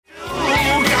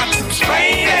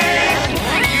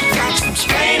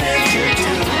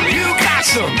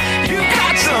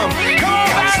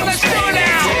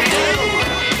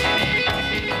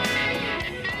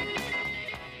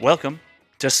Welcome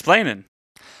to Splaining,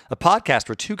 a podcast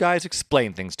where two guys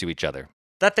explain things to each other.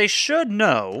 that they should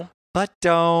know. But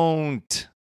don't.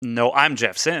 No, I'm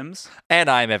Jeff Sims. And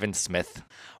I'm Evan Smith.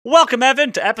 Welcome,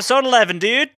 Evan, to episode 11,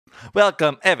 dude.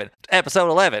 Welcome, Evan, to episode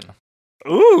 11.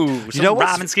 Ooh, some know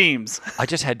what's- rhyming schemes. I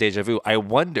just had deja vu. I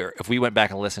wonder if we went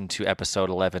back and listened to episode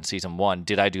 11, season 1,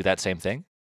 did I do that same thing?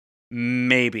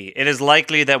 Maybe. It is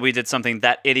likely that we did something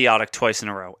that idiotic twice in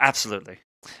a row. Absolutely.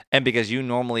 And because you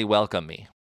normally welcome me.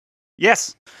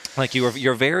 Yes. Like you're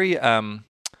very,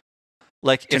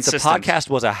 like if the Consistent.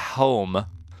 podcast was a home,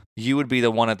 you would be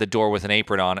the one at the door with an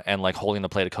apron on and like holding the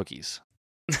plate of cookies.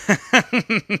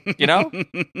 You know?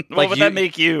 What Like would you- that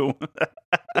make you?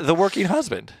 The working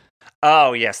husband.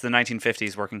 Oh, yes, the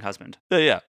 1950s working husband.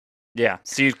 Yeah. Yeah.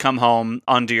 So you'd come home,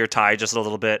 undo your tie just a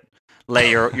little bit, lay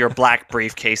your black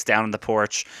briefcase down on the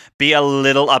porch, be a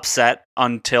little upset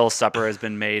until supper has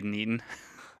been made and eaten.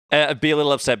 Be a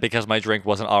little upset because my drink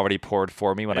wasn't already poured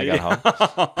for me when I got home.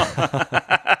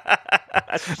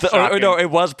 No, it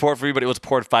was poured for me, but it was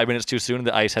poured 5 minutes too soon.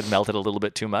 The ice had melted a little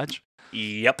bit too much.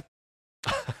 Yep.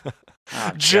 Oh,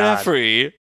 God.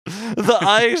 Jeffrey, the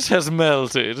ice has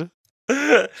melted.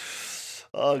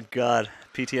 Oh, God.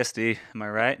 PTSD. Am I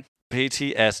right?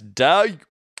 PTSD.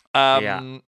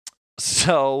 Yeah.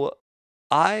 So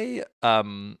I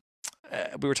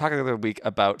we were talking the other week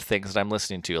about things that I'm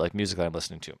listening to, like music that I'm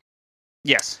listening to.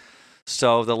 Yes.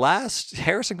 So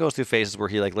Harrison goes through phases where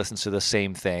he like listens to the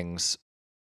same things,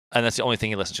 and that's the only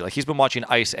thing he listens to. Like he's been watching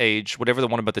Ice Age, whatever the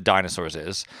one about the dinosaurs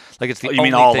is. Like it's the You only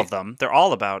mean all thing. of them? They're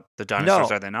all about the dinosaurs,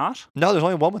 No. are they not? No, there's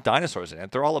only one with dinosaurs in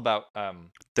it. They're all about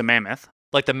The mammoth.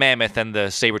 like the mammoth and the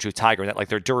saber-toothed tiger. That like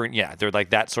they're like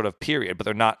that sort of period, but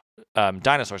they're not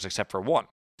dinosaurs except for one.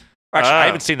 Actually, I Oh.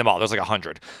 haven't seen them all. There's like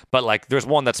 100, but like there's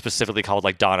one that's specifically called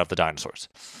like Dawn of the Dinosaurs.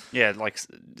 Yeah, like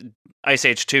Ice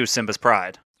Age 2, Simba's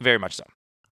Pride. Very much so.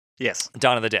 Yes.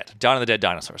 Dawn of the Dead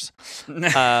dinosaurs.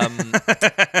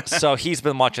 So he's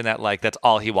been watching that, like that's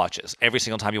all he watches. Every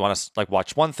single time you want to like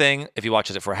watch one thing, if he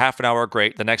watches it for half an hour,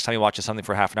 great. The next time he watches something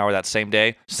for half an hour that same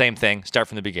day, same thing, start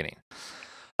from the beginning.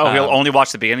 Oh, he'll Um, only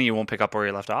watch the beginning. You won't pick up where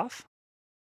you left off?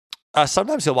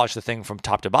 Sometimes he'll watch the thing from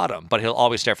top to bottom, but he'll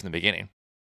always start from the beginning.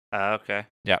 Okay.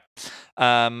 Yeah.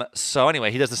 So anyway,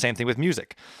 he does the same thing with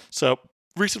music. So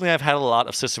recently I've had a lot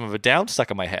of System of a Down stuck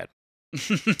in my head.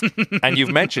 And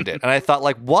you've mentioned it. And I thought,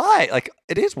 like, why? Like,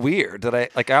 it is weird that I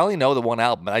only know the one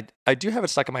album, and I do have it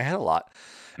stuck in my head a lot.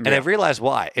 And Yeah. I've realized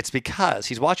why. It's because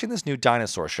he's watching this new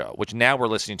dinosaur show, which now we're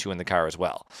listening to in the car as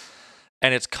well.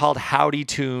 And it's called Howdy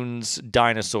Tunes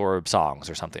Dinosaur Songs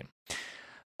or something.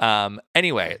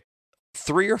 Anyway,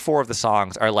 3 or 4 of the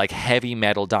songs are like heavy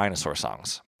metal dinosaur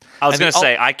songs. I was And going the- to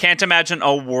say, I can't imagine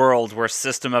a world where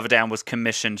System of a Down was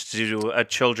commissioned to do a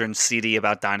children's CD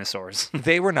about dinosaurs.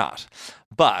 They were not.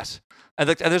 But, and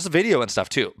there's a video and stuff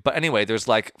too. But anyway, there's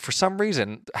like, for some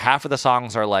reason, half of the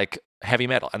songs are like heavy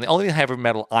metal. And the only heavy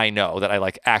metal I know that I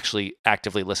like actually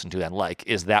actively listen to and like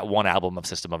is that one album of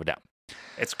System of a Down.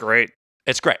 It's great.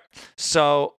 It's great.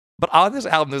 So, but on this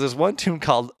album, there's this one tune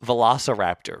called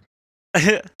Velociraptor.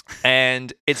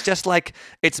 And it's just like,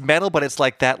 it's metal, but it's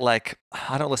like that, like,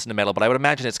 I don't listen to metal, but I would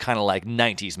imagine it's kind of like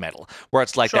 90s metal, where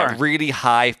it's like Sure. that really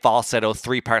high falsetto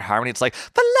 3-part harmony. It's like,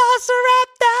 Velociraptor!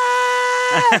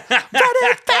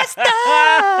 Running faster!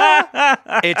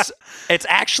 It's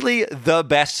actually the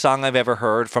best song I've ever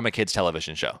heard from a kid's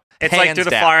television show. It's like Hands Through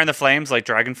the down. Fire and the Flames, like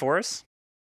Dragon Force.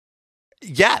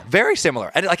 Yeah, very similar.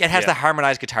 And like it has Yeah. the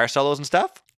harmonized guitar solos and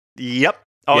stuff. Yep.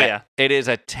 Oh, yeah. It is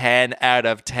a 10 out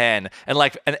of 10. And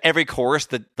like and every chorus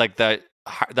the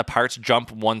parts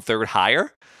jump 1/3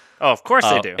 higher. Oh, of course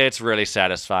they do. It's really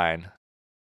satisfying.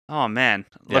 Oh, man.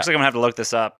 Looks Yeah. like I'm going to have to look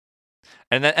this up.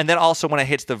 And then also when it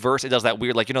hits the verse, it does that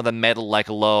weird, like, you know, the metal, like,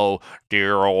 low,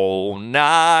 dear old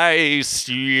nice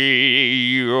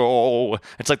you.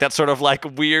 It's like that sort of, like,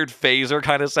 weird phaser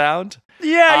kind of sound.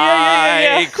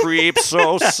 Yeah. I creep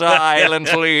so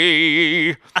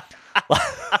silently.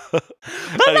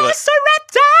 Anyway,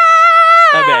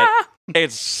 I bet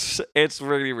it's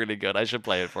really, really good. I should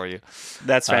play it for you.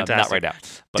 That's fantastic. Not right now.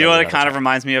 but Do you know I what will it kind another of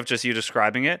reminds me of, just you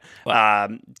describing it?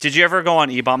 What? Did you ever go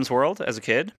on E-Bombs World as a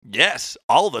kid? time. Yes,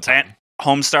 all the time.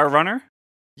 Homestar Runner?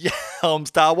 Yeah,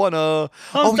 Homestar Wanna. Oh,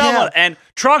 Homestar yeah. Runner. And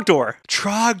Trogdor.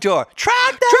 Trogdor.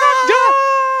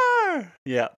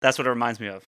 Yeah, that's what it reminds me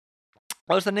of.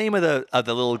 What was the name of the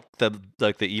little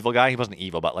the evil guy? He wasn't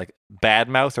evil, but like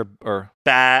Badmouth or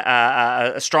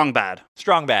Strong Bad.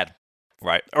 Strong Bad.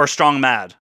 Right. Or Strong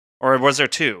Mad. Or was there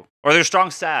two? Or there's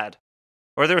Strong Sad.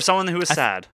 Or there was someone who was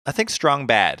sad. I think Strong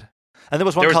Bad. And there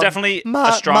was one There was called definitely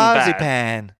a Strong Bad.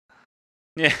 Marzipan.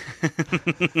 Yeah.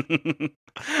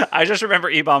 I just remember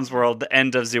E-Bombs World, the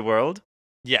end of the world.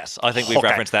 Yes, I think we've Okay,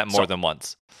 referenced that more so- than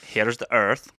once. Here's the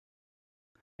Earth.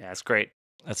 Yeah, it's great.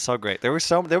 That's so great.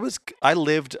 I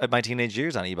lived my teenage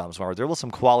years on E-Bombs World. There was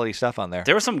some quality stuff on there.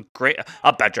 There was some great.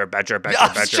 Badger,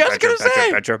 I was just gonna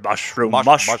say! mushroom, Mush-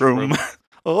 mushroom. mushroom.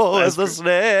 Oh, it's the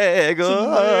snake.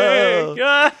 Oh.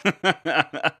 Yeah.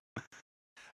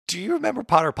 Do you remember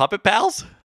Potter Puppet Pals?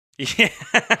 Yeah,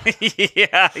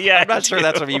 yeah. I'm not sure I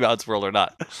that's do. from E-Bombs World or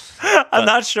not. I'm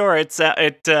not sure. It's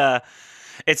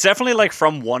definitely like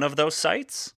from one of those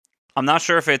sites. I'm not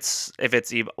sure if it's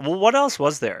well, what else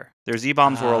was there? There's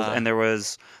E-Bombs World, and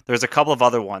there's a couple of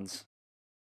other ones.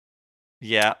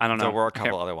 Yeah, I don't know. There were a I can't-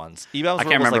 couple other ones. E-Bombs I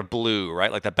World can't was remember. like blue,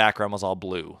 right? Like the background was all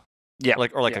blue. Yeah,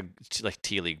 Like yeah. like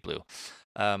Tea League blue.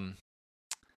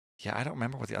 Yeah, I don't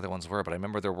remember what the other ones were, but I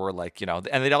remember there were like,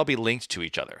 and they'd all be linked to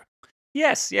each other.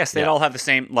 Yes, they'd Yeah. all have the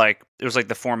same, like, it was like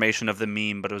the formation of the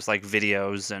meme, but it was like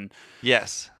videos and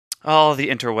Yes. all the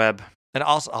interweb. And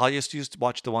also, I used to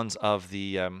watch the ones of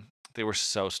the. They were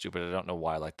so stupid. I don't know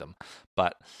why I liked them,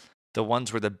 but the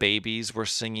ones where the babies were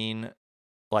singing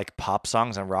like pop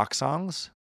songs and rock songs.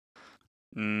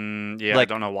 Yeah, I Like-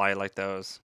 don't know why I like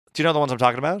those. Do you know the ones I'm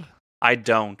talking about? I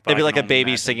don't. But It'd be I like can a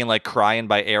baby only singing like "Crying"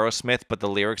 by Aerosmith, but the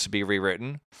lyrics would be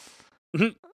rewritten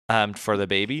Mhm. for the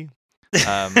baby.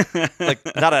 imagine. Like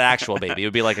not an actual baby. It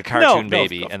would be like a cartoon no,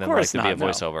 baby, of and then like course there'd be a not, no.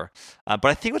 voiceover. But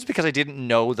I think it was because I didn't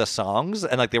know the songs,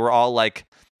 and like they were all like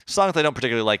songs I don't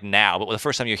particularly like now. But the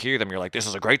first time you hear them, you're like, "This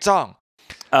is a great song."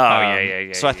 Oh,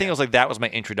 yeah. So I think it was like that was my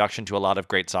introduction to a lot of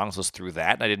great songs was through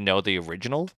that. And I didn't know the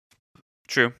original.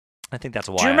 True. I think that's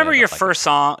why. Do you I remember ended your up liking first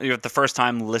song, the first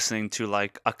time listening to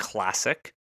like a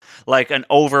classic, like an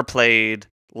overplayed,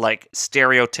 like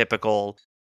stereotypical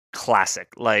classic,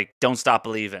 like "Don't Stop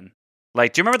Believin'"?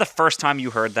 Like, do you remember the first time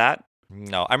you heard that? it.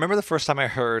 No, I remember the first time I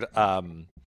heard.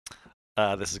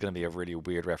 This is going to be a really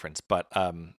weird reference, but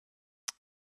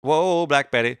 "Whoa,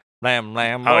 Black Betty, Lamb,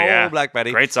 Lamb, Oh, Whoa, yeah. Black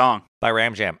Betty" Great song. by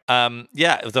Ram Jam.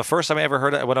 Yeah, the first time I ever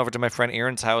heard it, I went over to my friend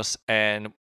Erin's house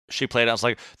and she played it. I was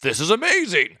like, "This is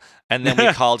amazing!" And then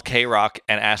we called K Rock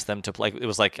and asked them to play. It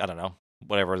was like I don't know,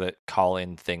 whatever the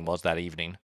call-in thing was that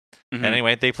evening. Mhm. And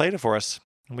anyway, they played it for us.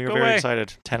 And we were Go very away.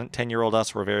 excited. 10-year-old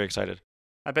us were very excited.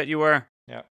 I bet you were.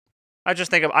 Yeah. I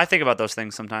think about those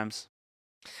things sometimes.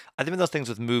 I think of those things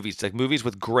with movies, like movies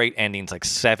with great endings, like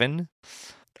Seven.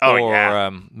 Oh, or, yeah.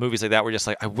 movies like that were just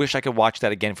like, I wish I could watch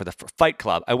that again for the Fight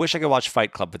Club. I wish I could watch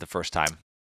Fight Club for the first time.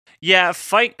 Yeah,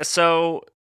 so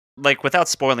like without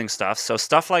spoiling stuff, so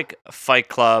stuff like Fight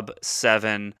Club,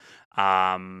 Seven,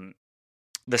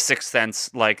 The Sixth Sense,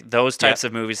 like those types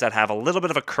of movies that have a little bit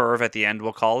of a curve at the end,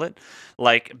 we'll call it.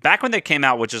 Like back when they came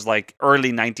out, which is like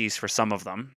early 90s for some of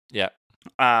them. Yeah.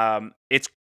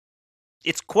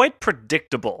 It's quite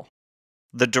predictable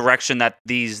the direction that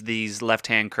these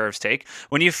left-hand curves take.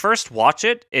 When you first watch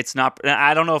it, it's not,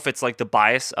 I don't know if it's like the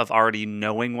bias of already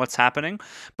knowing what's happening,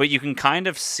 but you can kind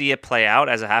of see it play out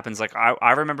as it happens. Like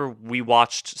I remember we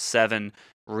watched Seven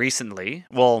recently,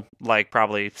 well, like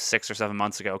probably 6 or 7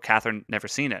 months ago. Catherine never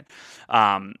seen it,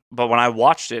 but when I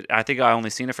watched it, I think I only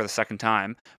seen it for the second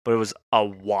time, but it was a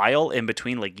while in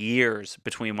between, like years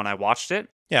between when I watched it.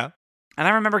 Yeah. And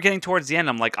I remember getting towards the end,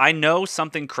 I'm like, I know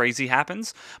something crazy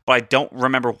happens, but I don't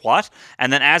remember what.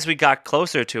 And then as we got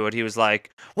closer to it, he was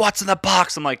like, "What's in the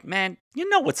box?" I'm like, "Man, you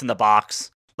know what's in the box.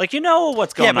 Like, you know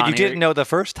what's going on." Yeah, but you here." didn't know the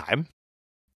first time.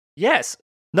 Yes.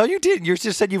 No, you didn't. You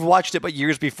just said you've watched it, but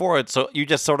years before it, so you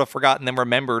just sort of forgot and then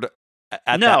remembered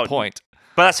at No. that point.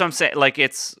 But that's what I'm saying. Like,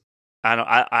 it's,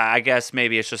 I guess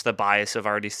maybe it's just the bias of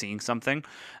already seeing something.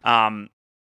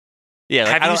 Yeah,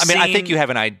 like, Have you I think seen- you have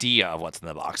an idea of what's in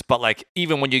the box, but like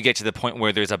even when you get to the point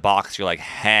where there's a box, you're like,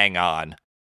 hang on.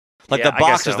 Like Yeah, the I guess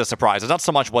box is so. the surprise. It's not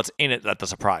so much what's in it that the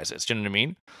surprise is. Do you know what I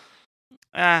mean?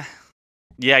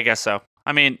 Yeah, I guess so.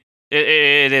 I mean,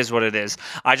 it is what it is.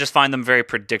 I just find them very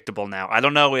predictable now. I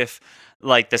don't know if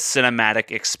like the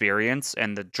cinematic experience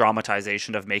and the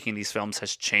dramatization of making these films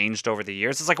has changed over the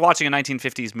years. It's like watching a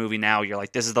 1950s movie now. You're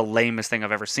like, this is the lamest thing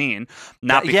I've ever seen.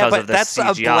 Not yeah, because but of the that's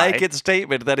CGI. a blanket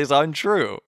statement that is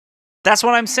untrue. That's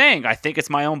what I'm saying. I think it's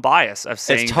my own bias of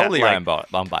saying It's totally that, like,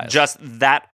 unbiased. just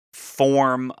that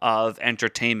form of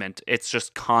entertainment. It's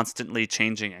just constantly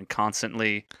changing and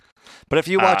constantly. But if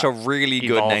you watch a really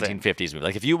good evolving. 1950s movie,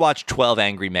 like if you watch 12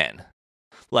 Angry Men,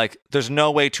 like there's no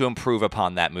way to improve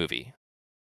upon that movie.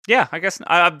 Yeah, I guess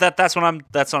that's what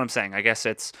I'm saying. I guess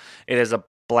it is a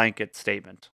blanket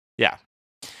statement. Yeah.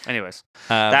 Anyways,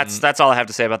 Um, that's all I have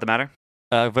to say about the matter.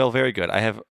 well, very good. I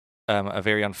have a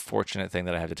very unfortunate thing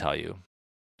that I have to tell you.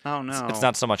 Oh no, It's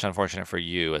not so much unfortunate for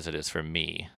you as it is for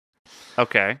me.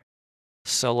 okay.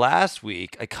 So last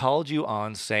week, I called you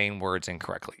on saying words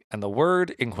incorrectly. And the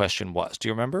word in question was, do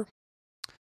you remember?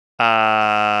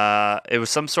 It was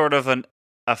some sort of an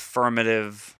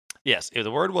affirmative Yes, the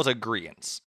word was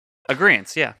agreeance.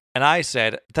 agreement. Yeah. And I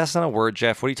said, that's not a word,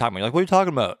 Jeff. What are you talking about? You're like, what are you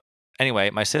talking about? Anyway,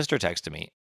 my sister texted me.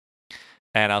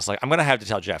 And I was like, I'm going to have to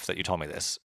tell Jeff that you told me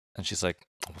this. And she's like,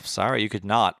 oh, sorry, you could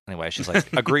not. Anyway, she's like,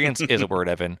 agreeance is a word,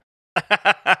 Evan.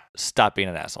 Stop being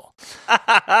an asshole.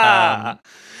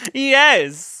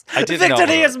 Yes. I didn't know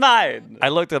Victory it. is mine. I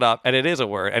looked it up, and it is a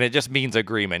word, and it just means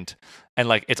agreement. And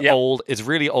like, it's Yep. old. It's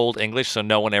really old English, so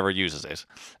no one ever uses it.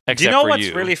 Do you know for what's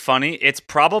you. really funny? It's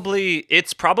probably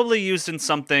used in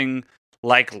something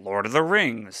like Lord of the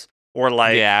Rings or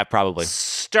like Yeah, probably.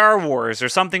 Star Wars or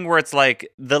something where it's like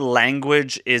the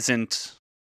language isn't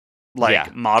like Yeah,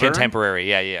 modern. contemporary.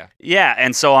 Yeah. Yeah,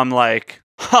 and so I'm like,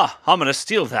 I'm gonna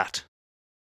steal that.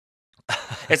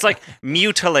 It's like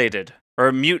mutilated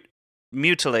or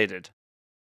mutilated.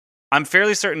 I'm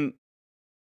fairly certain.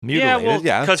 Mutilated,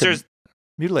 yeah. because there's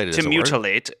mutilated to is a word.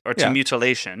 mutilate or to Yeah.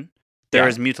 mutilation. There Yeah.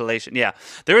 is mutilation. Yeah,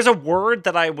 there is a word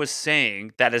that I was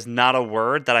saying that is not a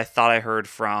word that I thought I heard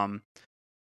from.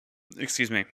 Excuse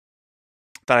me.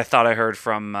 That I thought I heard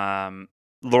from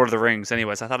Lord of the Rings.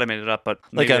 Anyways, I thought I made it up, but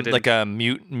Like maybe I a didn't. like a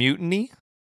mutiny.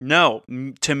 No,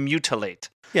 to mutilate.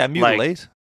 Yeah, mutilate.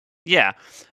 Yeah.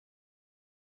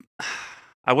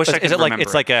 I wish I could Is it like remember.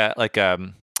 it's like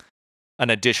an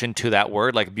addition to that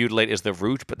word? Like mutilate is the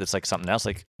root, but it's like something else,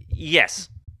 like Yes.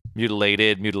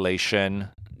 mutilated, mutilation.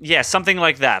 Yeah, something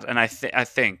like that. And I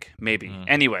think maybe. Mm.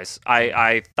 Anyways,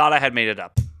 I thought I had made it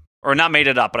up. Or not made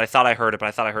it up, but I thought I heard it, but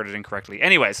I thought I heard it incorrectly.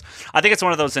 Anyways, I think it's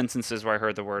one of those instances where I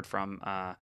heard the word from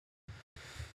a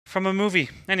movie.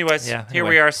 Anyways, Yeah, here anyway.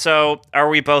 we are. So, are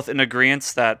we both in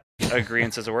agreement that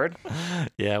agreement is a word?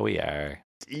 Yeah, we are.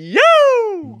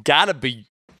 Yo! Gotta be.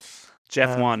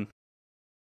 Jeff won.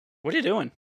 What are you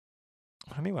doing?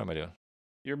 What do you mean? What am I doing?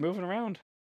 You're moving around.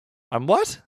 I'm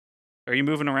what? Are you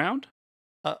moving around?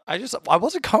 I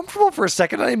wasn't comfortable for a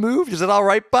second. I moved. Is it all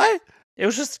right, bye? It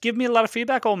was just giving me a lot of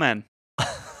feedback, old man.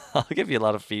 I'll give you a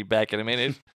lot of feedback in a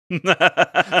minute.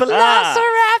 Velociraptor!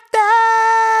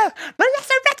 Velociraptor!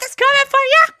 Velociraptor's coming for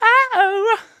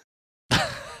you!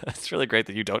 It's really great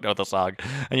that you don't know the song,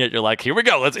 and yet you're like, "Here we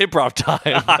go, let's improv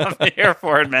time." I'm here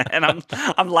for it, man.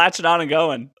 I'm latching on and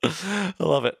going. I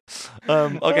love it.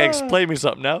 Okay, explain me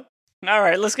something now. All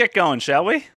right, let's get going, shall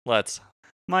we? Let's.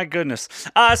 My goodness.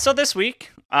 So this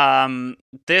week, we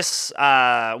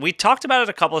talked about it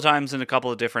a couple of times in a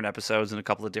couple of different episodes in a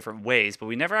couple of different ways, but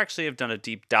we never actually have done a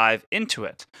deep dive into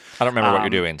it. I don't remember what you're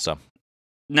doing, so.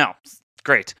 No,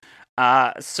 great.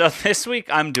 So this week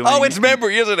I'm doing. Oh, it's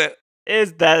memory, isn't it?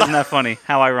 Isn't that funny?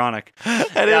 How ironic.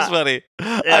 It is funny.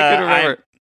 I couldn't remember.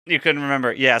 You couldn't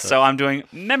remember. Yeah, so I'm doing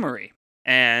memory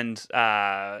and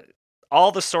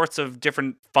all the sorts of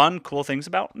different fun, cool things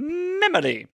about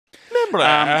memory.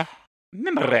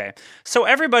 Memory. So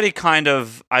everybody kind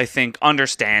of, I think,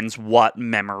 understands what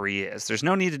memory is. There's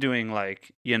no need to doing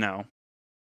like,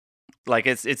 like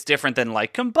it's different than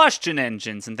like combustion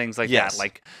engines and things like Yes. that.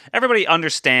 Like everybody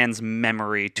understands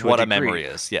memory to What a a degree. memory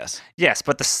is, yes. Yes,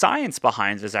 but the science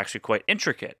behind it is actually quite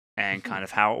intricate and kind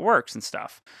of how it works and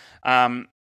stuff.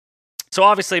 So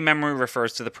obviously, memory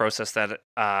refers to the process that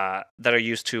are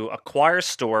used to acquire,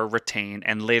 store, retain,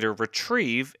 and later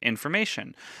retrieve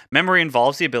information. Memory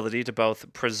involves the ability to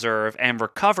both preserve and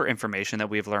recover information that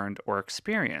we've learned or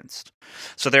experienced.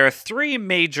 So there are three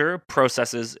major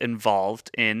processes involved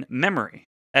in memory.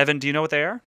 Evan, do you know what they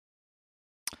are?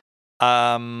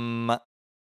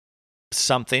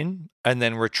 Something, and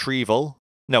then retrieval.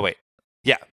 No, wait.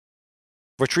 Yeah.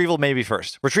 Retrieval maybe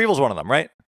first. Retrieval's one of them, right?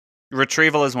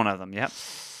 Retrieval is one of them. Yep.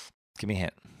 Give me a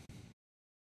hint. Do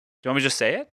you want me to just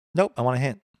say it? Nope, I want a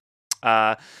hint.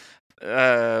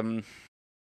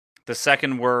 The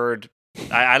second word,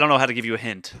 I don't know how to give you a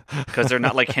hint because they're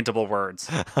not like hintable words.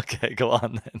 Okay, go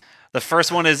on then. The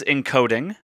first one is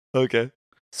encoding. Okay.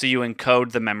 So you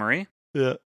encode the memory.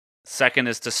 Yeah. Second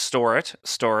is to store it,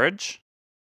 storage.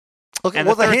 Okay, And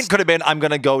well, the the third hint could have been, I'm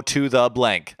going to go to the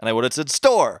blank. And I would have said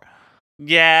store.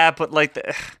 Yeah, but like,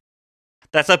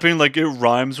 that's not being like, it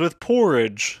rhymes with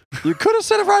porridge. You could have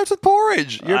said it rhymes with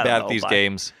porridge. You're I don't bad know, at these but-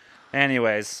 games.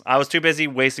 Anyways, I was too busy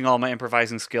wasting all my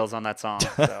improvising skills on that song.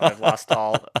 So I've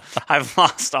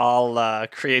lost all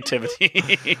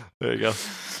creativity. There you go.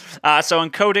 So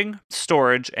encoding,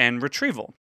 storage, and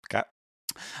retrieval. Okay.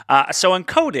 So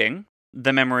encoding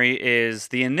the memory is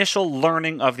the initial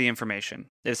learning of the information.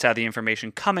 It's how the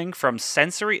information coming from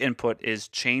sensory input is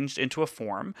changed into a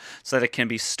form so that it can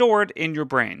be stored in your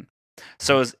brain.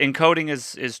 So as encoding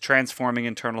is transforming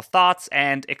internal thoughts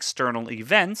and external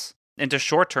events into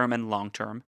short-term and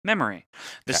long-term memory.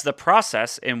 This is the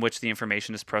process in which the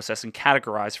information is processed and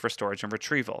categorized for storage and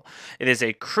retrieval. It is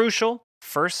a crucial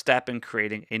first step in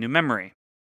creating a new memory.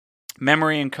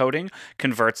 Memory encoding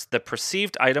converts the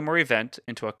perceived item or event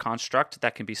into a construct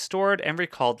that can be stored and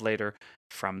recalled later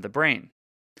from the brain.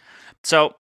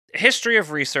 So, history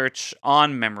of research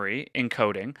on memory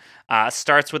encoding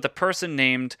starts with a person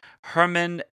named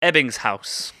Hermann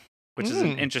Ebbinghaus, which is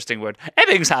an interesting word.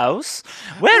 Ebbinghaus?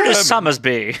 Where is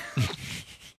Summersby?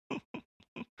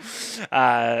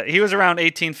 He was around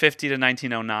 1850 to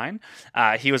 1909.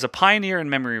 He was a pioneer in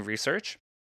memory research.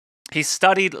 He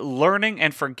studied learning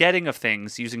and forgetting of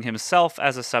things using himself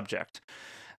as a subject,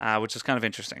 which is kind of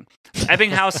interesting.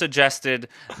 Ebbinghaus suggested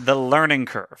the learning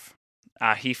curve.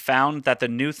 He found that the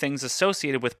new things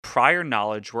associated with prior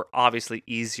knowledge were obviously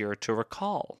easier to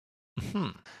recall.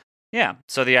 Yeah,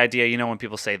 so the idea, when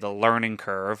people say the learning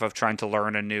curve of trying to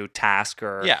learn a new task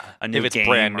or a new if it's game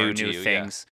brand or new to new you,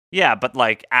 things. Yeah, but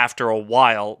after a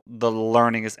while, the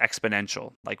learning is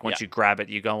exponential. Once you grab it,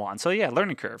 you go on. So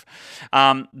learning curve.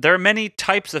 There are many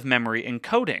types of memory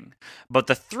encoding, but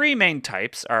the three main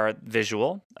types are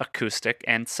visual, acoustic,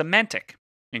 and semantic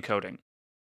encoding.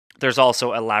 There's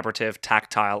also elaborative,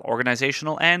 tactile,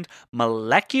 organizational, and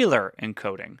molecular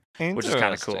encoding, which is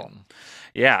kind of cool.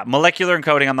 Yeah, molecular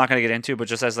encoding I'm not going to get into, but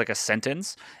just as a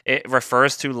sentence, it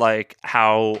refers to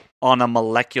how on a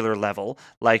molecular level,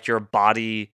 your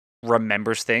body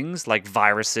remembers things like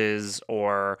viruses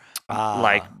or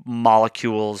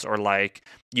molecules, or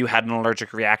you had an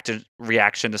allergic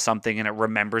reaction to something and it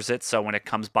remembers it. So when it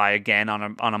comes by again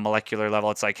on a molecular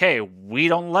level, it's hey, we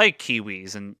don't like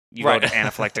kiwis, and you go to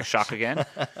anaphylactic shock again.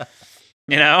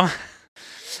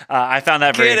 I found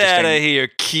that very interesting. Get out of here,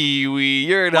 kiwi.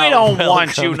 You're not We don't welcome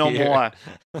want you no here. more.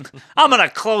 I'm going to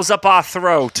close up our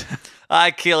throat.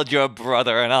 I killed your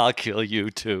brother, and I'll kill you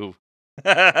too.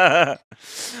 So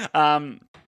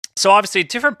obviously,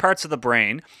 different parts of the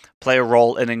brain play a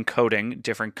role in encoding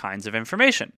different kinds of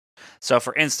information. So,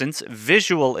 for instance,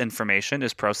 visual information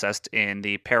is processed in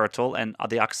the parietal and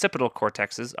the occipital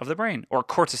cortexes of the brain, or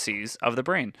cortices of the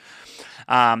brain.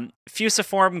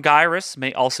 Fusiform gyrus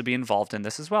may also be involved in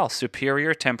this as well.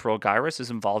 Superior temporal gyrus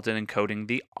is involved in encoding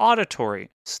the auditory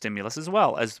stimulus as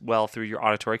well through your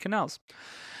auditory canals.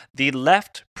 The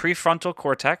left prefrontal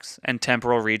cortex and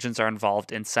temporal regions are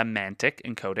involved in semantic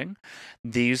encoding.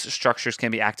 These structures can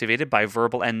be activated by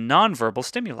verbal and nonverbal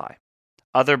stimuli.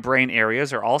 Other brain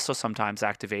areas are also sometimes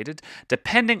activated,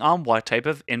 depending on what type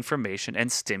of information and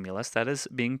stimulus that is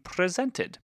being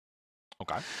presented.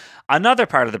 Okay. Another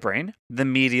part of the brain, the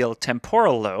medial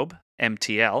temporal lobe,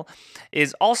 MTL,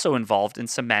 is also involved in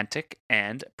semantic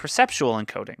and perceptual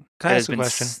encoding. Can I ask a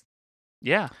question?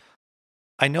 Yeah.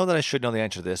 I know that I should know the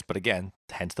answer to this, but again,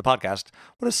 hence the podcast.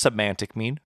 What does semantic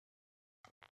mean?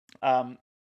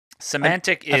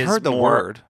 Semantic is I've heard the more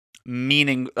word.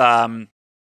 meaning,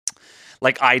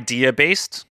 idea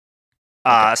based.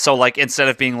 So instead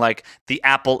of being the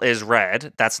apple is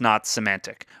red, that's not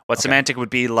semantic. What semantic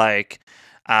would be the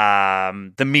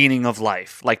meaning of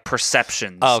life,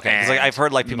 perceptions. Oh, okay. Because I've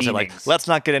heard people meanings. say let's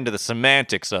not get into the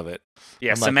semantics of it.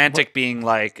 Yeah, I'm semantic being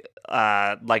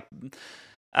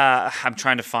I'm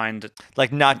trying to find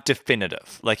not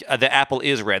definitive. The apple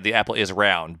is red, the apple is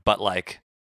round, but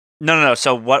No.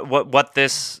 So what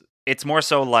this? It's more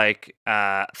so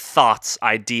thoughts,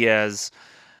 ideas.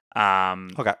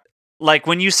 Okay.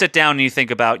 When you sit down and you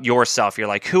think about yourself,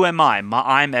 you're who am I?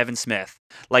 I'm Evan Smith.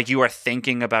 You are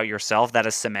thinking about yourself. That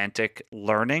is semantic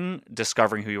learning,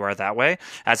 discovering who you are that way,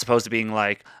 as opposed to being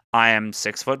I am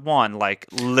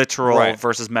 6'1", literal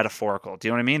versus metaphorical. Do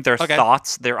you know what I mean? They're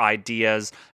thoughts, they're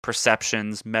ideas,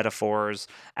 perceptions, metaphors,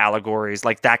 allegories,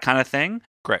 that kind of thing.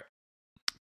 Great.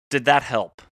 Did that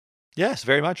help? Yes,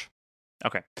 very much.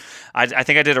 Okay. I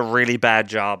think I did a really bad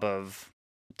job of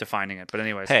defining it, but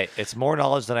anyways. Hey, it's more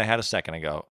knowledge than I had a second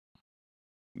ago.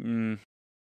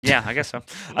 Yeah, I guess so.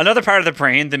 Another part of the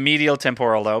brain, the medial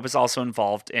temporal lobe, is also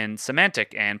involved in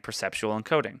semantic and perceptual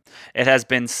encoding. It has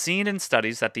been seen in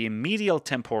studies that the medial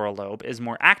temporal lobe is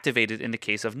more activated in the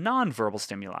case of nonverbal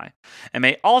stimuli, and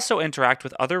may also interact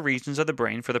with other regions of the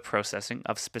brain for the processing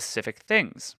of specific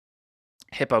things.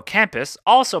 Hippocampus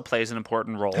also plays an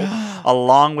important role,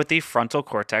 along with the frontal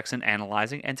cortex, in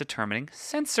analyzing and determining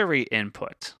sensory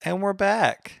input. And we're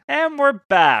back.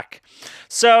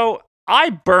 So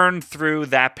I burned through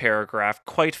that paragraph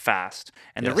quite fast.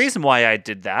 And the reason why I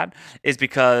did that is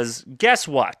because, guess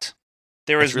what?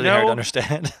 It's really hard to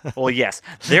understand. Well, yes.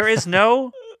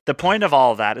 The point of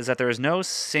all of that is that there is no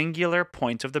singular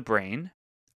point of the brain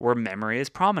where memory is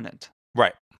prominent.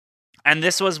 Right. And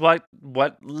this was what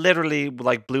literally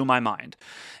like blew my mind,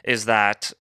 is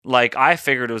that like I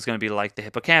figured it was going to be like the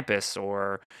hippocampus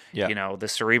or Yeah. the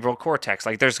cerebral cortex.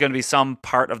 Like there's going to be some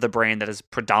part of the brain that is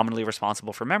predominantly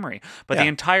responsible for memory, but the Yeah.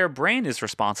 entire brain is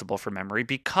responsible for memory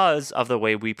because of the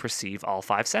way we perceive all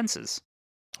five senses.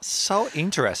 So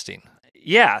interesting.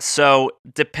 Yeah, so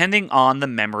depending on the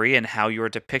memory and how you are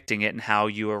depicting it and how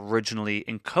you originally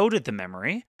encoded the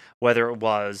memory, whether it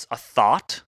was a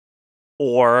thought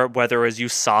or whether it was you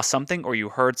saw something or you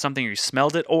heard something or you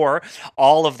smelled it, or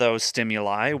all of those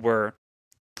stimuli were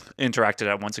interacted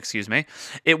at once,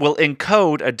 it will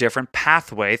encode a different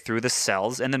pathway through the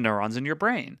cells and the neurons in your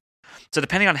brain. So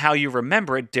depending on how you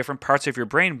remember it, different parts of your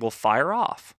brain will fire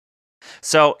off.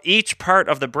 So each part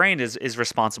of the brain is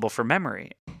responsible for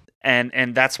memory.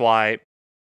 And that's why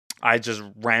I just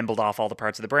rambled off all the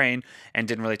parts of the brain and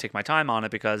didn't really take my time on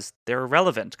it, because they're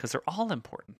irrelevant, because they're all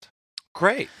important.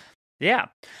 Great. Yeah.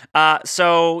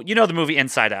 So you know the movie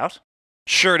Inside Out?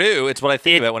 Sure do. It's what I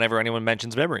think about whenever anyone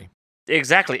mentions memory.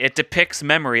 Exactly. It depicts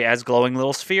memory as glowing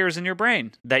little spheres in your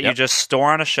brain that you Yep. just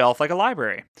store on a shelf like a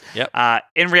library. Yep.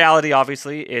 In reality,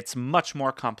 obviously, it's much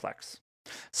more complex.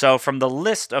 So from the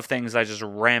list of things I just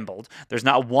rambled, there's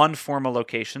not one formal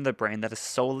location in the brain that is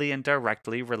solely and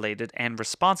directly related and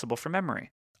responsible for memory.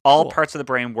 All Cool. parts of the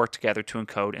brain work together to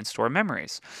encode and store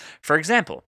memories. For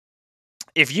example,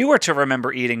 if you were to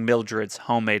remember eating Mildred's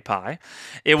homemade pie,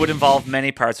 it would involve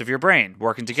many parts of your brain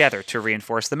working together to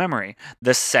reinforce the memory.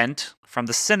 The scent from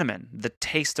the cinnamon, the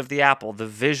taste of the apple, the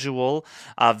visual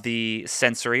of the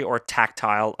sensory or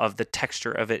tactile of the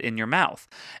texture of it in your mouth.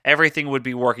 Everything would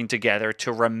be working together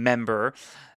to remember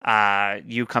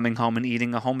you coming home and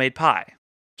eating a homemade pie.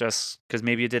 Just because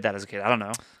maybe you did that as a kid. I don't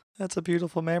know. That's a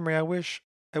beautiful memory. I wish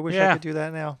I Yeah. could do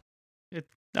that now.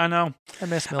 I know. I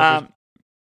miss Mildred.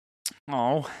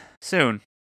 Soon.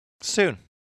 Soon.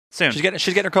 Soon. She's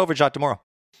getting her COVID shot tomorrow.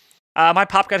 My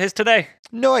pop got his today.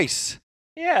 Nice.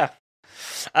 Yeah.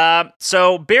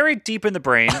 So buried deep in the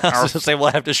brain I are was going to say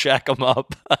we'll have to shack them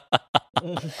up.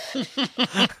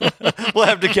 We'll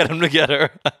have to get them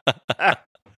together.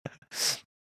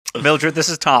 Mildred, this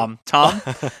is Tom. Tom,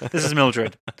 this is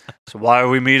Mildred. So why are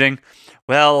we meeting?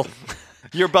 Well,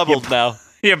 You're bubbled now.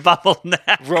 you're bubbled now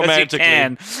 'cause Romantically. you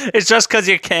can. It's just because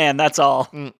you can. That's all.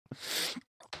 Mm.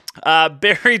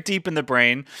 Buried deep in the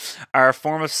brain are a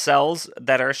form of cells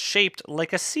that are shaped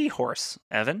like a seahorse.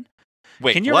 Evan,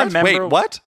 Wait, Can you what? remember- Wait,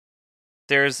 what?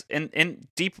 there's in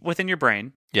deep within your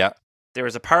brain. Yeah. There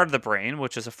is a part of the brain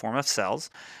which is a form of cells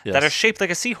Yes. that are shaped like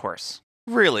a seahorse.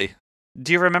 Really?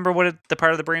 Do you remember what the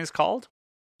part of the brain is called?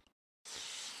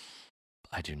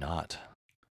 I do not.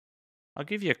 I'll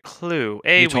give you a clue.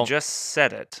 We told- just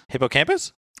said it.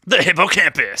 Hippocampus? The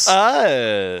hippocampus.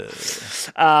 Oh.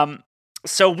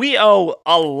 So we owe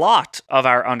a lot of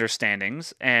our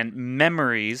understandings and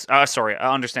memories,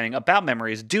 understanding about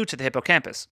memories due to the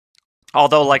hippocampus.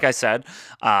 Although, like I said,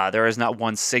 there is not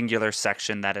one singular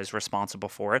section that is responsible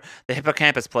for it. The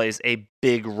hippocampus plays a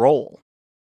big role.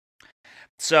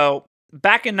 So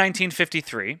back in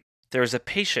 1953, there was a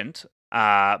patient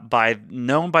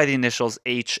known by the initials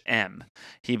HM.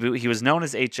 He was known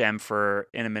as HM for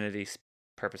anonymity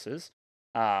purposes.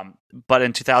 But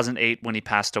in 2008, when he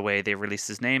passed away, they released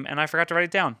his name, and I forgot to write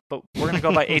it down. But we're gonna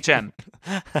go by HM.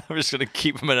 I'm just going to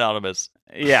keep him anonymous.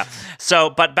 Yeah. So,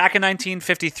 but back in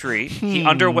 1953, he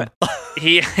underwent.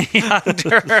 He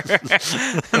under.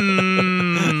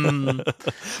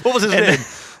 What was his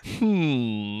And-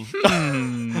 name?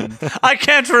 I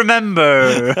can't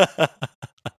remember.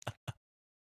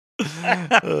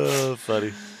 Oh,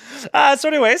 funny. So,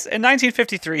 anyways, in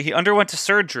 1953, he underwent a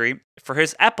surgery for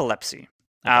his epilepsy,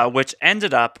 which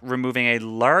ended up removing a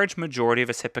large majority of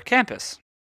his hippocampus.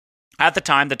 At the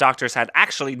time, the doctors had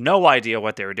actually no idea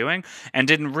what they were doing and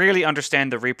didn't really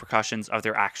understand the repercussions of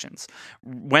their actions.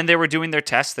 When they were doing their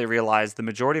tests, they realized the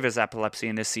majority of his epilepsy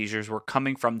and his seizures were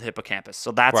coming from the hippocampus.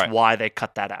 So that's Right. why they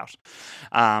cut that out.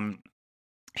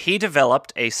 He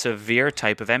developed a severe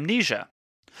type of amnesia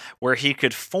where he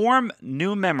could form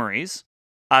new memories.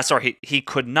 He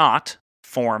could not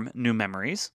form new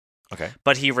memories, Okay.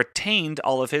 but he retained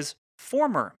all of his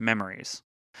former memories.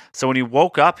 So when he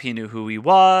woke up, he knew who he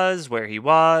was, where he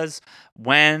was,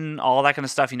 when, all that kind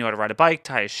of stuff. He knew how to ride a bike,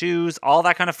 tie his shoes, all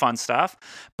that kind of fun stuff,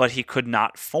 but he could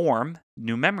not form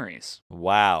new memories.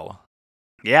 Wow.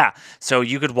 Yeah. So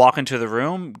you could walk into the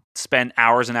room, spend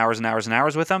hours and hours and hours and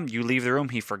hours with him. You leave the room,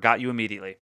 he forgot you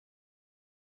immediately.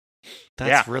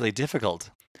 That's really difficult.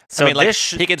 So I mean, like,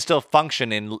 this he can still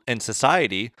function in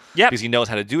society Yep. because he knows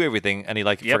how to do everything, and he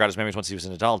Yep. forgot his memories once he was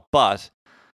an adult. But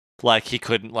like, he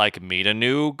couldn't meet a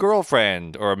new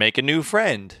girlfriend or make a new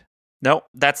friend. Nope.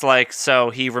 That's like, so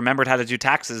he remembered how to do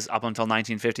taxes up until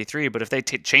 1953, but if they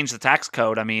change the tax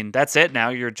code, I mean, that's it now.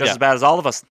 You're just as bad as all of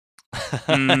us.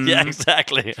 Yeah,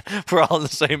 exactly. We're all in the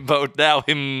same boat now.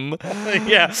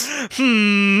 Yeah.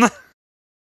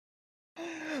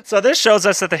 So this shows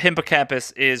us that the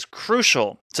hippocampus is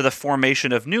crucial to the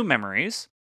formation of new memories,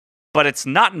 but it's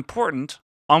not important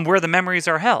on where the memories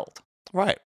are held.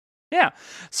 Right. Yeah.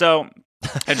 So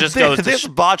it just goes to this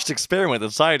botched experiment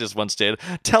that scientists once did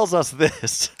tells us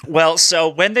this. Well, so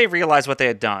when they realized what they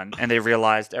had done and they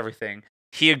realized everything,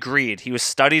 he agreed. He was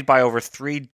studied by over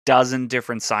 36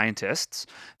 different scientists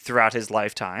throughout his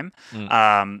lifetime.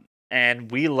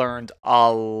 And we learned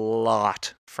a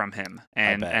lot from him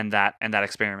and that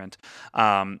experiment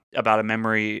about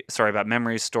memory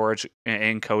storage,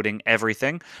 encoding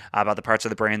everything, about the parts of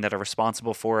the brain that are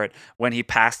responsible for it. When he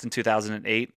passed in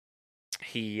 2008,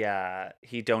 he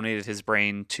donated his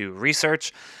brain to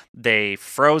research. They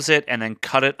froze it and then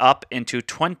cut it up into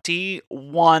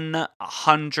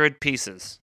 2,100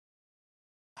 pieces.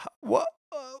 What?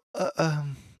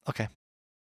 Okay.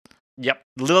 Yep,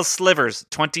 little slivers,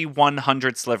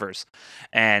 2,100 slivers,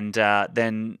 and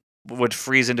then would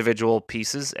freeze individual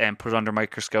pieces and put it under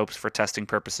microscopes for testing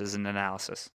purposes and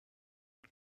analysis.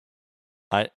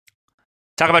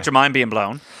 Talk about your mind being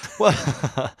blown. Well,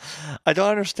 I don't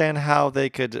understand how they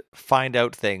could find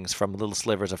out things from little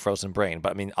slivers of frozen brain,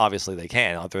 but I mean, obviously they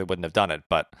can. Otherwise they wouldn't have done it,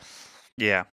 but...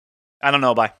 Yeah. I don't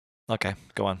know, bye. Okay,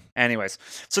 go on. Anyways,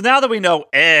 so now that we know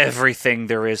everything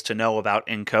there is to know about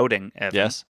encoding, Evan,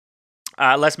 yes,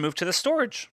 let's move to the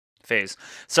storage phase.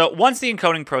 So once the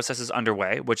encoding process is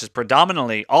underway, which is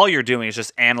predominantly all you're doing is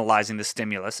just analyzing the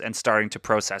stimulus and starting to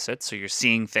process it. So you're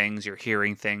seeing things, you're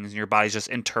hearing things, and your body's just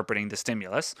interpreting the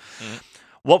stimulus. Mm-hmm.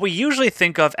 What we usually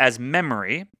think of as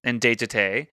memory in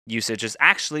day-to-day usage is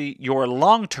actually your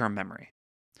long-term memory.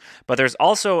 But there's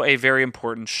also a very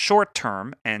important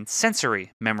short-term and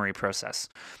sensory memory process,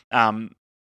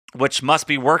 which must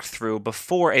be worked through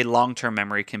before a long-term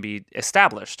memory can be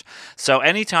established. So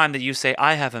anytime that you say,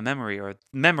 I have a memory, or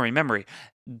memory,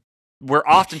 we're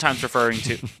oftentimes referring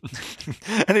to...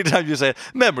 Anytime you say,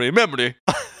 memory,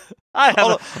 I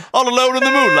have all alone in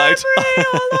the moonlight. All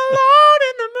alone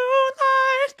in the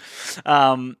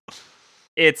moonlight.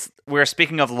 We're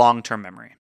speaking of long-term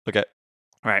memory. Okay.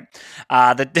 Right.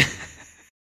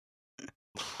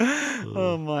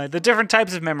 Oh my. The different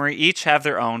types of memory each have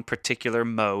their own particular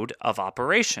mode of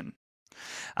operation.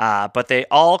 But they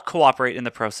all cooperate in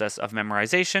the process of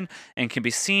memorization and can be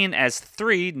seen as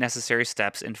 3 necessary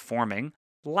steps in forming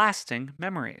lasting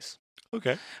memories.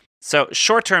 Okay. So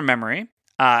short-term memory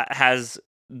has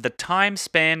the time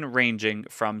span ranging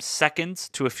from seconds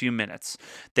to a few minutes.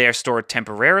 They are stored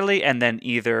temporarily and then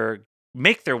either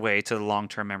make their way to the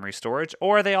long-term memory storage,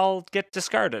 or they all get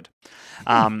discarded.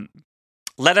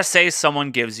 Let us say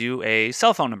someone gives you a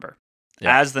cell phone number.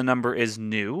 Yeah. As the number is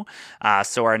new,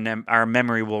 so our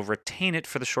memory will retain it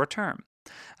for the short term.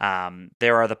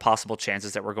 There are the possible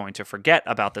chances that we're going to forget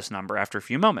about this number after a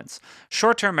few moments.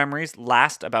 Short-term memories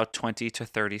last about 20 to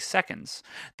 30 seconds.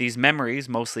 These memories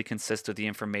mostly consist of the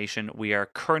information we are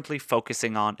currently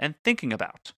focusing on and thinking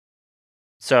about.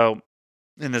 So,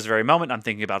 in this very moment, I'm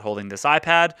thinking about holding this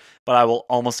iPad, but I will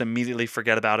almost immediately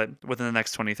forget about it within the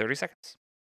next 20, 30 seconds.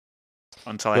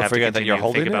 Until I have to continue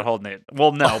to think about holding it.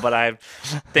 Well, no, but I'm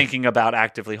thinking about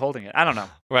actively holding it. I don't know.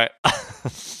 Right.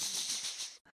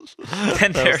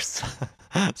 Then there's...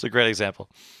 That's a great example.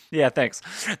 Yeah, thanks.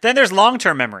 Then there's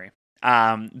long-term memory.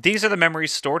 These are the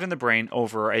memories stored in the brain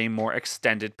over a more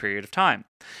extended period of time.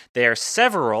 There are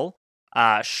several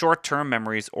short-term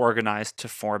memories organized to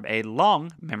form a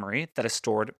long memory that is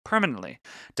stored permanently.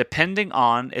 Depending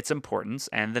on its importance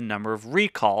and the number of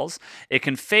recalls, it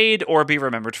can fade or be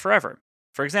remembered forever.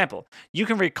 For example, you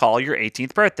can recall your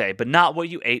 18th birthday, but not what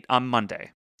you ate on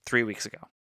Monday 3 weeks ago.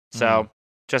 So,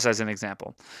 just as an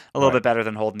example, a little bit better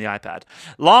than holding the iPad.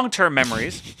 Long-term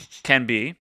memories can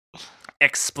be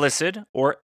explicit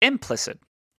or implicit.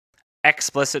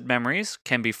 Explicit memories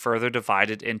can be further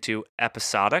divided into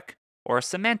episodic or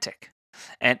semantic,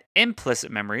 and implicit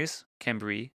memories can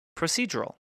be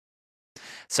procedural.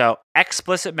 So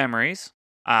explicit memories,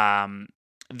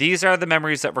 these are the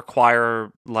memories that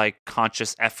require like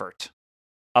conscious effort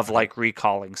of like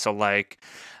recalling. So like,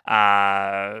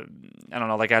 I don't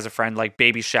know, like as a friend, like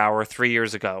baby shower 3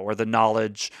 years ago, or the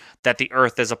knowledge that the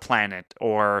earth is a planet,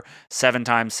 or 7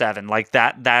 times 7, like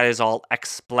that is all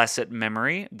explicit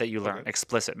memory that you learn. Okay.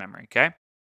 Explicit memory. Okay.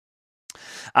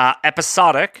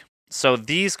 Episodic So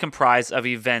these comprise of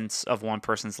events of one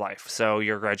person's life. So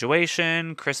your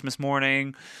graduation, Christmas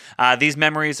morning. These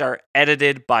memories are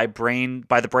edited by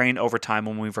the brain over time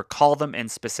when we recall them in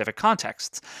specific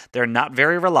contexts. They're not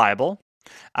very reliable.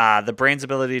 The brain's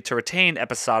ability to retain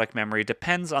episodic memory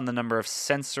depends on the number of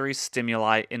sensory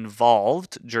stimuli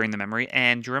involved during the memory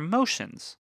and your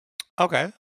emotions.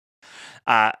 Okay.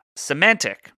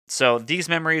 Semantic. So these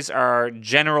memories are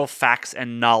general facts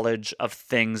and knowledge of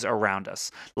things around us,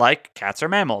 like cats are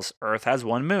mammals, Earth has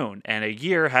one moon, and a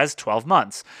year has 12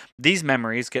 months. These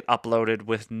memories get uploaded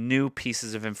with new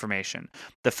pieces of information.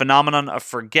 The phenomenon of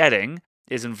forgetting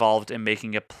is involved in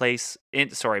making a place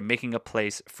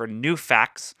for new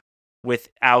facts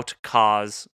without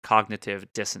cause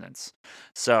cognitive dissonance.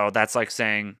 So that's like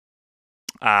saying,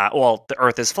 the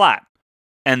Earth is flat,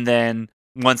 and then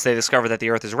once they discover that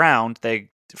the Earth is round, they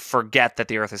forget that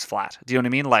the Earth is flat. Do you know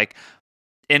what I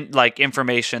mean? Like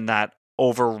information that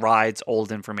overrides old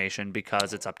information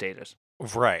because it's updated.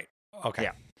 Right. Okay.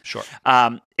 Yeah. Sure.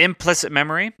 Implicit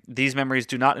memory. These memories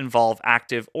do not involve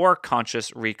active or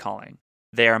conscious recalling.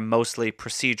 They are mostly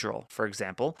procedural. For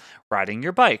example, riding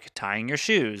your bike, tying your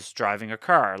shoes, driving a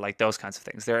car, like those kinds of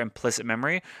things. They're implicit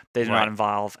memory. They do not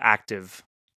involve active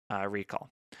recall.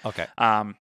 Okay.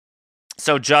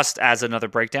 So just as another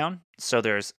breakdown, so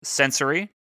there's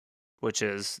sensory, which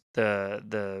is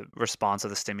the response of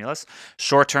the stimulus,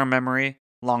 short-term memory,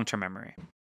 long-term memory.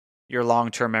 Your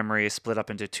long-term memory is split up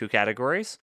into two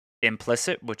categories: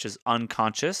 implicit, which is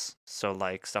unconscious, so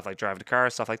like stuff like driving a car,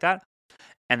 stuff like that,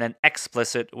 and then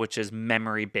explicit, which is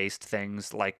memory-based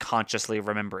things like consciously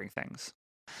remembering things.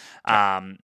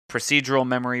 Okay. Procedural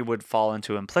memory would fall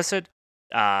into implicit.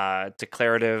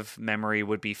 Declarative memory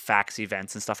would be facts,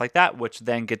 events, and stuff like that, which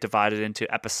then get divided into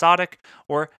episodic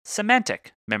or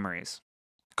semantic memories.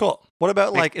 Cool. What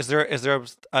about is there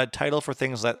a title for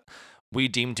things that we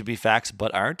deem to be facts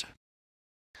but aren't?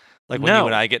 Like when you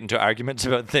and I get into arguments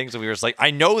about things, and we were just like,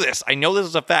 I know this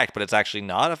is a fact, but it's actually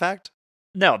not a fact.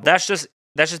 No, that's just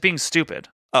being stupid.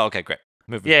 Oh, okay, great.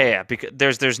 Yeah. Because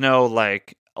there's no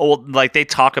they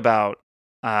talk about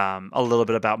a little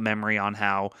bit about memory on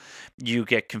how you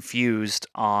get confused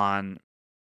on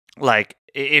let's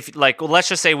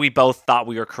just say we both thought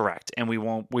we were correct and we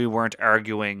weren't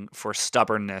arguing for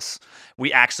stubbornness.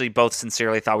 We actually both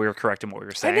sincerely thought we were correct in what we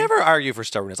were saying. I never argue for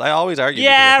stubbornness. I always argue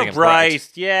because I think I'm right.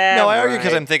 Yeah, no, I argue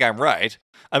because I think I'm right.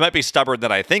 I might be stubborn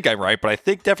that I think I'm right, but I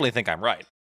definitely think I'm right.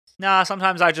 Nah,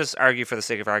 sometimes I just argue for the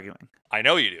sake of arguing. I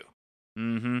know you do.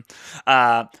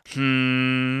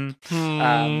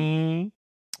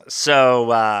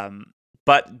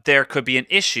 But there could be an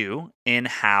issue in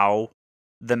how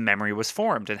the memory was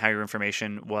formed and how your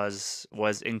information was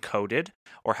encoded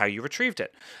or how you retrieved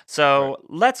it. So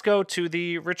let's go to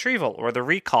the retrieval or the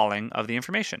recalling of the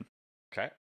information. Okay.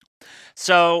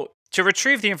 So to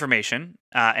retrieve the information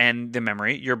and the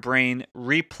memory, your brain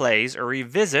replays or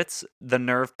revisits the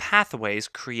nerve pathways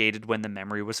created when the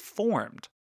memory was formed.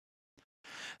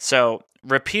 So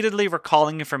repeatedly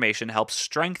recalling information helps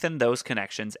strengthen those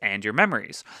connections and your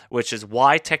memories, which is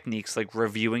why techniques like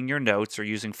reviewing your notes or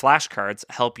using flashcards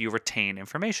help you retain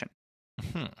information.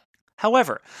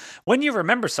 However, when you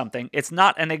remember something, it's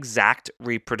not an exact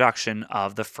reproduction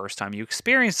of the first time you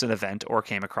experienced an event or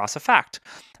came across a fact,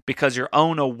 because your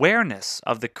own awareness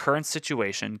of the current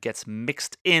situation gets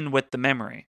mixed in with the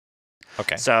memory.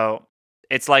 Okay. So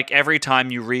it's like every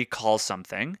time you recall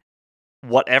something,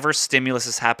 whatever stimulus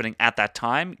is happening at that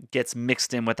time gets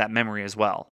mixed in with that memory as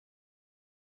well.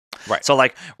 Right. So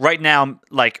like right now,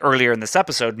 like earlier in this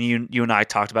episode, you and I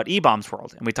talked about E-Bombs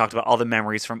World, and we talked about all the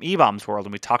memories from E-Bombs World,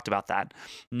 and we talked about that.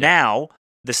 Yeah. Now,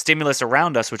 the stimulus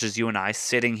around us, which is you and I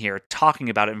sitting here talking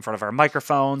about it in front of our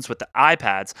microphones with the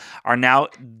iPads, are now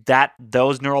that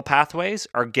those neural pathways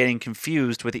are getting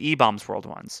confused with the E-Bombs World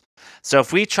ones. So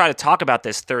if we try to talk about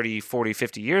this 30, 40,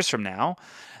 50 years from now,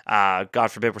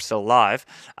 God forbid we're still alive,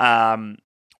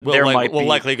 we'll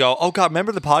likely go, oh God,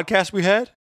 remember the podcast we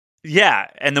had? Yeah,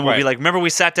 and then we'll be like, remember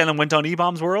we sat down and went on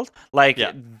E-Bombs World?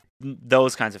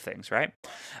 Those kinds of things, right?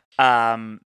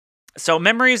 So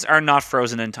memories are not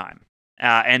frozen in time,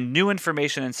 and new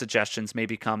information and suggestions may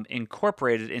become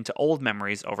incorporated into old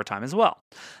memories over time as well.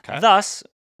 Okay. Thus,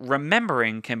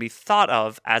 remembering can be thought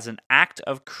of as an act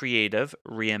of creative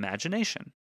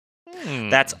reimagination.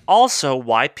 That's also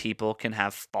why people can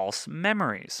have false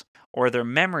memories, or their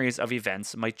memories of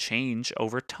events might change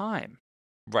over time.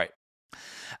 Right.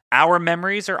 Our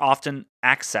memories are often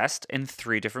accessed in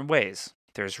 3 different ways.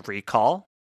 There's recall,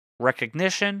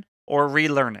 recognition, or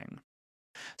relearning.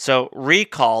 So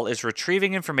recall is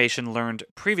retrieving information learned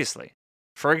previously.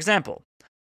 For example,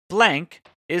 blank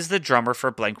is the drummer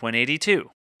for Blink-182.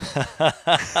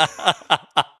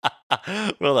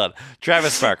 Well done.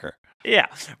 Travis Barker. Yeah,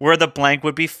 where the blank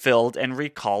would be filled and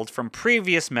recalled from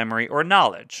previous memory or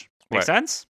knowledge. Make Right.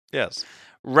 sense? Yes.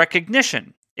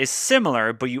 Recognition is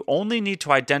similar, but you only need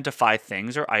to identify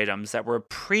things or items that were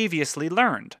previously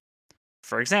learned.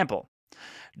 For example,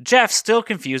 Jeff still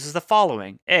confuses the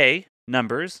following: A,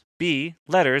 numbers; B,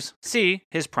 letters; C,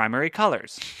 his primary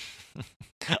colors.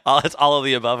 It's all of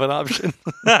the above an option.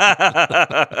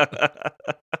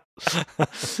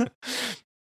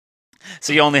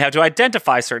 So you only have to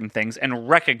identify certain things and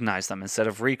recognize them instead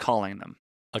of recalling them.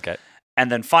 Okay.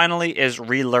 And then finally is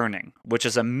relearning, which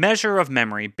is a measure of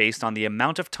memory based on the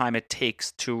amount of time it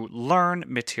takes to learn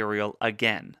material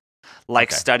again. Like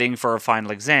Okay. studying for a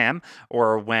final exam,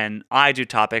 or when I do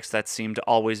topics that seem to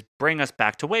always bring us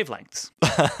back to wavelengths,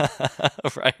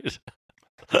 Right.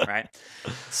 right?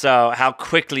 So how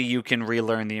quickly you can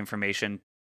relearn the information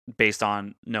based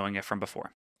on knowing it from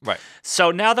before. Right.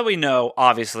 So now that we know,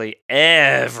 obviously,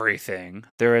 everything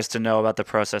there is to know about the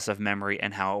process of memory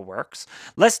and how it works,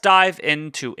 let's dive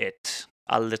into it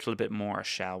a little bit more,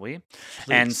 shall we?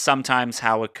 And Please. sometimes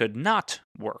how it could not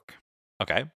work.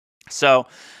 Okay. So,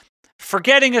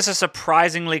 forgetting is a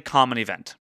surprisingly common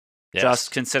event. Yes.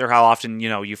 Just consider how often,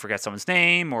 you forget someone's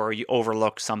name, or you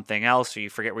overlook something else, or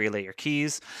you forget where you lay your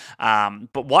keys.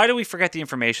 But why do we forget the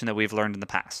information that we've learned in the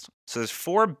past? So there's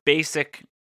 4 basic,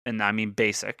 and I mean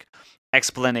basic,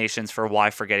 explanations for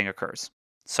why forgetting occurs.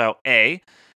 So A,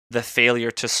 the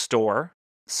failure to store,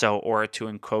 or to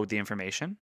encode the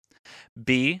information.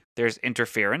 B, there's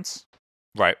interference.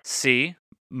 Right. C,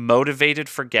 motivated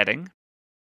forgetting.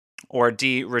 Or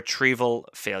D, retrieval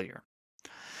failure.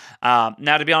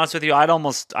 Now, to be honest with you, I don't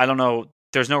know.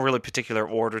 There's no really particular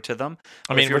order to them.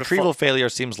 I But if mean, you were to retrieval failure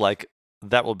seems like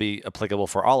that will be applicable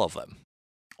for all of them.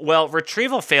 Well,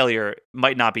 retrieval failure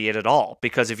might not be it at all,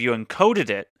 because if you encoded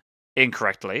it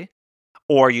incorrectly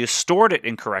or you stored it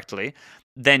incorrectly,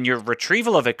 then your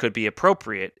retrieval of it could be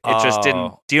appropriate. It just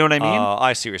didn't. Do you know what I mean?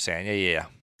 I see what you're saying. Yeah.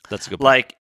 That's a good point.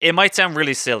 Like, it might sound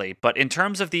really silly, but in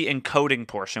terms of the encoding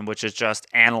portion, which is just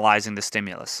analyzing the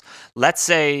stimulus, let's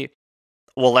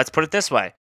put it this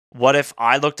way. What if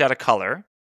I looked at a color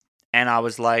and I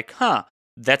was like,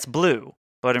 that's blue.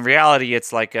 But in reality,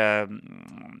 it's like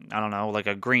like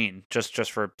a green,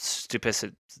 just for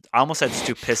stupidity. I almost said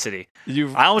stupidity.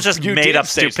 I almost just made up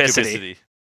stupidity.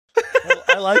 Well,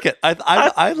 I like it.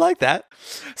 I like that.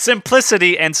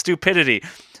 Simplicity and stupidity.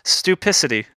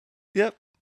 Stupidity. Yep.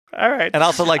 All right. And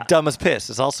also like dumb as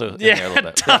piss is also in there a little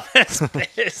bit. Dumb as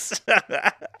piss.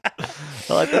 I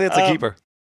think it's a keeper.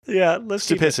 Yeah, let's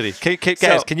Stupidity.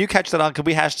 Guys, can you catch that on? Can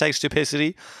we hashtag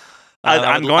stupidity?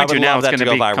 I'm going to now. It's going to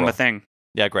become viral. a thing.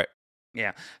 Yeah, great.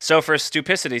 Yeah. So for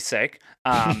stupidity's sake,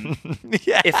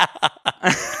 yeah.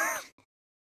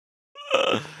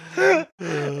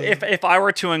 if I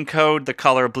were to encode the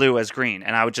color blue as green,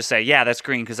 and I would just say, yeah, that's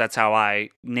green because that's how I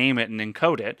name it and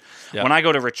encode it. Yeah. When I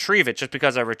go to retrieve it, just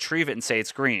because I retrieve it and say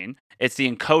it's green, it's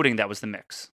the encoding that was the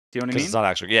mix. Do you know what I mean? It's not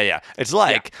actually. Yeah. It's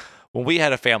like when we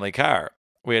had a family car.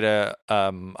 We had a I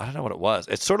don't know what it was.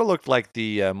 It sort of looked like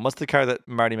the what's the car that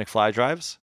Marty McFly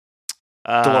drives?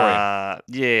 DeLorean.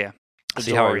 Yeah.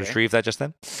 See how I retrieved that just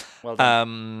then? Well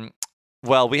done.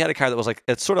 Well, we had a car that was like,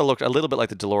 it sort of looked a little bit like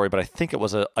the DeLorean, but I think it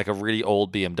was a really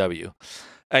old BMW.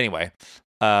 Anyway,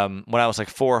 when I was like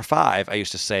 4 or 5, I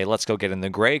used to say, let's go get in the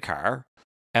gray car.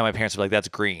 And my parents would be like, that's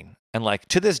green. And like,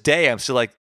 to this day, I'm still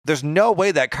like, there's no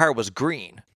way that car was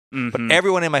green. Mm-hmm. But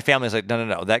everyone in my family is like,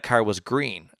 no, that car was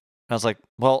green. And I was like,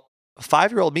 well,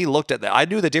 5-year-old me looked at that. I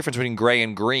knew the difference between gray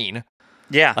and green.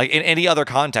 Yeah. Like in any other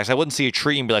context, I wouldn't see a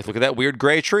tree and be like, look at that weird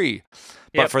gray tree.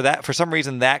 But for some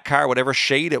reason, that car, whatever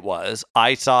shade it was,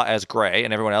 I saw as gray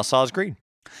and everyone else saw as green.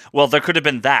 Well, there could have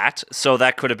been that. So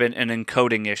that could have been an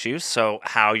encoding issue. So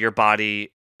how your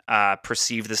body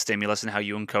perceived the stimulus and how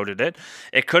you encoded it.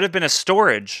 It could have been a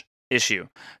storage issue.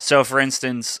 So for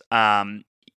instance,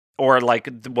 or like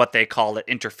what they call it,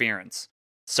 interference.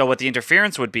 So what the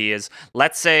interference would be is,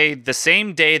 let's say the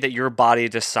same day that your body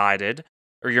decided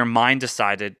or your mind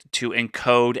decided to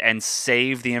encode and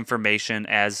save the information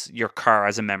as your car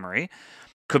as a memory,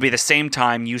 could be the same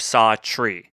time you saw a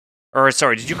tree. Or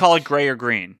sorry, did you call it gray or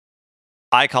green?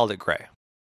 I called it gray.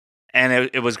 And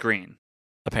it was green.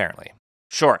 Apparently.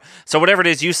 Sure. So whatever it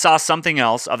is, you saw something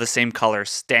else of the same color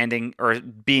standing or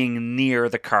being near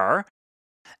the car,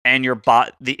 and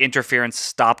the interference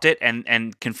stopped it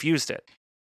and confused it.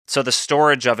 So the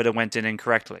storage of it went in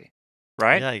incorrectly.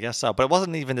 Right? Yeah, I guess so. But it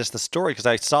wasn't even just the story, because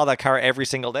I saw that car every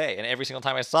single day. And every single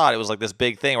time I saw it, it was like this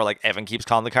big thing where like Evan keeps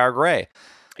calling the car gray.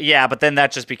 Yeah, but then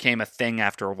that just became a thing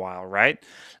after a while, right?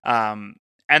 And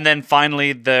And then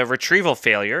finally, the retrieval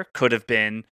failure could have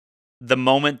been the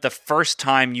moment the first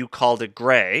time you called it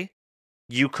gray,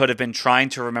 you could have been trying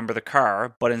to remember the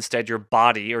car, but instead your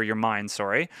body, or your mind,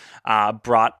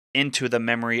 brought into the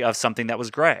memory of something that was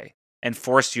gray and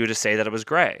forced you to say that it was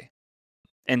gray.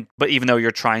 But even though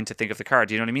you're trying to think of the car,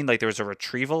 do you know what I mean? Like there was a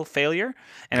retrieval failure,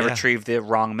 and it retrieved the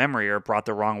wrong memory or brought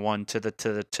the wrong one to the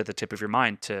tip of your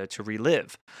mind to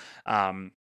relive.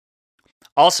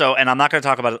 Also, and I'm not going to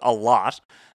talk about it a lot.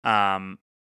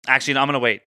 Actually, no, I'm going to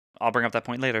wait. I'll bring up that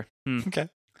point later. Okay.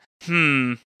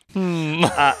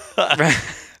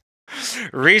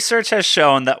 Research has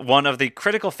shown that one of the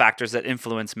critical factors that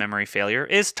influence memory failure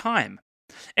is time.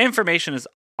 Information is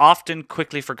often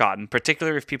quickly forgotten,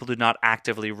 particularly if people do not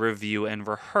actively review and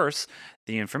rehearse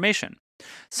the information.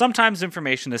 Sometimes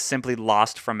information is simply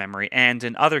lost from memory, and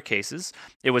in other cases,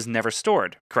 it was never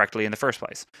stored correctly in the first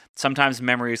place. Sometimes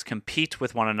memories compete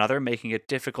with one another, making it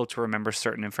difficult to remember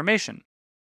certain information.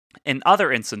 In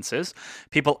other instances,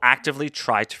 people actively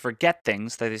try to forget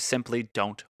things that they simply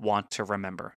don't want to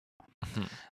remember.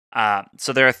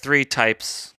 So there are three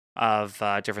types of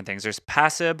different things. There's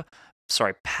passive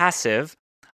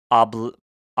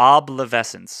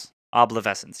oblivescence.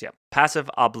 Yeah. Passive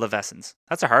oblivescence.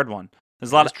 That's a hard one.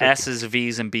 There's a lot of S's,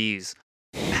 V's, and B's.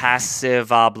 Passive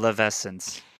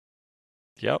oblivescence.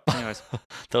 Yep. Anyways.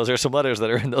 Those are some letters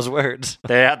that are in those words.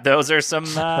 Those are some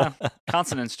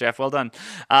consonants, Jeff. Well done.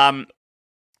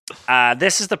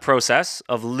 This is the process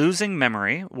of losing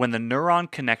memory when the neuron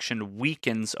connection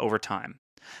weakens over time.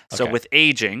 So with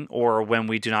aging, or when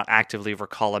we do not actively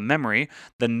recall a memory,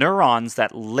 the neurons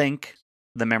that link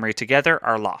the memory together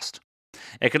are lost.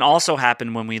 It can also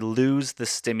happen when we lose the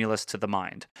stimulus to the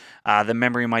mind. The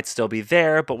memory might still be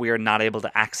there, but we are not able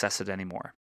to access it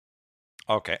anymore.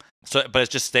 Okay. So, but it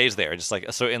just stays there. Just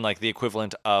like, so in like the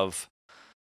equivalent of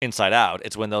Inside Out,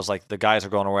 it's when those like the guys are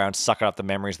going around sucking up the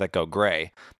memories that go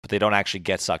gray, but they don't actually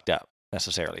get sucked up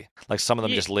necessarily. Like some of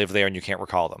them just live there and you can't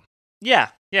recall them. Yeah,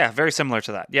 very similar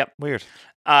to that. Yep. Weird.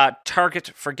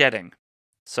 Target forgetting.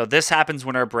 So this happens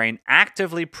when our brain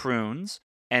actively prunes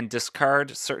and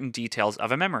discard certain details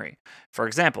of a memory. For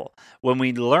example, when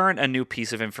we learn a new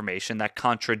piece of information that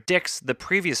contradicts the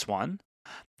previous one,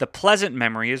 the pleasant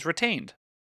memory is retained.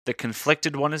 The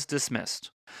conflicted one is dismissed.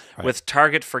 Right. With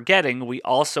target forgetting, we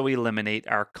also eliminate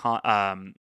our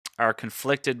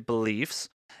conflicted beliefs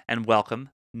and welcome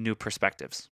new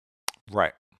perspectives.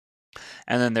 Right.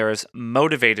 And then there is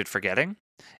motivated forgetting.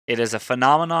 It is a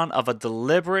phenomenon of a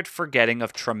deliberate forgetting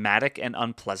of traumatic and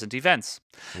unpleasant events.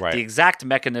 Right. The exact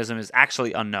mechanism is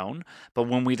actually unknown, but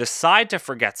when we decide to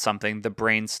forget something, the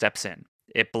brain steps in.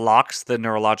 It blocks the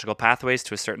neurological pathways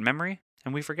to a certain memory,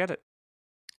 and we forget it.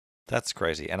 That's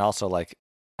crazy. And also, like,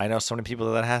 I know so many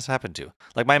people that has happened to.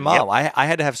 Like my mom, yep. I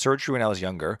had to have surgery when I was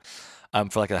younger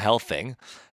for like a health thing.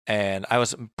 And I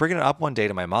was bringing it up one day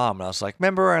to my mom, and I was like,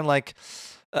 remember, and like,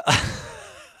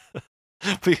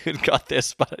 we had got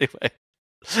this, but anyway.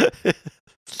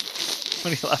 What are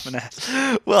you laughing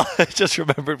at? Well, I just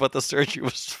remembered what the surgery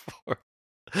was for.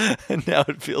 And now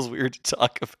it feels weird to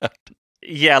talk about.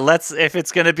 Yeah, if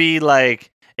it's going to be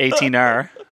like 18R.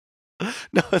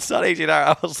 No, it's not 18R.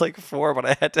 I was like 4, but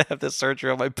I had to have this surgery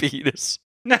on my penis.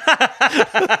 And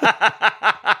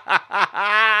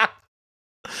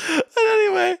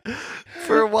anyway,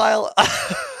 for a while,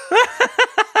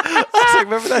 I was like,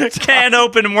 remember that time? Can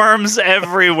open worms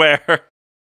everywhere.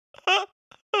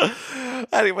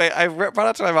 Anyway, I brought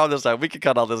up to my mom this time. We can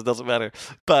cut all this, it doesn't matter.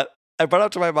 But I brought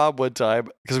up to my mom one time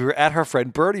because we were at her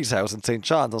friend Bertie's house in St.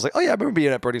 John's. I was like, oh yeah, I remember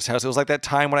being at Bertie's house. It was like that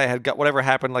time when I had got whatever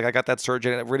happened, like I got that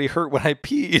surgery and it really hurt when I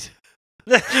peed.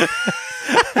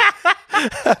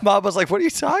 Mom was like, what are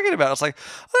you talking about? I was like,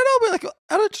 I don't know, but like,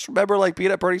 I don't just remember like being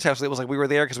at Bertie's house. It was like we were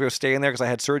there because we were staying there because I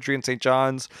had surgery in St.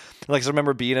 John's. And, like I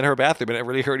remember being in her bathroom and it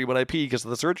really hurt me when I peed because of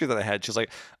the surgery that I had. She's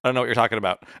like, I don't know what you're talking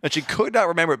about. And she could not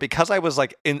remember it because I was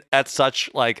like at such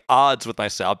like odds with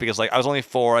myself because like I was only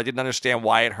 4. I didn't understand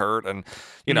why it hurt and,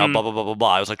 you know, blah, blah, blah, blah,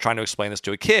 blah. I was like trying to explain this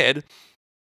to a kid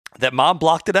that mom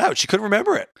blocked it out. She couldn't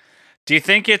remember it. Do you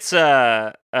think it's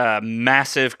a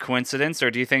massive coincidence, or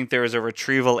do you think there was a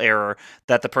retrieval error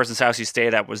that the person's house you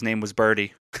stayed at name was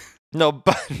Birdie? No,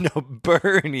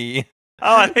 Bernie.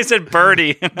 Oh, they said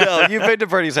Birdie. No, you've been to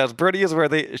Bertie's house. Bertie is where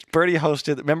Bertie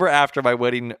hosted. Remember after my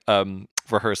wedding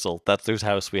rehearsal, that's whose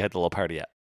house we had the little party at.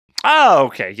 Oh,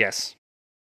 okay, yes.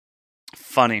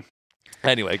 Funny.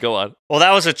 Anyway, go on. Well,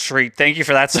 that was a treat. Thank you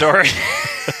for that story.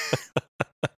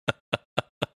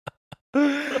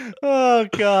 Oh,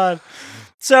 God.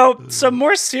 So, some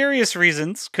more serious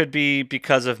reasons could be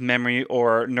because of memory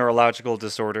or neurological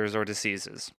disorders or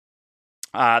diseases.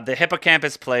 The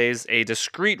hippocampus plays a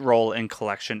discrete role in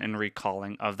collection and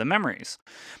recalling of the memories.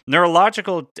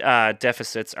 Neurological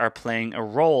deficits are playing a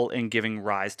role in giving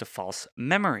rise to false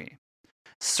memory.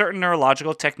 Certain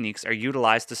neurological techniques are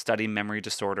utilized to study memory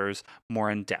disorders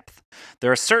more in depth.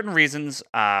 There are certain reasons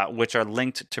which are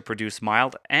linked to produce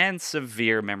mild and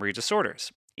severe memory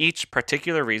disorders. Each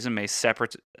particular reason may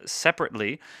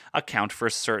separately account for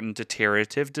a certain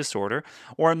deteriorative disorder,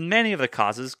 or many of the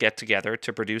causes get together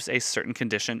to produce a certain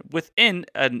condition within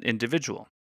an individual.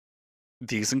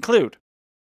 These include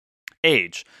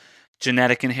age,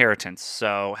 genetic inheritance,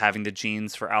 so having the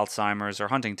genes for Alzheimer's or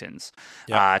Huntington's,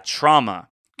 trauma,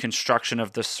 construction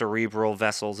of the cerebral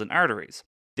vessels and arteries,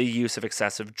 the use of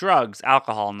excessive drugs,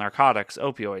 alcohol, narcotics,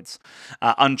 opioids,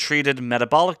 untreated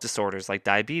metabolic disorders like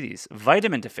diabetes,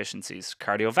 vitamin deficiencies,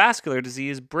 cardiovascular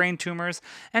disease, brain tumors,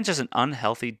 and just an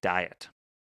unhealthy diet.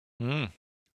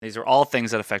 These are all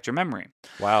things that affect your memory.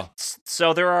 Wow.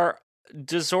 So there are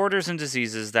disorders and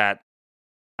diseases that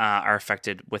are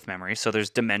affected with memory. So there's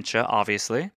dementia,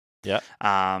 obviously. Yeah.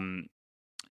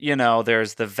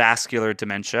 There's the vascular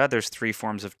dementia. There's 3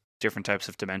 forms of different types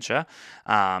of dementia.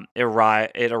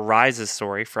 It arises,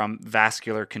 from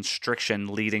vascular constriction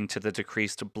leading to the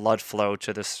decreased blood flow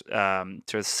to the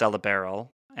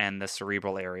cerebral and the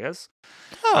cerebral areas.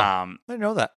 I didn't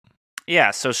know that.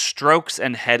 Yeah, so strokes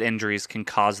and head injuries can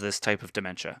cause this type of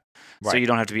dementia. Right. So you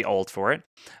don't have to be old for it.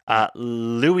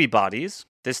 Lewy bodies.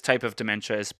 This type of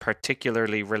dementia is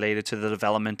particularly related to the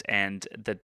development and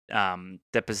the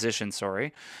deposition,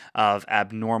 of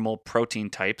abnormal protein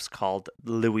types called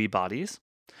Lewy bodies.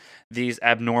 These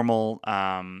abnormal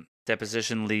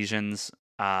deposition lesions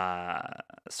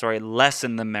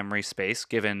lessen the memory space,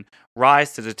 giving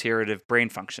rise to deteriorative brain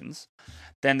functions.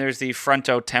 Then there's the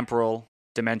frontotemporal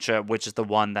dementia, which is the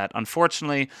one that,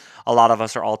 unfortunately, a lot of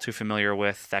us are all too familiar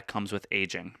with, that comes with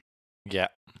aging. Yeah.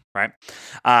 Right?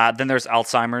 Then there's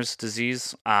Alzheimer's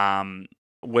disease,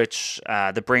 which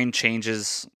the brain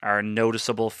changes are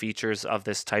noticeable features of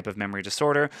this type of memory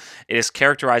disorder. It is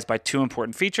characterized by 2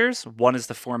 important features. One is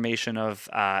the formation of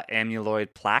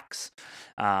amyloid plaques,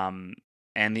 and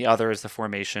the other is the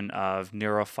formation of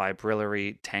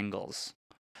neurofibrillary tangles.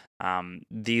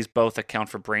 These both account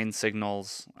for brain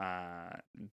signals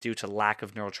due to lack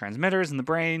of neurotransmitters in the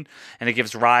brain, and it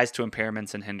gives rise to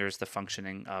impairments and hinders the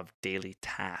functioning of daily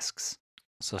tasks.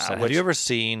 So sad. Have you ever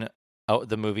seen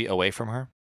the movie Away From Her?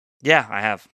 Yeah, I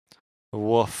have.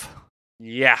 Woof.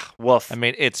 Yeah, woof. I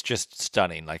mean, it's just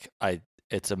stunning.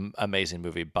 It's an amazing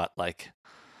movie, but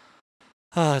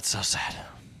it's so sad.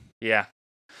 Yeah.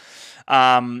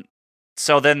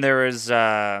 So then there is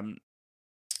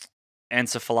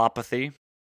encephalopathy.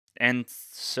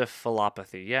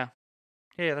 Yeah,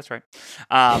 that's right.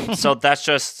 So that's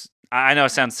just, I know it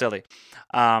sounds silly.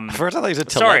 First I thought you said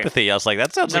telepathy. I was like,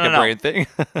 that sounds like a brain thing.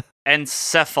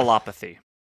 Encephalopathy.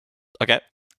 Okay.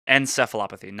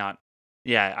 Encephalopathy,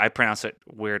 I pronounced it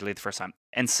weirdly the first time.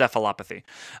 Encephalopathy.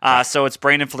 So it's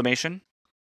brain inflammation,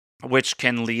 which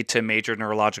can lead to major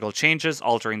neurological changes,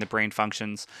 altering the brain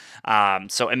functions.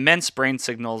 So immense brain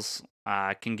signals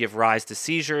can give rise to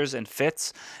seizures and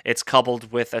fits. It's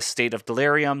coupled with a state of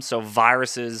delirium. So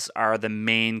viruses are the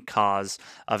main cause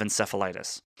of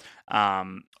encephalitis.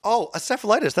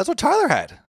 Encephalitis. That's what Tyler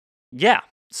had. Yeah.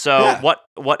 So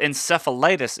what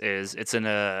encephalitis is, it's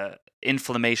an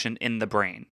inflammation in the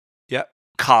brain. Yep.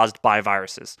 Caused by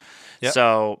viruses. Yep.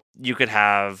 So you could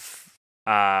have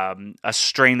a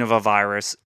strain of a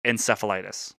virus,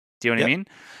 encephalitis. Do you know what I mean?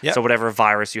 Yep. So whatever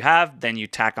virus you have, then you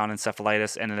tack on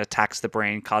encephalitis, and it attacks the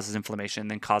brain, causes inflammation,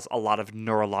 then cause a lot of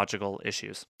neurological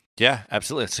issues. Yeah,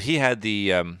 absolutely. So he had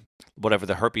the whatever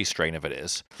the herpes strain of it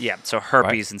is. Yeah, so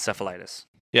herpes encephalitis.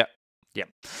 Yeah. Yeah.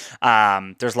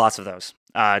 There's lots of those.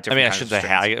 I shouldn't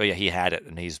say he had it,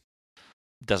 and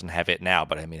doesn't have it now,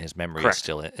 but I mean his memory is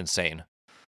still insane.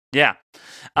 Yeah.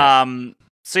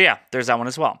 So yeah, there's that one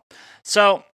as well.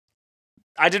 So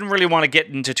I didn't really want to get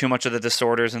into too much of the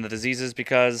disorders and the diseases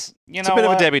because, it's a bit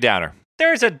of a Debbie Downer.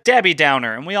 There's a Debbie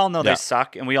Downer, and we all know they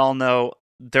suck, and we all know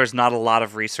there's not a lot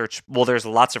of research. Well, there's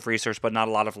lots of research, but not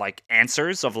a lot of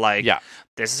answers of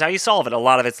this is how you solve it. A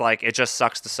lot of it's it just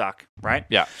sucks to suck, right?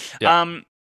 Yeah.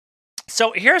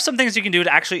 So here are some things you can do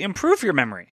to actually improve your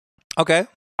memory. Okay.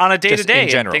 On a day-to-day, in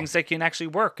general. things that can actually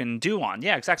work and do on.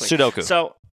 Yeah, exactly. Sudoku.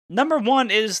 So number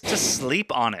 1 is to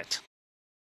sleep on it,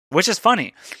 which is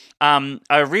funny.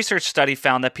 A research study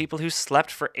found that people who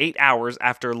slept for 8 hours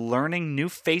after learning new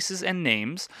faces and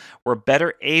names were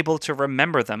better able to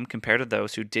remember them compared to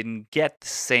those who didn't get the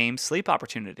same sleep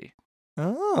opportunity.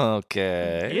 Oh,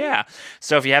 okay. Yeah.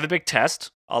 So if you have a big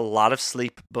test, a lot of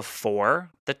sleep before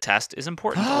the test is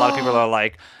important. A lot of people are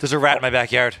like, There's a rat in my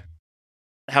backyard.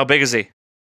 how big is he?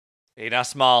 He's not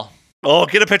small. Oh,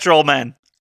 get a picture, old man.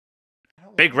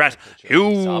 Big rat.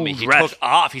 He saw me. He Rat. took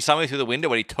off. He saw me through the window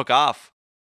when he took off.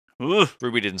 Ugh.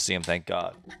 Ruby didn't see him, thank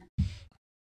God.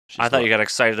 I thought you got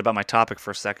excited about my topic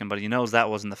for a second, but he knows that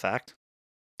wasn't the fact.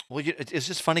 Well, it's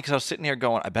just funny because I was sitting here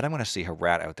going, I bet I'm going to see her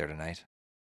rat out there tonight.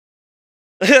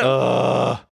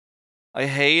 I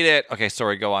hate it. Okay,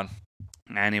 sorry, go on.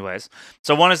 Anyways,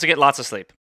 so 1 is to get lots of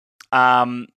sleep.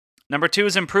 Number 2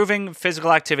 is improving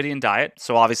physical activity and diet.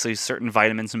 So obviously certain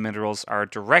vitamins and minerals are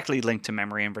directly linked to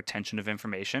memory and retention of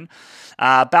information.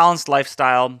 Balanced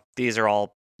lifestyle. These are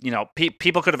all,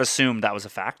 people could have assumed that was a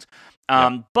fact.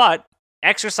 But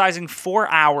exercising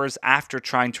 4 hours after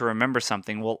trying to remember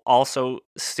something will also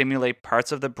stimulate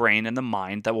parts of the brain and the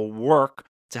mind that will work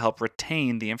to help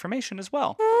retain the information as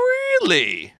well.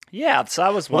 Really? Yeah, so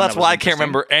that was one. Well, that's why I can't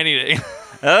remember anything.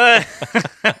 Get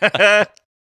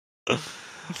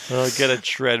a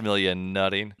treadmill, you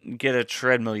nutting. Get a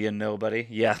treadmill, you nobody.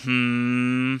 Yeah.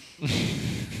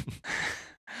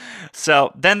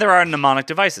 So then there are mnemonic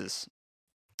devices.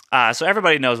 So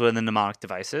everybody knows what a mnemonic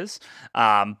device is.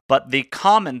 But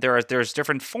there's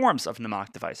different forms of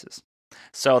mnemonic devices.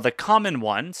 So the common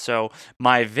one,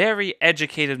 my very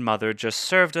educated mother just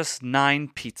served us 9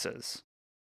 pizzas.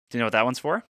 Do you know what that one's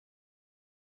for?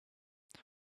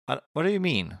 What do you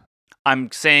mean?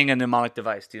 I'm saying a mnemonic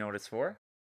device. Do you know what it's for?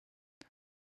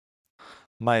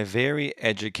 My very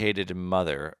educated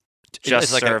mother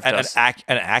Just like served us. an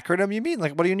acronym, you mean?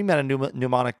 Like, what do you mean by a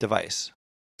mnemonic device?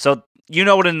 So you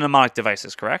know what a mnemonic device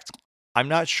is, correct? I'm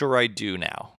not sure I do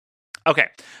now. Okay,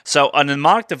 so a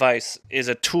mnemonic device is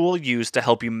a tool used to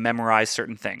help you memorize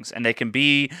certain things. And they can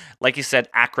be, like you said,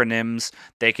 acronyms.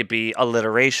 They could be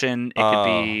alliteration. It could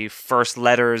be first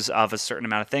letters of a certain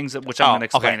amount of things, which I'm going to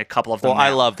explain a couple of them. Well, now. I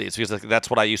love these because that's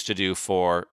what I used to do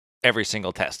for every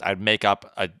single test. I'd make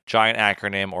up a giant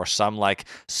acronym or some like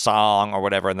song or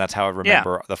whatever, and that's how I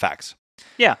remember the facts.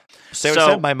 Yeah. So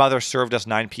said my mother served us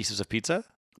 9 pieces of pizza?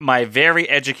 My very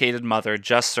educated mother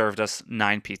just served us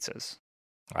 9 pizzas.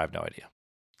 I have no idea.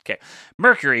 Okay.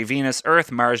 Mercury, Venus,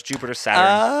 Earth, Mars, Jupiter,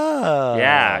 Saturn. Oh.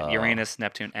 Yeah, Uranus,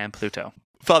 Neptune, and Pluto.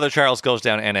 Father Charles goes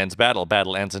down and ends battle.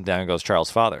 Battle ends and down goes Charles'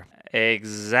 father.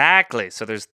 Exactly. So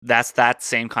that's that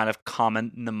same kind of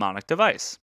common mnemonic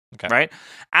device. Okay. Right?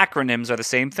 Acronyms are the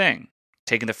same thing.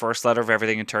 Taking the first letter of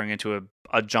everything and turning it into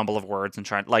a jumble of words and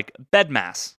trying, like BEDMAS.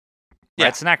 Right? Yeah.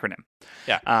 It's an acronym.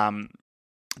 Yeah.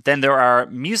 Then there are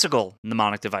musical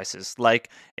mnemonic devices like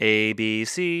A, B,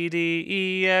 C, D,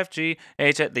 E, F, G,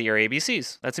 H. They are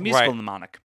ABCs. That's a musical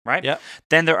mnemonic, right? Yeah.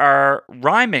 Then there are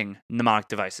rhyming mnemonic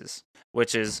devices,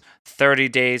 which is 30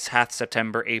 days hath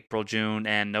September, April, June,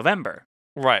 and November.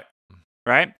 Right.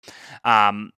 Right?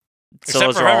 Except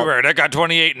for February. I got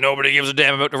 28 and nobody gives a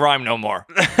damn about the rhyme no more.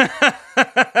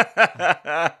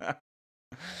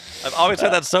 I've always said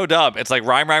that's so dumb. It's like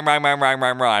rhyme.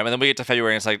 And then we get to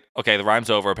February and it's like, okay, the rhyme's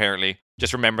over apparently.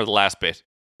 Just remember the last bit.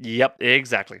 Yep,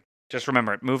 exactly. Just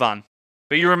remember it. Move on.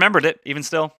 But you remembered it, even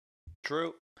still.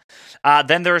 True.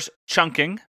 Then there's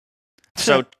chunking.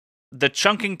 So the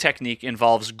chunking technique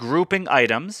involves grouping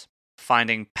items,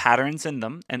 finding patterns in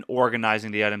them, and organizing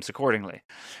the items accordingly.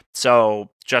 So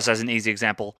just as an easy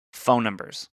example, phone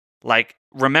numbers. Like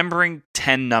remembering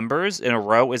 10 numbers in a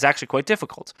row is actually quite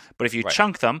difficult. But if you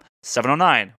chunk them,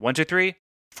 709, 123,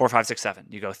 4567.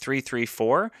 You go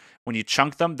 334. When you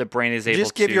chunk them, the brain is able to...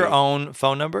 Just give your own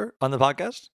phone number on the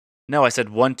podcast? No, I said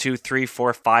 1, 2, 3,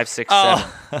 4, 5, 6, 7.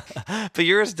 But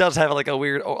yours does have like a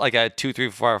weird, like a 2, 3,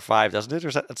 4, 5, doesn't it? Or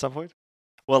at some point?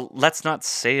 Well, let's not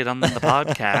say it on the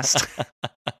podcast.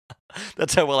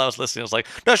 That's how well I was listening. I was like,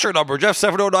 that's your number, Jeff,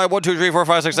 709 123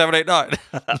 456 789.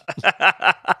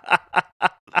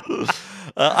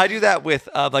 I do that with,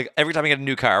 like, every time I get a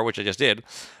new car, which I just did,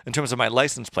 in terms of my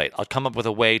license plate, I'll come up with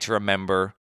a way to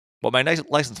remember what my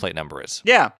license plate number is.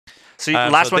 Yeah. So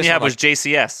last one you had was like,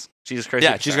 JCS. Jesus Christ.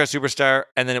 Yeah, Jesus Christ Superstar.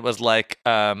 And then it was like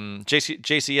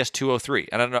JCS 203.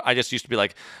 And I don't know, I just used to be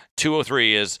like,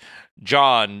 203 is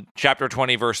John chapter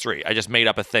 20, verse 3. I just made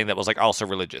up a thing that was like also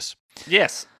religious.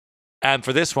 Yes. And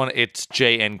for this one, it's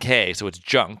JNK, so it's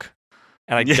junk.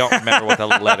 And I don't remember what the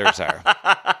letters are.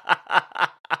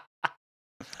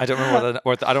 I don't remember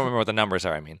I don't remember what the numbers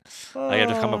are. I mean, I had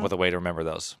to come up with a way to remember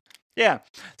those. Yeah.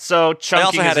 So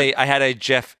chunking. I also had a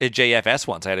JFS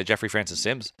once. I had a Jeffrey Francis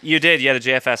Sims. You did. You had a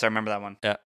JFS. I remember that one.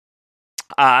 Yeah.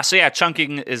 So yeah,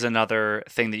 chunking is another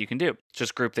thing that you can do.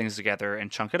 Just group things together and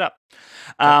chunk it up.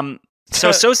 So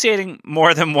associating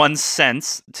more than one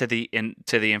sense to the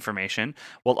information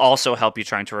will also help you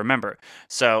trying to remember.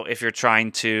 So if you're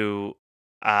trying to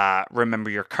remember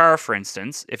your car, for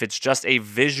instance, if it's just a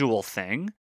visual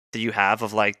thing that you have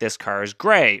of like this car is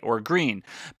gray or green,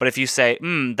 but if you say,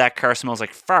 that car smells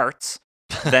like farts,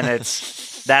 then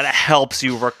that helps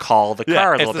you recall the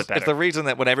car a little bit better. It's the reason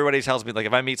that when everybody tells me, like,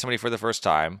 if I meet somebody for the first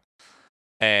time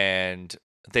and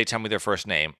they tell me their first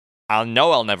name, I'll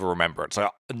never remember it. So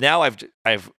now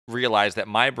I've realized that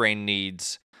my brain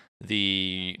needs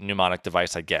the mnemonic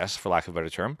device, I guess, for lack of a better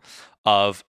term,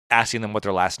 of asking them what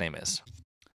their last name is.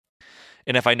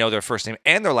 And if I know their first name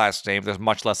and their last name, there's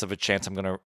much less of a chance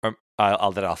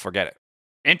I'll forget it.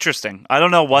 Interesting. I don't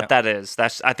know what that is.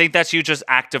 I think that's you just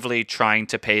actively trying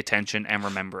to pay attention and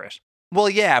remember it. Well,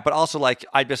 yeah, but also, like,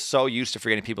 I'm just so used to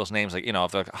forgetting people's names. Like, if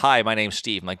they're like, hi, my name's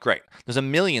Steve. I'm like, great. There's a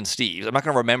million Steves. I'm not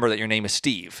going to remember that your name is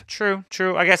Steve. True.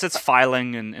 I guess it's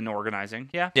filing and organizing.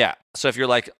 Yeah. Yeah. So if you're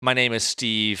like, my name is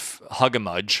Steve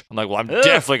Hugamudge, I'm like, well, I'm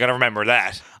definitely going to remember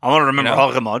that. I want to remember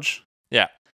Hugamudge. Yeah.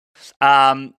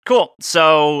 Cool.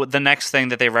 So the next thing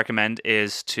that they recommend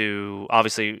is to,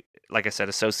 obviously, like I said,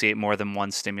 associate more than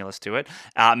one stimulus to it.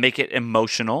 Make it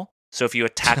emotional. So if you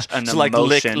attach an emotion...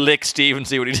 like lick Steve and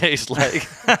see what he tastes like.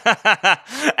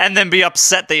 And then be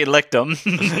upset that you licked him.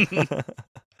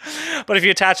 But if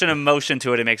you attach an emotion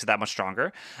to it, it makes it that much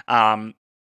stronger.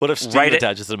 What if Steve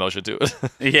attaches an emotion to it?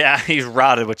 Yeah, he's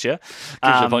rotted with you.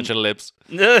 Gives you a bunch of lips.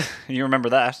 You remember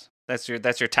that. That's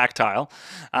your tactile.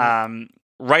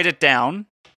 Write it down.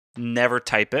 Never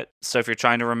type it. So if you're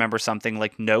trying to remember something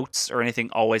like notes or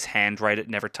anything, always handwrite it,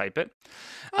 never type it.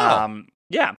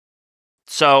 Yeah.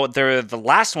 So the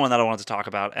last one that I wanted to talk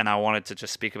about, and I wanted to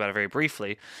just speak about it very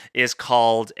briefly, is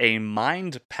called a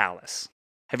mind palace.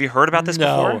 Have you heard about this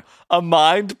before? A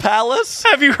mind palace?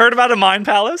 Have you heard about a mind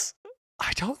palace?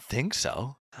 I don't think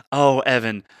so. Oh,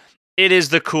 Evan, it is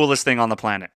the coolest thing on the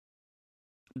planet.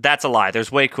 That's a lie.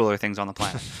 There's way cooler things on the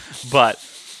planet. But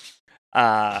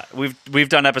we've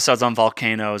done episodes on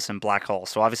volcanoes and black holes,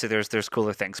 so obviously there's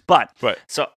cooler things. But right.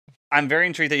 So I'm very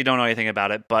intrigued that you don't know anything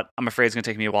about it, but I'm afraid it's going to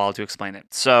take me a while to explain it.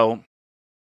 So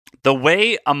the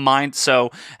way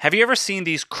have you ever seen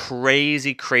these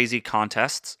crazy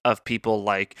contests of people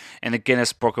like in the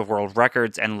Guinness Book of World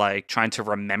Records and like trying to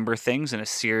remember things in a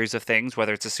series of things,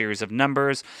 whether it's a series of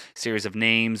numbers, series of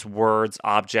names, words,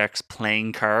 objects,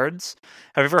 playing cards?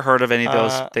 Have you ever heard of any of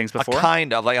those things before?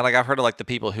 Kind of. Like I've heard of like the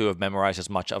people who have memorized as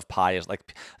much of pi as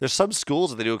like there's some schools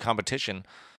that they do a competition.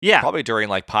 Yeah. Probably during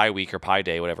like Pi Week or Pi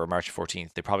Day, whatever, March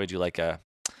 14th. They probably do like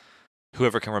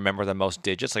whoever can remember the most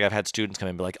digits. Like I've had students come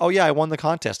in and be like, oh yeah, I won the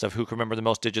contest of who can remember the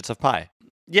most digits of pi.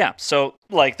 Yeah, so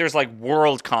like there's like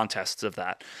world contests of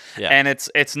that. Yeah. And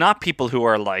it's not people who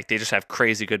are like they just have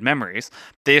crazy good memories.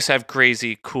 They just have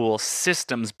crazy cool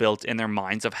systems built in their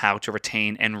minds of how to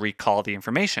retain and recall the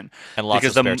information. And lots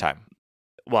of spare time.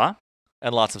 What?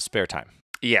 And lots of spare time.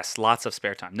 Yes, lots of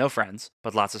spare time. No friends,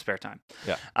 but lots of spare time.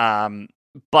 Yeah.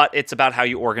 But it's about how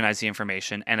you organize the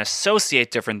information and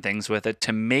associate different things with it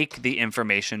to make the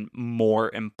information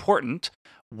more important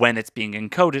when it's being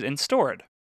encoded and stored.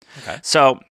 Okay.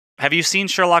 So, have you seen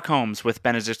Sherlock Holmes with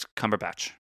Benedict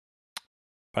Cumberbatch?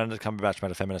 Benedict Cumberbatch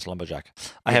met a feminist lumberjack.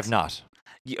 I have not.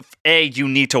 You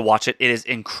need to watch it. It is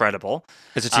incredible.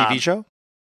 It's a TV show?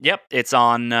 Yep. It's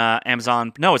on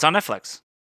Amazon. No, it's on Netflix.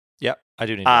 Yep. I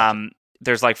do need to watch it.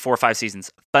 There's like 4 or 5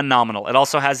 seasons. Phenomenal. It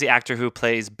also has the actor who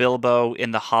plays Bilbo in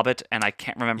The Hobbit, and I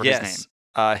can't remember his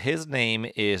name. His name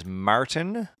is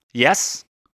Martin. Yes.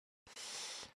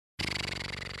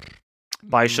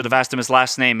 Well, I should have asked him his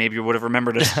last name. Maybe you would have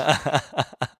remembered it.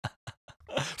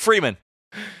 Freeman.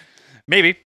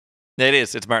 Maybe. It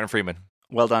is. It's Martin Freeman.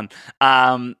 Well done.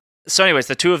 So anyways,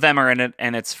 the two of them are in it,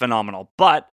 and it's phenomenal.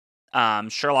 But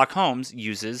Sherlock Holmes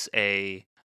uses a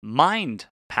mind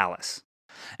palace.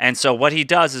 And so what he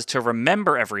does is to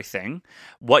remember everything,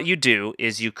 what you do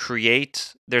is you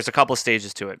create, there's a couple of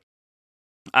stages to it.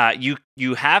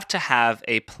 You have to have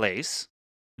a place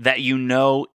that you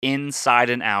know inside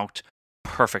and out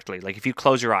perfectly. Like if you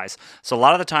close your eyes. So a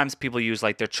lot of the times people use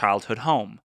like their childhood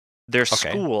home, their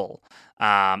school,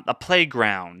 a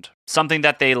playground, something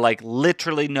that they like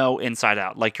literally know inside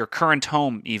out, like your current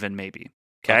home even maybe.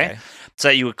 Okay. So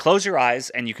you would close your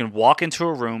eyes and you can walk into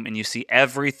a room and you see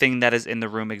everything that is in the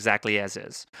room exactly as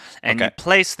is. And you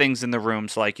place things in the room.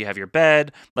 So like you have your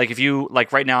bed, like if you,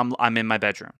 like right now I'm in my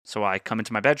bedroom. So I come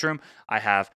into my bedroom, I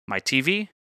have my TV,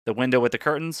 the window with the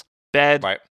curtains, bed,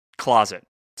 closet.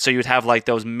 So you would have like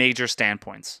those major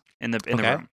standpoints in the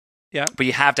room. Yeah. But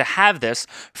you have to have this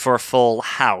for a full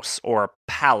house or a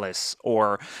palace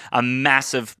or a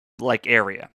massive like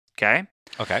area. Okay.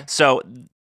 Okay. So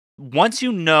once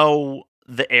you know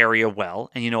the area well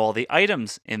and you know all the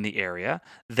items in the area,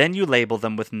 then you label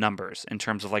them with numbers in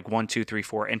terms of like 1, 2, 3,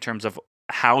 4, in terms of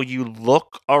how you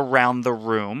look around the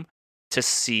room to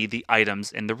see the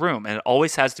items in the room. And it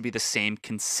always has to be the same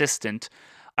consistent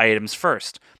items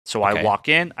first. So I Okay. walk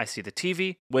in, I see the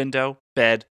TV, window,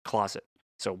 bed, closet.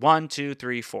 So 1, 2,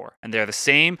 3, 4. And they're the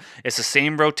same. It's the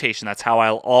same rotation. That's how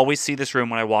I'll always see this room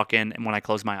when I walk in and when I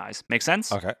close my eyes. Make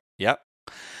sense? Okay. Yep.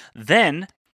 Then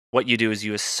what you do is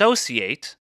you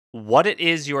associate what it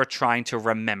is you're trying to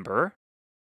remember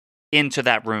into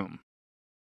that room.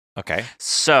 Okay.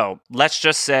 So let's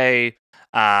just say,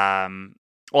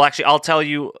 well, actually, I'll tell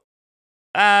you.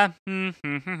 I'm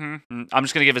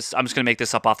just gonna make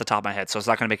this up off the top of my head, so it's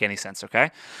not gonna make any sense. Okay.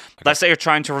 Let's say you're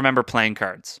trying to remember playing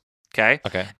cards. Okay.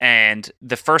 Okay. And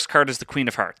the first card is the Queen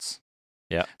of Hearts.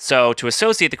 Yeah. So to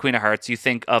associate the Queen of Hearts, you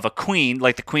think of a queen,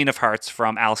 like the Queen of Hearts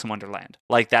from Alice in Wonderland,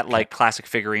 like that, like classic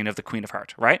figurine of the Queen of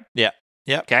Heart, right? Yeah.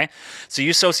 Yeah. Okay. So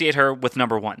you associate her with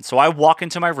number 1. So I walk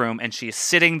into my room and she is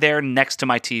sitting there next to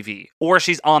my TV, or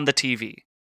she's on the TV.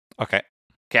 Okay.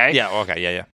 Okay. Yeah. Okay.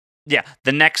 Yeah. Yeah. Yeah.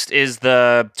 The next is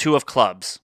the 2 of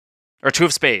clubs, or 2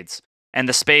 of spades, and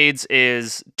the spades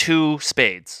is 2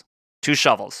 spades, 2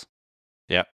 shovels.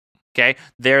 Yeah. Okay.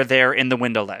 They're there in the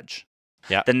window ledge.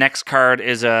 Yeah. The next card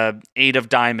is a 8 of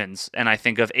diamonds, and I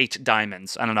think of 8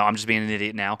 diamonds. I don't know. I'm just being an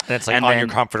idiot now. And it's like And on then- your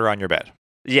comforter on your bed.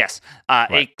 Yes.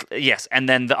 Right. 8. Yes. And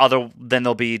then then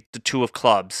there'll be the 2 of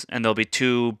clubs, and there'll be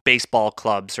 2 baseball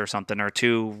clubs or something, or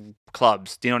 2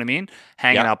 clubs. Do you know what I mean?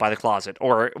 Hanging Yeah. out by the closet,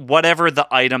 or whatever the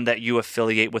item that you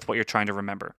affiliate with what you're trying to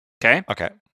remember. Okay. Okay.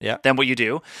 Yeah. Then what you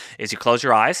do is you close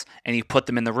your eyes and you put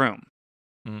them in the room,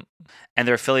 Mm. and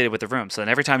they're affiliated with the room. So then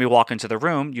every time you walk into the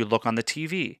room, you look on the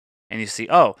TV and you see,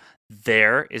 oh,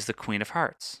 there is the Queen of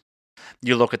Hearts.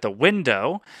 You look at the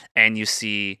window and you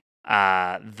see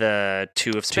the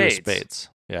 2 of 2 spades. spades.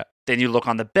 Yeah. Then you look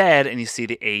on the bed and you see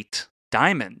the 8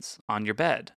 diamonds on your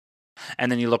bed.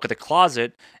 And then you look at the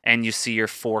closet and you see your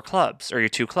 4 clubs, or your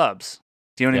 2 clubs.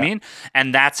 Do you know what I Yeah. mean?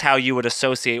 And that's how you would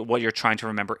associate what you're trying to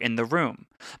remember in the room.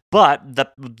 But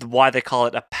why they call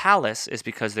it a palace is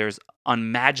because there's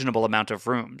unimaginable amount of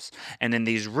rooms. And in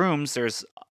these rooms, there's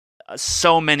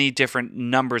so many different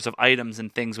numbers of items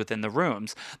and things within the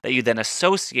rooms that you then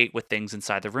associate with things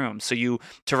inside the room. So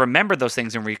to remember those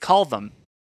things and recall them,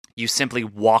 you simply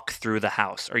walk through the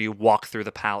house, or you walk through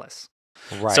the palace.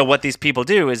 Right. So what these people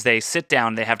do is they sit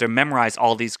down, they have to memorize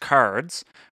all these cards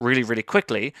really, really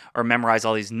quickly, or memorize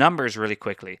all these numbers really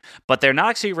quickly. But they're not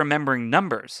actually remembering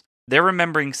numbers. They're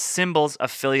remembering symbols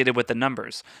affiliated with the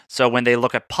numbers. So when they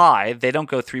look at pi, they don't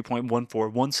go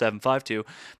 3.141752.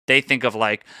 They think of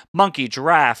like monkey,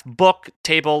 giraffe, book,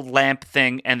 table, lamp,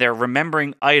 thing, and they're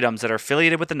remembering items that are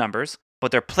affiliated with the numbers,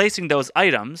 but they're placing those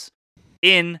items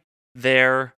in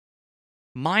their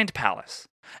mind palace.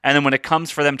 And then when it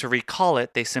comes for them to recall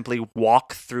it, they simply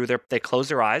they close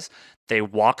their eyes, they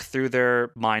walk through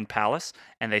their mind palace,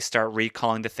 and they start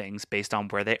recalling the things based on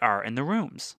where they are in the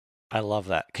rooms. I love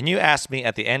that. Can you ask me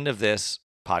at the end of this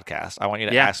podcast? I want you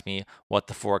to Yeah. ask me what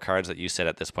the 4 cards that you said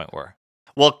at this point were.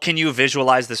 Well, can you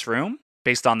visualize this room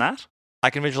based on that?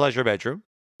 I can visualize your bedroom.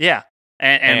 Yeah.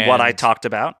 And what I And- talked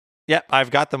about. Yep,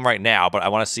 I've got them right now, but I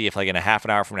want to see if, like, in a half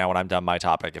an hour from now, when I'm done my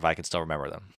topic, if I can still remember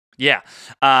them. Yeah.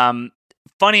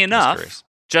 Funny I'm just enough, curious.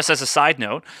 just as a side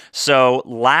note, so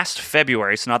last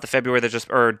February, so not the February that just,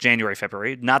 or January,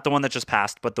 February, not the one that just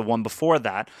passed, but the one before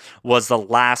that, was the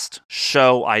last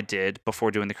show I did before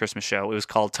doing the Christmas show. It was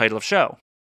called Title of Show.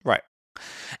 Right.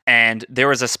 And there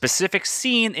was a specific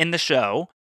scene in the show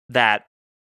that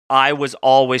I was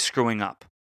always screwing up.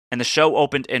 And the show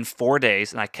opened in 4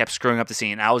 days, and I kept screwing up the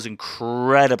scene. I was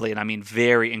incredibly, and I mean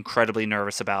very incredibly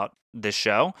nervous about this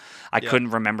show. I Yeah.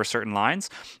 couldn't remember certain lines.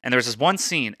 And there was this one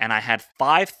scene, and I had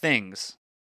 5 things.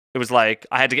 It was like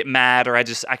I had to get mad, or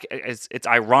it's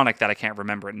ironic that I can't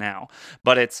remember it now.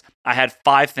 But I had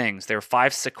 5 things. There were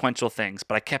 5 sequential things,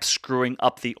 but I kept screwing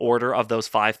up the order of those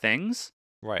 5 things.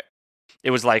 Right.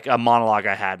 It was like a monologue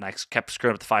I had, and I kept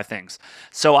screwing up the 5 things.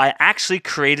 So I actually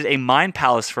created a mind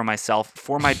palace for myself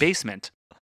for my basement.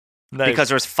 Because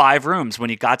there was 5 rooms. When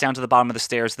you got down to the bottom of the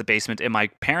stairs of the basement in my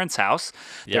parents' house,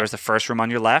 Yeah. there was the first room on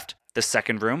your left, the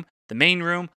second room, the main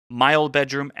room, my old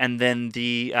bedroom, and then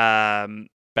the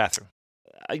bathroom.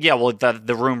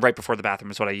 the room right before the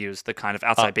bathroom is what I used, the kind of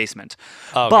outside basement.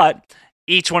 Oh, okay. But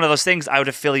each one of those things, I would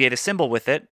affiliate a symbol with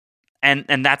it, and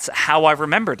that's how I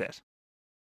remembered it.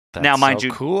 That's now, mind so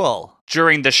you- cool.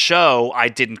 During the show, I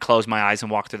didn't close my eyes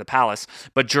and walk through the palace.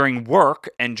 But during work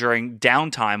and during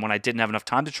downtime, when I didn't have enough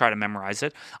time to try to memorize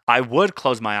it, I would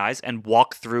close my eyes and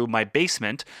walk through my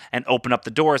basement and open up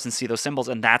the doors and see those symbols.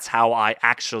 And that's how I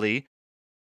actually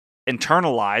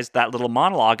internalized that little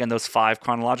monologue and those 5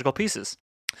 chronological pieces.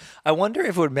 I wonder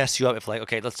if it would mess you up if, like,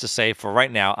 okay, let's just say for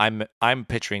right now, I'm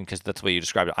picturing, because that's the way you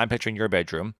described it. I'm picturing your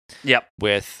bedroom Yep.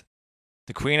 with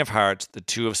the Queen of Hearts, the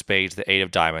Two of Spades, the Eight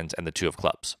of Diamonds, and the Two of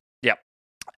Clubs. Yep.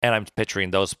 And I'm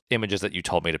picturing those images that you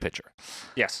told me to picture.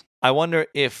 Yes. I wonder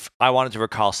if I wanted to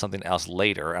recall something else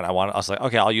later, and I was like,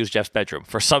 okay, I'll use Jeff's bedroom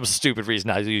for some stupid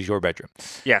reason. I'll use your bedroom.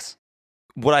 Yes.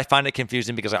 Would I find it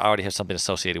confusing because I already have something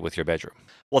associated with your bedroom?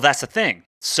 Well, that's the thing.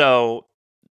 So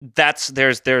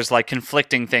there's like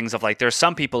conflicting things of like there's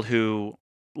some people who,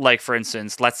 like, for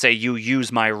instance, let's say you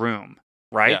use my room,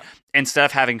 right? Yeah. Instead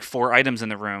of having 4 items in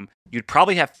the room, you'd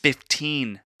probably have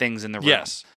 15 things in the room.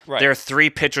 Yes. Right. There are 3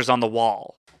 pictures on the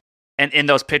wall. And in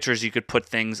those pictures, you could put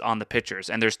things on the pictures.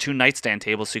 And there's 2 nightstand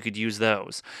tables, so you could use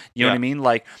those. You know what I mean?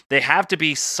 Like, they have to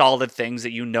be solid things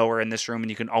that you know are in this room,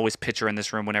 and you can always picture in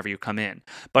this room whenever you come in.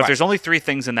 But if there's only 3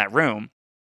 things in that room,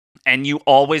 and you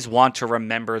always want to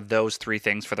remember those 3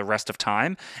 things for the rest of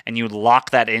time, and you lock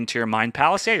that into your mind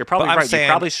palace, yeah, you're probably right. You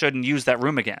probably shouldn't use that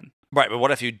room again. Right, but what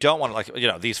if you don't want to,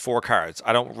 like, these 4 cards,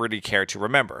 I don't really care to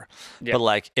remember. Yeah. But,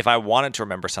 like, if I wanted to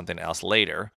remember something else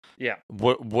later, yeah,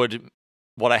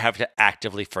 would I have to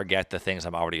actively forget the things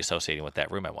I'm already associating with that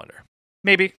room, I wonder?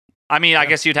 Maybe. I mean, I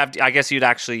guess you'd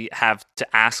actually have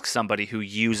to ask somebody who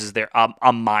uses their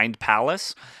a mind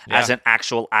palace as an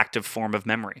actual active form of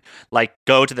memory. Like,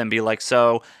 go to them, be like,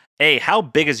 so, hey, how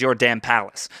big is your damn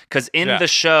palace? Because in the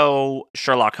show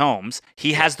Sherlock Holmes,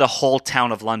 he has the whole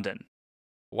town of London.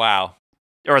 Wow.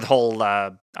 Or the whole,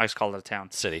 I just call it a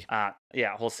town. City.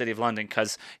 Whole city of London,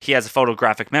 because he has a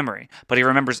photographic memory. But he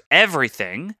remembers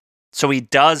everything. So he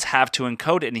does have to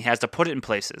encode it, and he has to put it in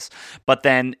places. But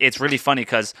then it's really funny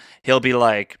because he'll be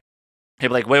like,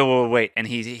 wait, and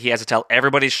he has to tell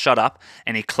everybody to shut up,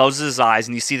 and he closes his eyes,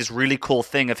 and you see this really cool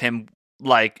thing of him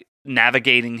like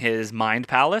navigating his mind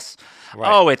palace. Right.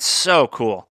 Oh, it's so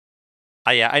cool.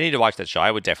 I need to watch that show.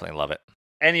 I would definitely love it.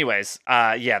 Anyways,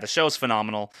 the show is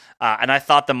phenomenal, and I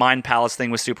thought the Mind Palace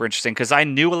thing was super interesting because I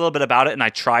knew a little bit about it, and I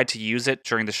tried to use it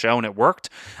during the show, and it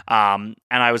worked. And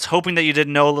I was hoping that you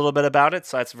didn't know a little bit about it,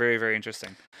 so that's very, very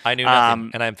interesting. I knew nothing,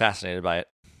 and I'm fascinated by it.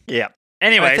 Yeah.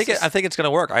 Anyways, I think it's going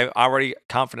to work. I'm already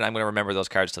confident I'm going to remember those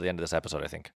cards till the end of this episode, I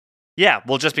think. Yeah,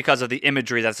 well, just because of the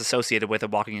imagery that's associated with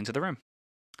it walking into the room.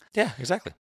 Yeah,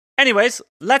 exactly. Anyways,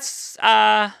 let's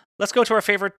go to our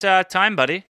favorite time,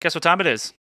 buddy. Guess what time it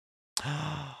is?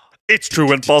 It's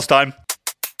true and false time.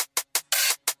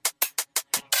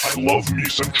 I love me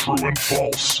some true and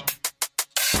false.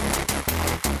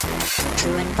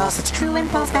 True and false, it's true and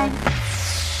false time.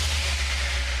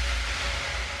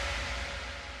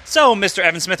 So, Mr.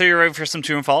 Evan Smith, are you ready for some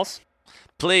true and false?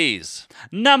 Please.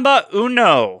 Number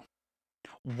uno.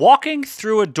 Walking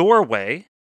through a doorway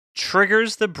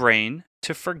triggers the brain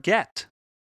to forget.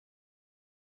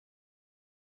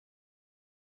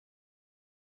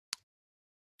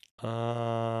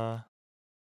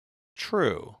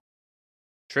 True.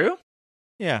 True?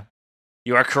 Yeah.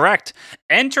 You are correct.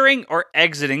 Entering or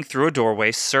exiting through a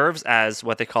doorway serves as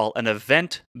what they call an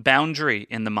event boundary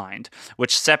in the mind,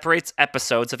 which separates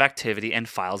episodes of activity and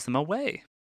files them away.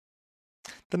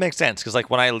 That makes sense, because,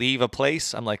 like, when I leave a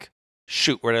place, I'm like,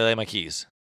 shoot, where did I lay my keys?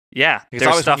 Yeah. It's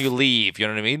always when you leave, you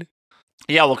know what I mean?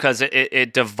 Yeah, well, because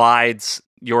it divides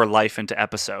your life into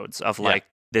episodes of, like,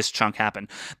 this chunk happened.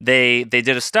 They did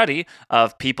a study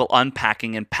of people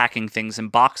unpacking and packing things in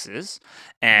boxes,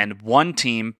 and one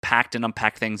team packed and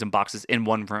unpacked things in boxes in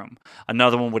one room.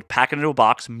 Another one would pack it into a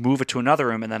box, move it to another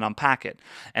room, and then unpack it.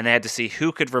 And they had to see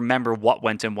who could remember what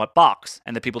went in what box.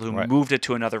 And the people who moved it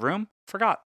to another room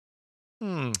forgot.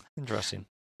 Interesting.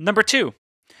 Number 2,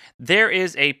 there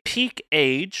is a peak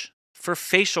age for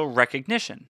facial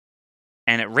recognition,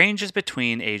 and it ranges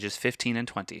between ages 15 and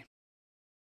 20.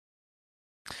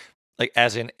 Like,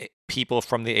 as in, people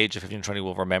from the age of 15 to 20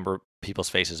 will remember people's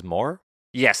faces more?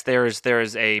 Yes, there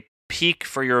is a peak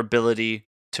for your ability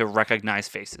to recognize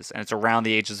faces, and it's around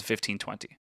the ages of 15,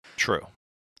 20. True.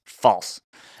 False.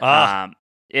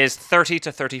 Is 30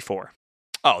 to 34.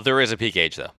 Oh, there is a peak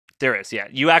age, though. There is, yeah.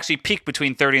 You actually peak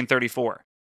between 30 and 34,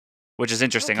 which is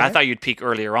interesting. Okay. I thought you'd peak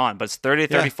earlier on, but it's 30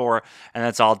 to 34, and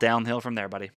that's all downhill from there,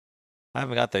 buddy. I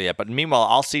haven't got there yet, but meanwhile,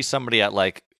 I'll see somebody at,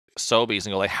 like, Sobeys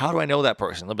and go, like, how do I know that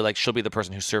person? They'll be like, she'll be the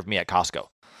person who served me at Costco.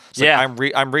 So yeah.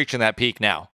 Like, I'm reaching that peak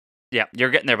now. Yeah, you're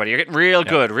getting there, buddy. You're getting real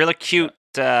good, real acute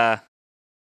facial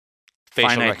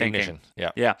recognition.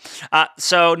 Thinking. Yeah.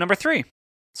 So number 3.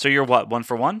 So you're what? 1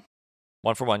 for 1?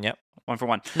 1 for 1. Yep. 1 for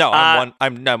 1. No, I'm one.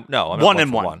 I'm 1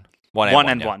 and 1. 1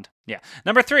 and 1. Yeah. Yeah.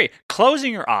 Number 3.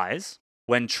 Closing your eyes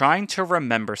when trying to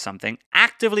remember something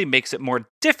actively makes it more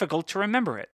difficult to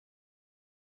remember it.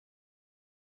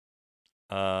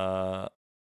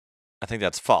 I think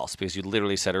that's false because you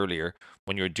literally said earlier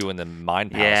when you were doing the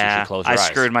mind palace, you Yeah, should close your I eyes.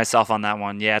 screwed myself on that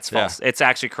one. Yeah, it's Yeah. false. It's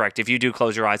actually correct. If you do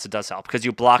close your eyes, it does help because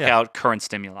you block Yeah. out current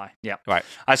stimuli. Yeah. Right.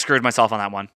 I screwed myself on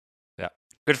that one. Yeah.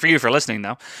 Good for you for listening,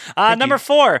 though. Thank Number you.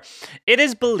 4. It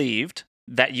is believed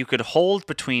that you could hold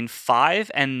between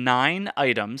 5 and 9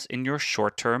 items in your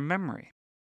short-term memory.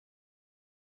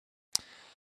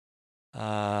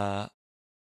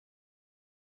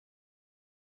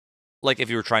 Like if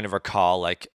you were trying to recall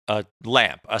like a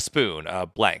lamp, a spoon, a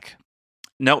blank.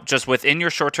 Nope, just within your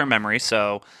short-term memory.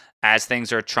 So as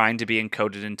things are trying to be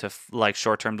encoded into like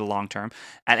short-term to long-term,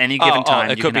 at any given time,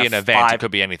 it you could can be an have event. 5 It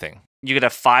could be anything. you could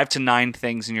have 5 to 9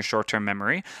 things in your short-term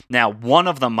memory. Now, one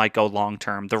of them might go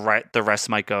long-term. The rest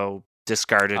might go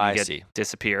discarded I and see.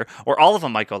 disappear, or all of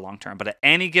them might go long-term. But at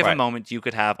any given Right. moment, you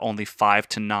could have only 5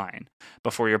 to 9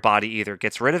 before your body either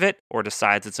gets rid of it or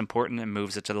decides it's important and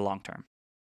moves it to the long-term.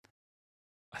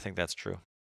 I think that's true.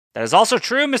 That is also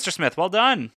true, Mr. Smith. Well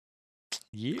done.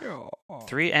 Yeah.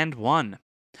 3 and 1.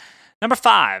 Number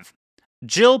 5.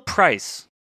 Jill Price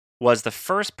was the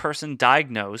first person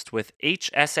diagnosed with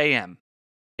HSAM,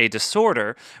 a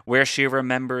disorder where she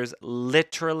remembers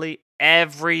literally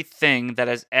everything that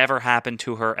has ever happened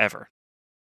to her ever.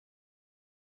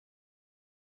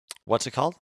 What's it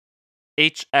called?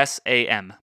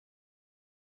 HSAM.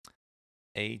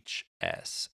 HSAM.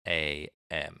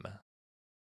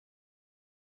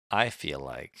 I feel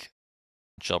like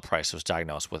Jill Price was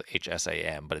diagnosed with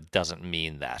HSAM, but it doesn't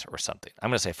mean that or something. I'm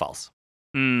going to say false.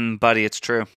 Buddy, it's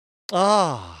true.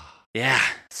 Oh. Yeah.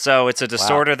 So it's a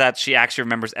disorder that she actually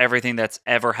remembers everything that's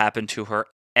ever happened to her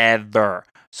ever.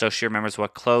 So she remembers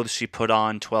what clothes she put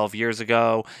on 12 years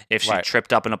ago, if she Right.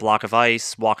 tripped up in a block of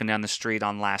ice walking down the street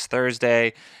on last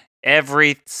Thursday.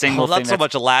 Every single Well, thing. not so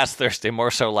much last Thursday,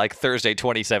 more so like Thursday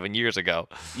 27 years ago.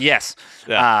 Yes.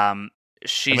 Yeah.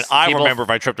 She's. I people- remember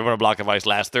if I tripped up on a block of ice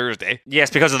last Thursday.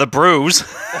 Yes, because of the bruise.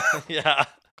 Yeah.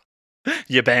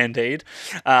 You band-aid.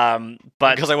 But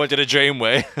Because I went to the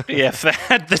Janeway. yeah,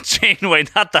 at the Janeway,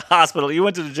 not the hospital. You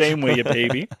went to the Janeway, you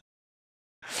baby.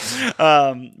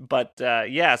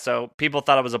 Yeah, so people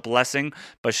thought it was a blessing,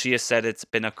 but she has said it's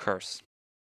been a curse.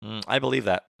 I believe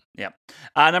that. Yeah.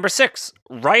 Number 6,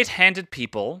 right-handed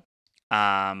people.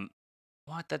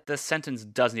 What? That the sentence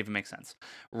doesn't even make sense.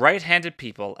 Right-handed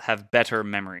people have better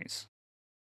memories.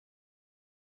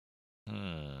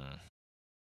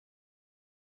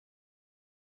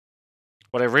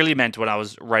 What I really meant when I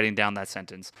was writing down that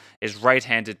sentence is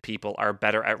right-handed people are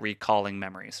better at recalling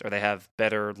memories, or they have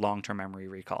better long-term memory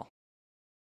recall.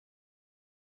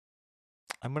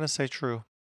 I'm going to say true.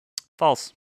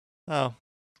 False. Oh.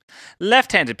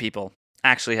 Left-handed people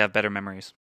actually have better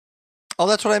memories. Oh,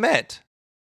 that's what I meant.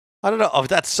 I don't know. Oh,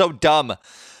 that's so dumb.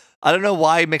 I don't know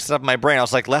why it mixed it up in my brain. I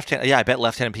was like, left-handed. Yeah, I bet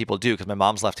left-handed people do because my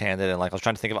mom's left-handed. And like, I was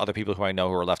trying to think of other people who I know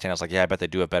who are left-handed. I was like, yeah, I bet they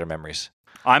do have better memories.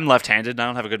 I'm left-handed and I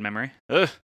don't have a good memory. Ugh.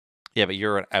 Yeah, but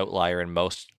you're an outlier in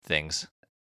most things.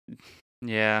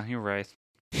 Yeah, you're right.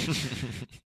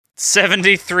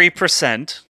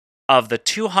 73% of the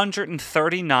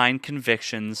 239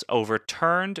 convictions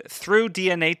overturned through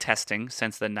DNA testing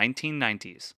since the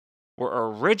 1990s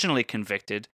were originally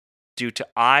convicted due to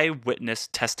eyewitness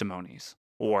testimonies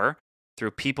or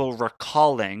through people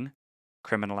recalling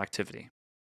criminal activity.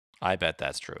 I bet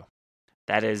that's true.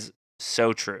 That is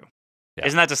so true. Yeah.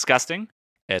 Isn't that disgusting?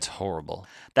 It's horrible.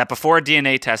 That before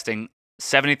DNA testing,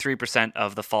 73%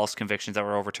 of the false convictions that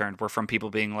were overturned were from people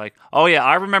being like, oh yeah,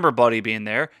 I remember Buddy being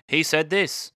there. He said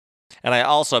this. And I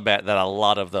also bet that a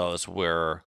lot of those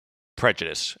were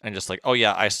prejudice and just like, oh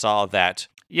yeah, I saw that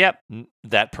Yep.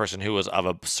 that person who was of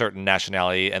a certain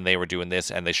nationality and they were doing this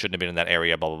and they shouldn't have been in that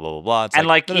area, blah, blah, blah, blah, blah. It's And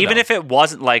like, no, no, even no. if it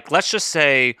wasn't like, let's just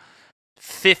say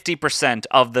 50%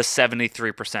 of the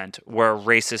 73% were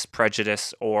racist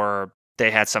prejudice or they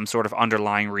had some sort of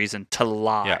underlying reason to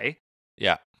lie.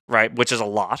 Yeah. Right? Which is a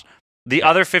lot. The Yeah.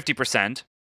 other 50%,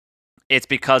 it's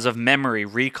because of memory.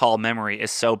 Recall memory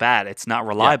is so bad. It's not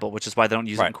reliable, which is why they don't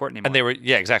use it in Right. court anymore. And they were,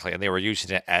 yeah, exactly. And they were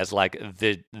using it as like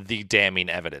the damning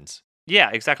evidence.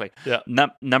 Yeah, exactly. Yeah.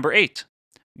 Number 8.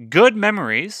 Good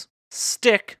memories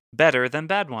stick better than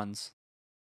bad ones.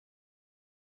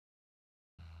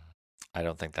 I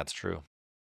don't think that's true.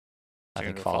 I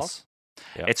You're think gonna go false.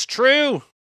 Yep. It's true.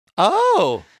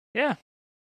 Oh, Yeah.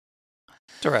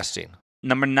 interesting.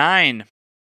 Number 9.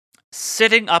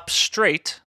 Sitting up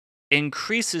straight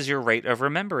increases your rate of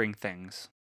remembering things.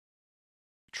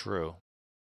 True.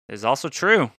 Is also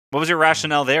true. What was your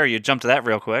rationale there? You jumped to that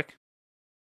real quick.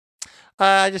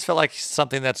 I just felt like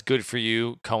something that's good for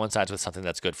you coincides with something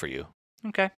that's good for you.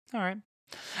 Okay. All right.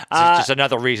 It's just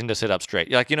another reason to sit up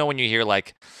straight. Like, you know, when you hear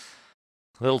like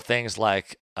little things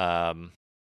like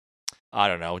I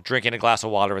don't know, drinking a glass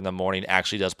of water in the morning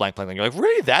actually does blank blank. You're like,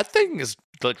 really? That thing is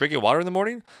drinking water in the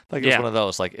morning? Like, it's Yeah. one of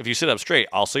those. Like, if you sit up straight,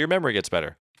 also your memory gets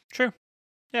better. True.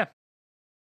 Yeah.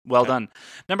 Well Okay. done.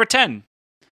 Number 10.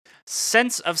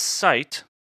 Sense of sight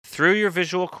through your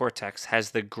visual cortex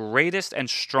has the greatest and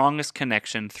strongest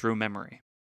connection through memory.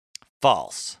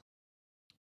 False.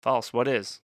 False. What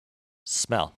is?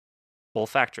 Smell.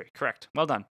 Olfactory. Correct. Well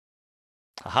done.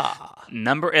 Aha.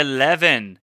 Number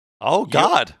 11. Oh,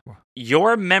 God.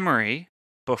 Your memory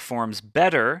performs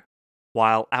better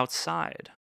while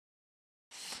outside.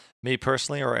 Me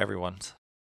personally or everyone's?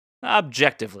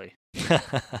 Objectively.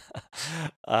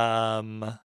 I'm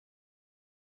going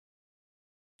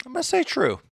to say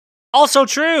true. Also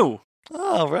true.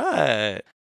 All right.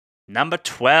 Number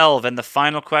 12, and the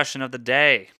final question of the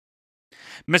day.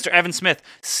 Mr. Evan Smith,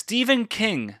 Stephen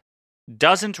King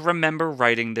doesn't remember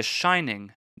writing The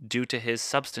Shining due to his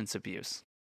substance abuse.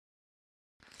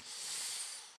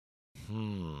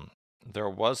 There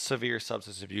was severe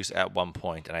substance abuse at one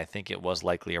point, and I think it was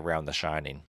likely around The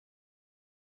Shining.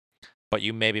 But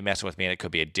you may be messing with me, and it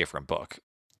could be a different book.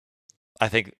 I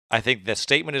think the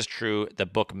statement is true. The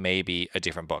book may be a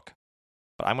different book.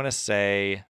 But I'm going to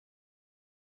say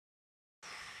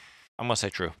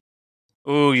true.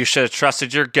 Ooh, you should have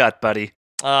trusted your gut, buddy.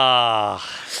 What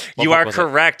You book are was it?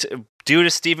 correct. Due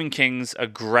to Stephen King's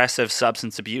aggressive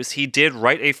substance abuse, he did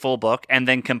write a full book and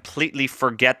then completely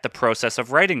forget the process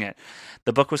of writing it.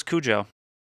 The book was Cujo.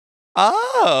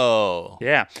 Oh.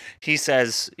 Yeah. He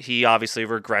says he obviously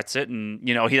regrets it, and,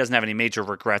 he doesn't have any major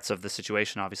regrets of the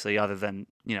situation, obviously, other than,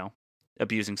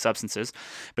 abusing substances.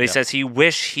 But he Yeah. says he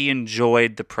wished he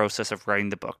enjoyed the process of writing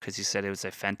the book because he said it was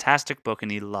a fantastic book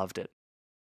and he loved it.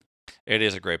 It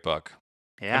is a great book.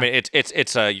 Yeah. I mean,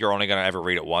 it's you're only going to ever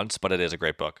read it once, but it is a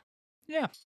great book. Yeah.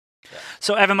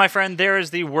 So, Evan, my friend, there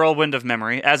is the whirlwind of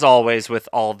memory. As always with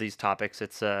all of these topics,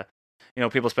 it's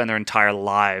people spend their entire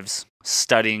lives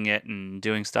studying it and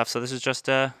doing stuff. So this is just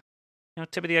tip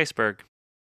of the iceberg.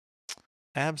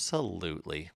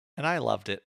 Absolutely. And I loved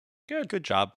it. Good. Good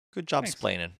job. Good job Thanks.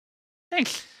 explaining.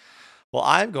 Thanks. Well,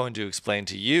 I'm going to explain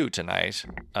to you tonight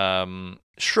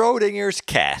Schrodinger's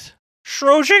cat.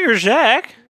 Schrodinger,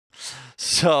 Zach.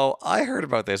 So I heard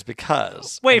about this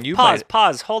because... Wait, and you pause.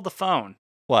 might- Hold the phone.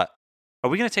 What? Are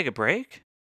we gonna take a break,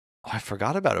 Oh, I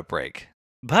forgot about a break.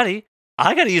 buddy?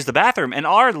 I gotta use the bathroom, and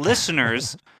our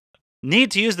listeners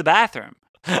need to use the bathroom.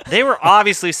 They were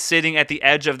obviously sitting at the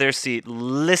edge of their seat,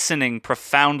 listening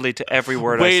profoundly to every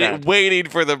word I said. Waiting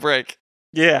for the break.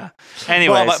 Yeah.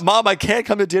 Anyways. Mom, I can't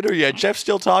come to dinner yet. Jeff's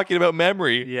still talking about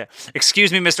memory. Yeah.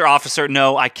 Excuse me, Mr. Officer.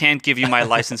 No, I can't give you my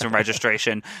license and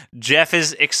registration. Jeff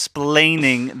is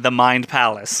explaining the Mind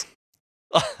Palace.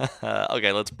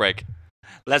 Okay, let's break.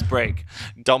 Let's break.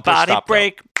 Don't push Body stop, though.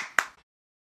 break.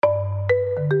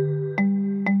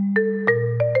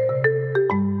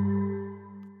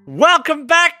 Welcome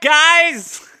back,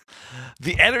 guys.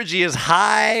 The energy is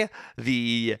high.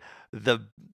 The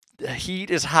heat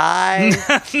is high.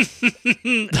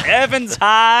 Evan's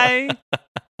high.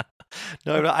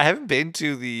 No, I haven't been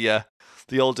to the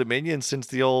Old Dominion since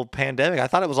the old pandemic. I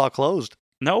thought it was all closed.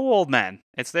 No, old man.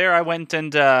 It's there. I went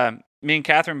and me and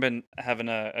Catherine been having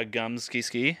a gum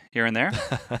ski here and there.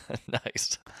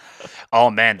 Nice. Oh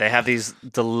man, they have these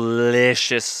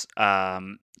delicious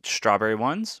strawberry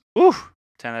ones. Ooh,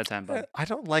 10 out of 10. Bud. I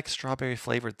don't like strawberry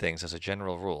flavored things as a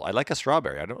general rule. I like a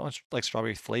strawberry. I don't like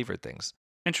strawberry flavored things.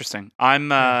 Interesting. I'm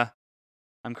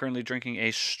currently drinking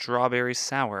a strawberry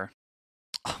sour.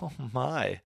 Oh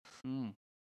my. Mm.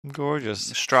 Gorgeous.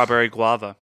 Strawberry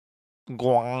guava.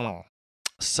 Guau.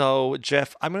 So,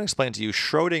 Jeff, I'm going to explain to you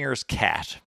Schrodinger's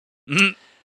cat. Mhm.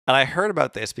 And I heard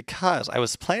about this because I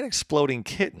was playing Exploding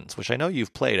Kittens, which I know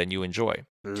you've played and you enjoy.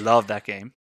 Love that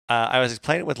game. I was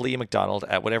playing it with Lee McDonald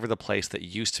at whatever the place that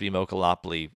used to be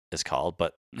Mochalopoly is called,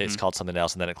 but it's called something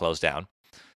else, and then it closed down.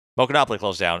 Mochalopoly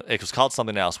closed down. It was called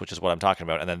something else, which is what I'm talking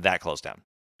about, and then that closed down.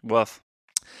 Woof.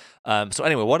 So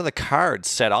anyway, one of the cards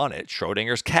said on it,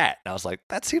 Schrodinger's cat. And I was like,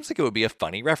 that seems like it would be a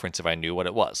funny reference if I knew what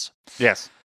it was. Yes.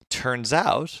 Turns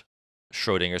out,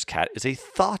 Schrodinger's cat is a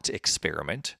thought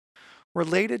experiment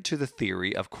related to the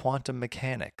theory of quantum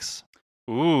mechanics.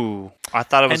 Ooh. I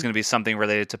thought it was And- going to be something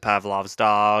related to Pavlov's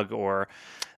dog or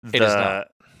It is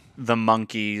not. the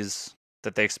monkeys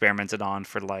that they experimented on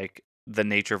for like the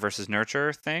nature versus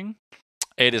nurture thing.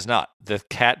 It is not. The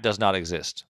cat does not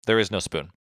exist. There is no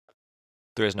spoon.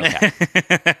 There is no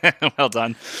cat. Well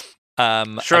done.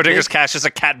 Schrodinger's cat is just a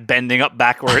cat bending up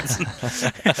backwards.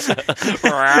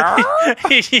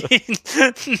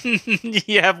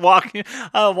 You have walking.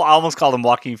 I almost called him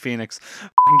Joaquin Phoenix.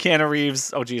 Keanu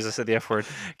Reeves. Oh, Jesus, I said the F word.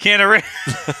 Keanu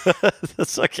Reeves.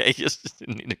 That's okay. You just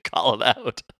didn't need to call it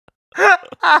out. Oh,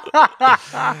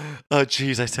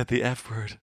 jeez, I said the F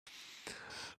word.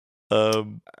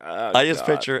 I just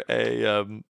picture a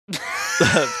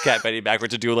cat bending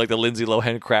backwards to do like the Lindsay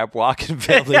Lohan crab walk in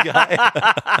Family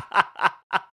Guy.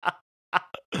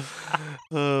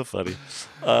 Oh, funny.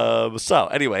 So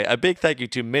anyway, a big thank you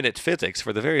to Minute Physics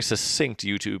for the very succinct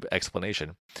YouTube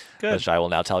explanation, which I will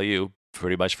now tell you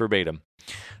pretty much verbatim.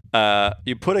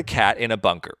 You put a cat in a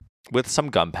bunker with some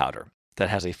gunpowder that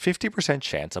has a 50%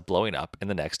 chance of blowing up in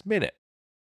the next minute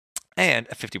and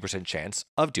a 50% chance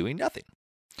of doing nothing.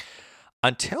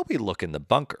 Until we look in the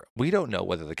bunker, we don't know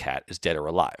whether the cat is dead or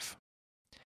alive.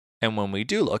 And when we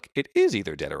do look, it is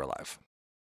either dead or alive.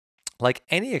 Like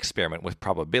any experiment with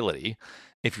probability,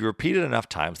 if you repeat it enough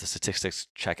times, the statistics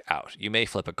check out. You may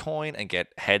flip a coin and get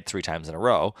head 3 times in a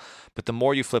row, but the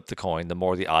more you flip the coin, the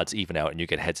more the odds even out and you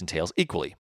get heads and tails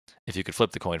equally. If you could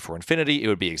flip the coin for infinity, it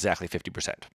would be exactly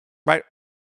 50%. Right?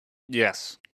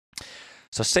 Yes.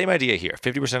 So same idea here.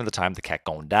 50% of the time the cat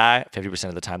gonna die, 50%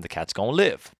 of the time the cat's gonna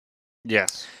live.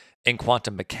 Yes. In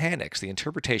quantum mechanics, the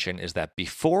interpretation is that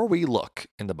before we look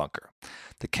in the bunker,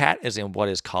 the cat is in what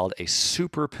is called a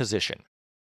superposition,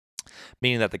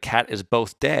 meaning that the cat is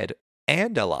both dead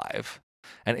and alive,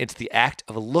 and it's the act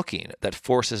of looking that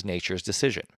forces nature's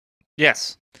decision.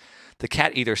 Yes. The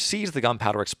cat either sees the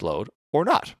gunpowder explode or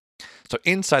not. So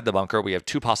inside the bunker, we have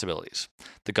 2 possibilities.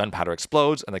 The gunpowder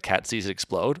explodes and the cat sees it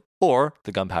explode, or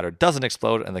the gunpowder doesn't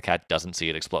explode and the cat doesn't see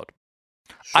it explode.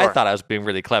 Sure. I thought I was being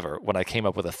really clever when I came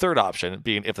up with a third option,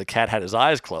 being if the cat had his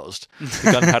eyes closed,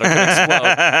 the gunpowder could explode,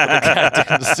 but the cat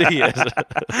didn't see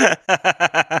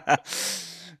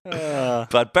it.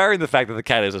 But barring the fact that the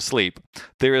cat is asleep,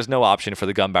 there is no option for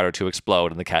the gunpowder to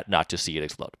explode and the cat not to see it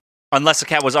explode. Unless the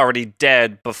cat was already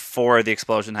dead before the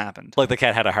explosion happened. Like the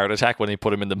cat had a heart attack when they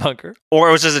put him in the bunker. Or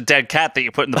it was just a dead cat that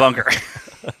you put in the bunker.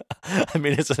 I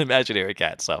mean, it's an imaginary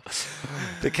cat, so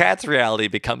the cat's reality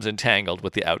becomes entangled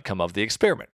with the outcome of the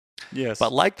experiment. Yes.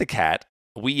 But like the cat,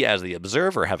 we as the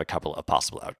observer have a couple of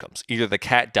possible outcomes. Either the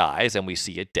cat dies and we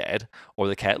see it dead, or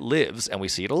the cat lives and we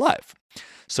see it alive.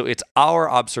 So it's our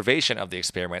observation of the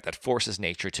experiment that forces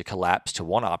nature to collapse to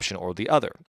one option or the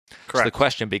other. Correct. So the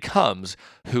question becomes,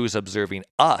 who's observing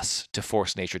us to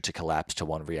force nature to collapse to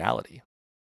one reality?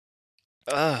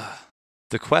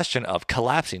 The question of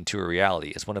collapsing to a reality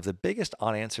is one of the biggest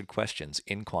unanswered questions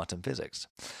in quantum physics.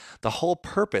 The whole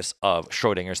purpose of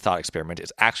Schrodinger's thought experiment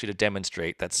is actually to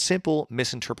demonstrate that simple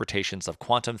misinterpretations of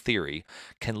quantum theory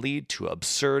can lead to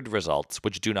absurd results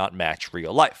which do not match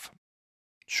real life.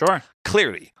 Sure.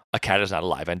 Clearly, a cat is not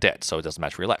alive and dead, so it doesn't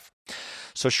match real life.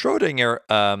 So Schrodinger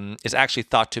is actually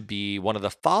thought to be one of the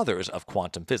fathers of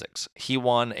quantum physics. He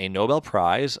won a Nobel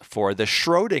Prize for the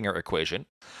Schrodinger equation,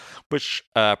 which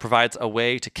provides a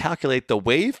way to calculate the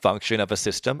wave function of a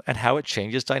system and how it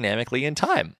changes dynamically in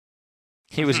time.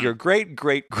 He was your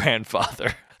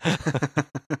great-great-grandfather.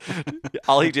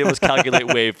 All he did was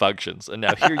calculate wave functions, and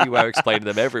now here you are explaining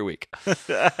them every week.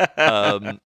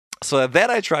 So then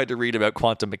I tried to read about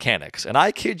quantum mechanics, and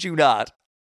I kid you not,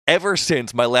 ever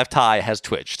since my left eye has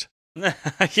twitched.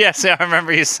 Yes, I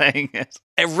remember you saying it.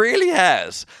 It really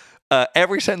has.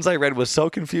 Every sentence I read was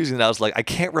so confusing that I was like, I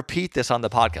can't repeat this on the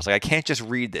podcast. Like, I can't just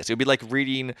read this. It would be like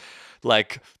reading,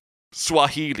 like,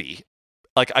 Swahili.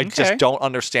 Like, I just don't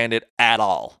understand it at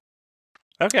all.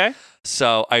 Okay.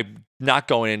 So I'm not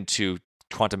going into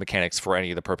quantum mechanics for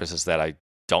any of the purposes that I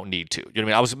don't need to. You know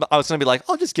what I mean? I was going to be like,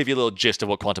 I'll just give you a little gist of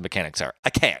what quantum mechanics are. I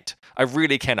can't. I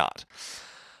really cannot.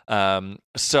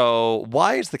 So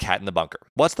why is the cat in the bunker?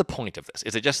 What's the point of this?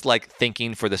 Is it just like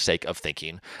thinking for the sake of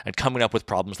thinking and coming up with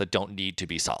problems that don't need to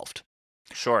be solved?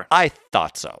 Sure. I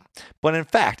thought so. But in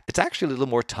fact, it's actually a little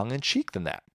more tongue-in-cheek than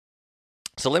that.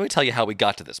 So let me tell you how we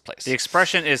got to this place. The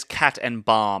expression is cat and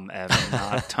bomb, Evan,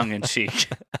 not tongue-in-cheek.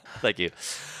 Thank you.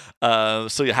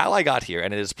 So how I got here,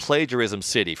 and it is plagiarism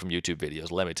city from YouTube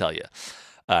videos, let me tell you.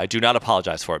 I do not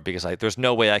apologize for it because there's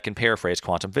no way I can paraphrase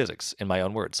quantum physics in my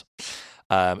own words.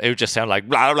 It would just sound like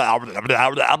blah, blah, blah,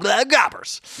 blah, blah, blah,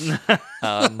 gobbers.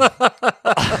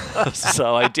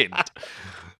 So I didn't.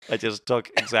 I just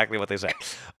took exactly what they said.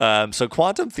 So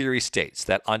quantum theory states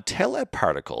that until a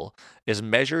particle is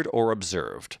measured or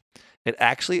observed, it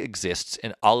actually exists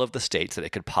in all of the states that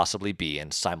it could possibly be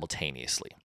in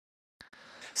simultaneously.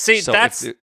 See, So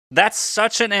that's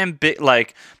such an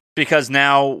because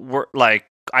now we're like,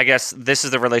 I guess this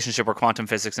is the relationship where quantum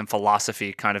physics and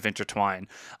philosophy kind of intertwine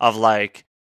of like,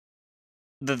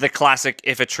 the classic,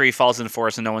 if a tree falls in the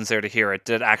forest and no one's there to hear it,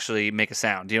 did it actually make a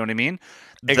sound? Do you know what I mean?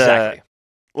 Exactly.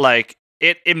 Like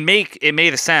it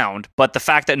made a sound, but the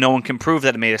fact that no one can prove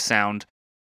that it made a sound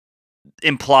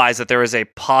implies that there is a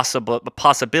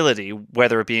possibility,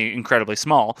 whether it be incredibly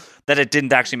small, that it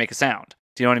didn't actually make a sound.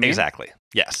 Do you know what I mean? Exactly.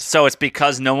 Yes. So it's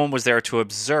because no one was there to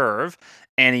observe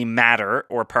any matter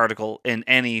or particle in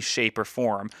any shape or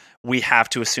form. We have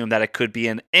to assume that it could be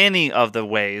in any of the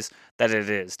ways that it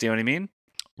is. Do you know what I mean?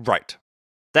 Right.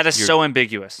 That is so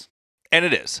ambiguous. And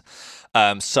it is.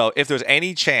 So if there's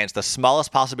any chance, the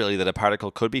smallest possibility that a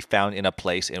particle could be found in a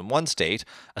place in one state,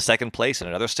 a second place in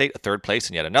another state, a third place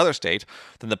in yet another state,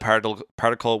 then the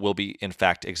particle will be, in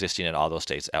fact, existing in all those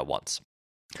states at once.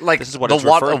 Like this is what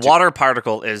the water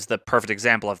particle is the perfect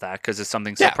example of that because it's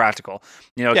something so practical.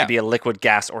 You know, it could be a liquid,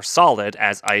 gas, or solid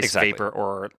as ice, vapor,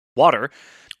 or water.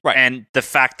 Right. And the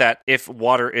fact that if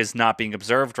water is not being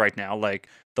observed right now, like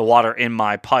the water in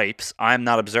my pipes, I'm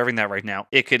not observing that right now.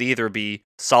 It could either be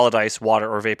solid ice, water,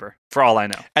 or vapor, for all I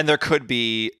know. And there could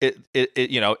be,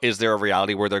 is there a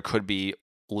reality where there could be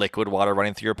liquid water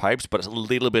running through your pipes, but a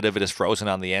little bit of it is frozen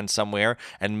on the end somewhere,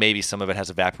 and maybe some of it has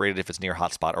evaporated if it's near a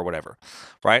hot spot or whatever,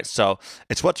 right? So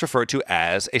it's what's referred to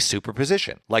as a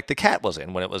superposition, like the cat was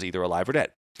in when it was either alive or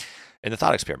dead in the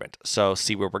thought experiment. So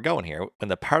see where we're going here. When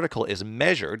the particle is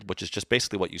measured, which is just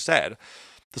basically what you said,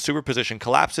 the superposition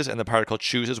collapses and the particle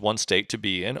chooses one state to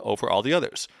be in over all the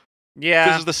others. Yeah.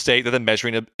 This is the state that the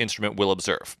measuring instrument will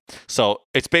observe. So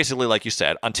it's basically like you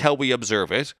said, until we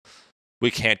observe it,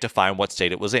 we can't define what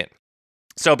state it was in.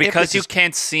 So because you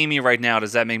can't see me right now,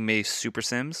 does that make me Super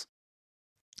Sims?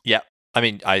 Yeah. I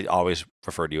mean, I always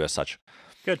refer to you as such.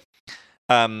 Good.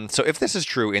 So if this is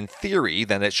true in theory,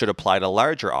 then it should apply to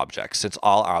larger objects, since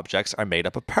all objects are made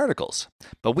up of particles.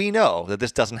 But we know that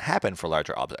this doesn't happen for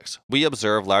larger objects. We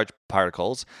observe large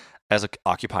particles as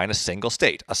occupying a single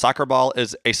state. A soccer ball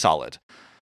is a solid.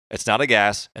 It's not a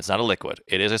gas. It's not a liquid.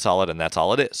 It is a solid, and that's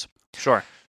all it is. Sure.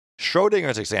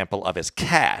 Schrodinger's example of his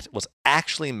cat was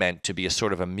actually meant to be a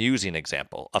sort of amusing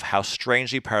example of how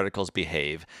strangely particles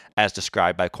behave as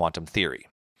described by quantum theory.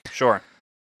 Sure.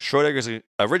 Schrodinger's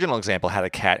original example had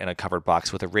a cat in a covered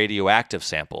box with a radioactive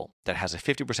sample that has a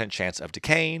 50% chance of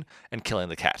decaying and killing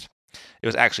the cat. It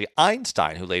was actually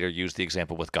Einstein who later used the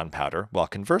example with gunpowder while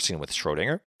conversing with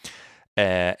Schrodinger.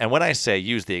 And when I say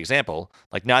use the example,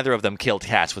 like neither of them killed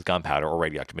cats with gunpowder or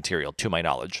radioactive material, to my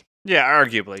knowledge. Yeah,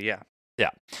 arguably, yeah.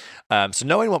 Yeah. So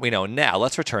knowing what we know now,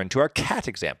 let's return to our cat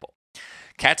example.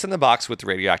 Cat's in the box with the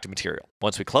radioactive material.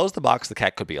 Once we close the box, the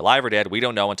cat could be alive or dead. We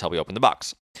don't know until we open the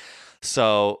box.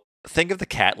 So think of the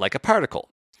cat like a particle.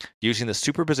 Using the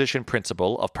superposition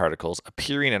principle of particles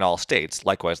appearing in all states,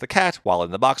 likewise the cat, while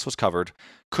in the box was covered,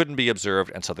 couldn't be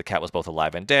observed, and so the cat was both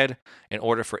alive and dead. In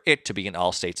order for it to be in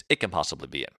all states it can possibly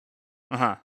be in.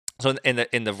 Uh-huh. So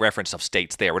in the reference of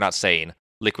states there, we're not saying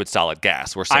liquid, solid,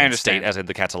 gas. We're saying state as in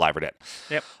the cat's alive or dead.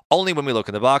 Yep. Only when we look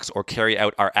in the box or carry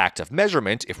out our act of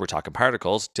measurement, if we're talking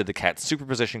particles, did the cat's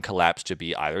superposition collapse to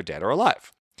be either dead or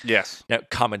alive. Yes. Now,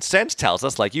 common sense tells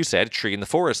us, like you said, tree in the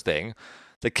forest thing,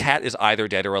 the cat is either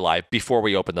dead or alive before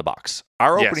we open the box.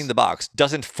 Our opening the box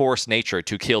doesn't force nature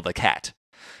to kill the cat.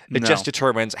 It just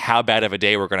determines how bad of a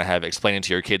day we're going to have explaining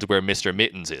to your kids where Mr.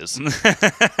 Mittens is.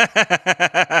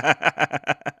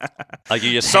 Like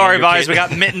you just sorry, guys, we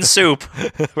got mitten soup.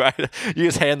 Right? You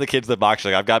just hand the kids the box.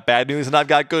 Like, I've got bad news and I've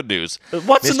got good news.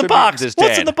 What's in the box?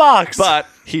 What's in the box? But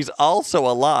he's also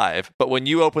alive. But when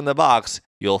you open the box,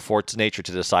 you'll force nature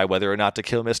to decide whether or not to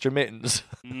kill Mr. Mittens.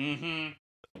 Mm-hmm.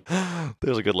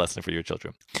 There's a good lesson for your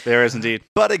children. There is indeed.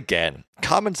 But again,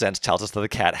 common sense tells us that the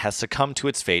cat has succumbed to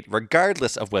its fate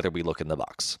regardless of whether we look in the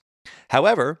box.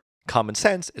 However, common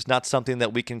sense is not something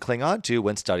that we can cling on to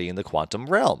when studying the quantum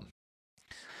realm.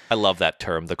 I love that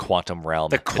term, the quantum realm.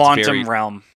 The quantum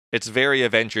realm. It's very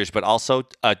Avengers, but also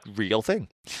a real thing.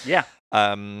 Yeah.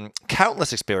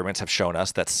 Countless experiments have shown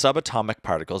us that subatomic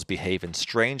particles behave in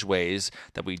strange ways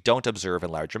that we don't observe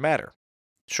in larger matter.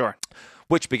 Sure.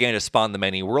 Which began to spawn the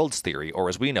many worlds theory, or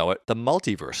as we know it, the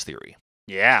multiverse theory.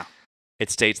 Yeah. It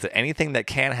states that anything that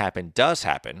can happen does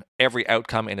happen. Every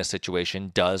outcome in a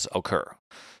situation does occur.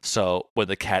 So when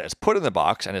the cat is put in the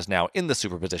box and is now in the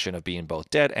superposition of being both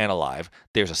dead and alive,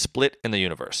 there's a split in the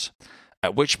universe.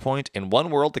 At which point, in one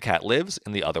world, the cat lives.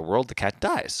 In the other world, the cat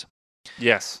dies.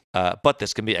 Yes. But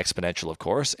this can be exponential, of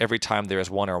course. Every time there is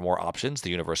one or more options,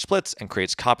 the universe splits and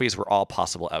creates copies where all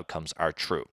possible outcomes are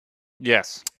true.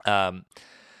 Yes.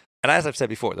 And as I've said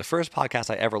before, the first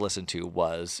podcast I ever listened to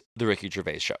was The Ricky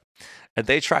Gervais Show. And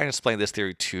they try and explain this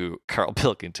theory to Carl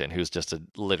Pilkington, who's just a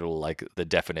literal, like, the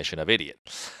definition of idiot.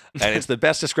 And it's the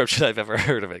best description I've ever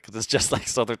heard of it, because it's just like,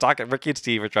 so they're talking, Ricky and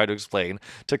Steve are trying to explain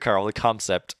to Carl the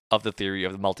concept of the theory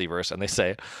of the multiverse. And they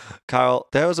say, Carl,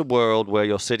 there's a world where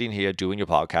you're sitting here doing your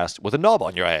podcast with a knob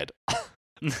on your head.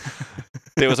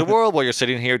 There was a world where you're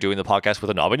sitting here doing the podcast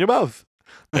with a knob in your mouth.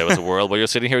 There was a world where you're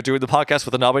sitting here doing the podcast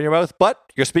with a knob in your mouth, but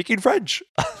you're speaking French.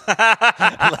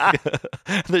 Like,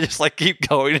 they just like keep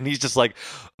going, and he's just like,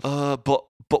 but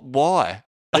why?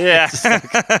 Yeah.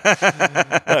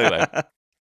 Anyway,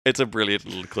 it's a brilliant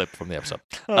little clip from the episode.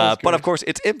 But of course,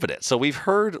 it's infinite. So we've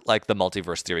heard like the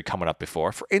multiverse theory coming up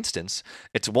before. For instance,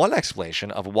 it's one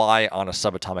explanation of why on a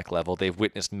subatomic level they've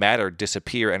witnessed matter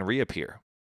disappear and reappear.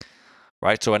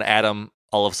 Right? So an atom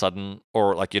all of a sudden,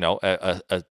 or like,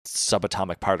 a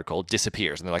subatomic particle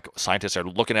disappears, and they're like, scientists are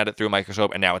looking at it through a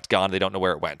microscope, and now it's gone. They don't know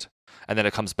where it went. And then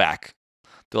it comes back.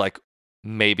 They're like,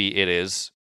 maybe it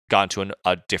is gone to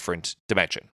a different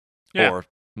dimension or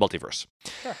multiverse.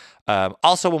 Sure.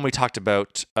 Also, when we talked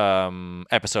about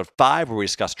episode 5, where we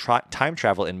discussed time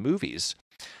travel in movies,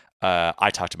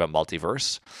 I talked about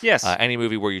multiverse. Yes. Any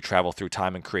movie where you travel through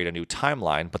time and create a new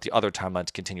timeline, but the other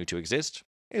timelines continue to exist,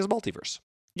 is multiverse.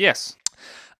 Yes.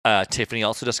 Tiffany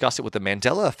also discussed it with the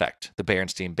Mandela effect. The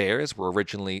Berenstain Bears were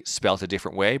originally spelt a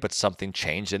different way, but something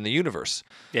changed in the universe.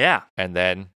 Yeah. And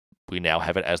then we now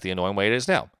have it as the annoying way it is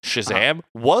now. Shazam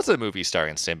was a movie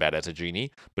starring Sinbad as a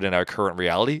genie, but in our current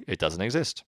reality, it doesn't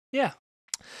exist. Yeah.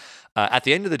 At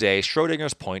the end of the day,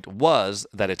 Schrodinger's point was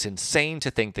that it's insane to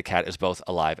think the cat is both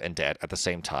alive and dead at the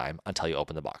same time until you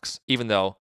open the box, even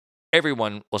though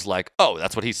everyone was like, oh,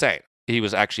 that's what he's saying. He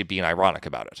was actually being ironic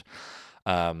about it.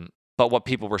 But what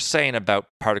people were saying about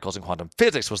particles in quantum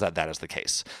physics was that is the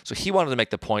case. So he wanted to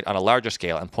make the point on a larger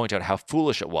scale and point out how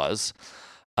foolish it was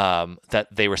that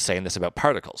they were saying this about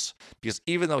particles. Because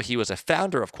even though he was a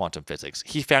founder of quantum physics,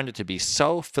 he found it to be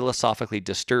so philosophically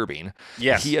disturbing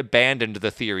that he abandoned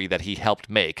the theory that he helped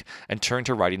make and turned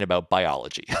to writing about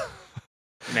biology.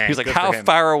 Man, he's like, how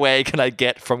far away can I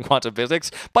get from quantum physics?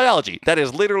 Biology. That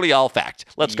is literally all fact.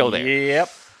 Let's go there.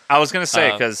 Yep. I was going to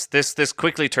say, because this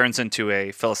quickly turns into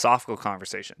a philosophical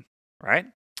conversation, right?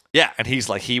 Yeah, and he's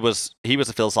like, he was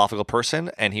a philosophical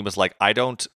person, and he was like, I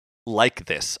don't like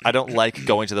this. I don't like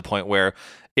going to the point where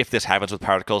if this happens with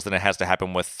particles, then it has to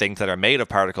happen with things that are made of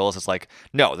particles. It's like,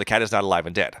 no, the cat is not alive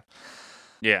and dead.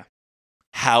 Yeah.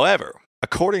 However,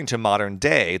 according to modern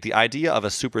day, the idea of a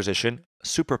superposition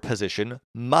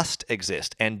must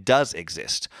exist and does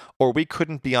exist, or we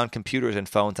couldn't be on computers and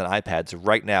phones and iPads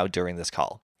right now during this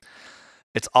call.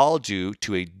 It's all due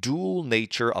to a dual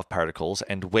nature of particles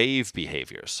and wave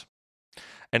behaviors.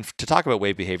 And to talk about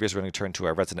wave behaviors, we're going to turn to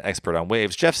our resident expert on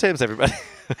waves, Jeff Sims, everybody.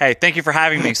 Hey, thank you for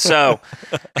having me. So,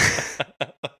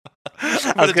 I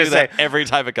was going to say every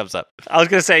time it comes up. I was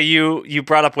going to say, you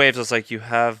brought up waves. I was like, you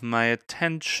have my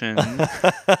attention.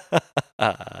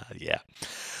 Yeah.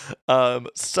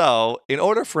 So, in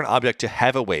order for an object to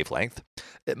have a wavelength,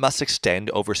 it must extend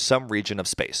over some region of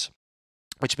space,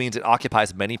 which means it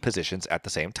occupies many positions at the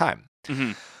same time.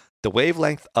 Mm-hmm. The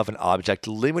wavelength of an object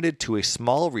limited to a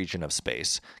small region of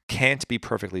space can't be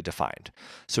perfectly defined,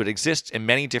 so it exists in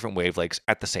many different wavelengths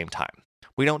at the same time.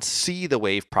 We don't see the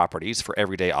wave properties for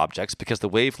everyday objects because the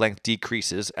wavelength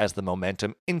decreases as the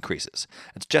momentum increases.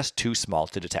 It's just too small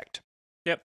to detect.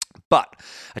 Yep. But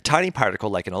a tiny particle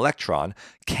like an electron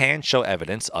can show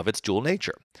evidence of its dual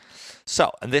nature.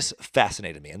 So, and this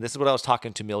fascinated me, and this is what I was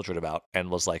talking to Mildred about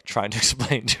and was like trying to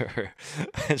explain to her,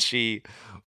 and she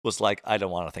was like, I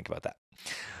don't want to think about that.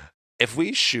 If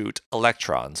we shoot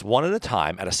electrons one at a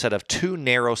time at a set of two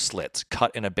narrow slits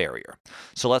cut in a barrier.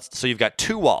 So you've got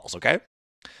two walls, okay?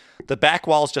 The back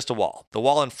wall is just a wall. The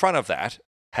wall in front of that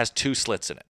has two slits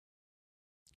in it.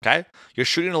 Okay? You're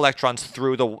shooting electrons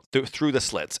through the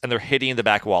slits, and they're hitting the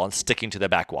back wall and sticking to the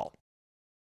back wall.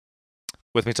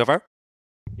 With me so far?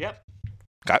 Yep.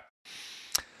 Okay.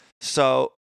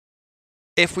 So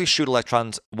if we shoot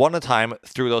electrons one at a time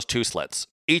through those two slits,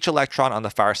 each electron on the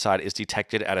far side is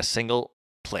detected at a single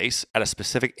place at a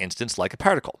specific instance like a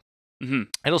particle. Mm-hmm.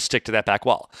 It'll stick to that back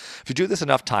wall. If you do this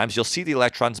enough times, you'll see the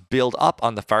electrons build up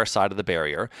on the far side of the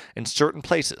barrier in certain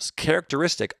places,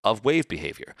 characteristic of wave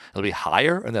behavior. It'll be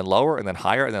higher and then lower and then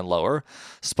higher and then lower,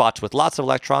 spots with lots of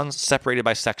electrons separated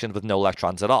by sections with no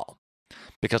electrons at all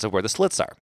because of where the slits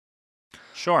are.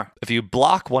 Sure. If you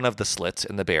block one of the slits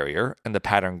in the barrier and the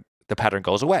pattern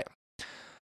goes away.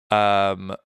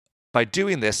 By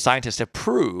doing this, scientists have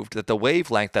proved that the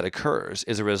wavelength that occurs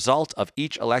is a result of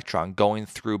each electron going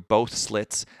through both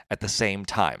slits at the same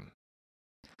time.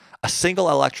 A single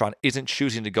electron isn't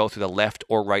choosing to go through the left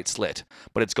or right slit,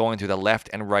 but it's going through the left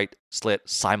and right slit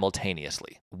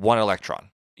simultaneously. One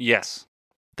electron. Yes.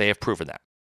 They have proven that.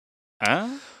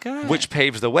 Okay. Which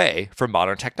paves the way for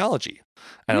modern technology.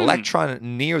 An electron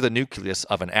near the nucleus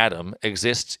of an atom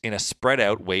exists in a spread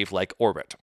out wave-like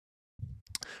orbit.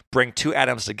 Bring two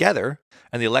atoms together,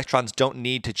 and the electrons don't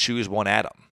need to choose one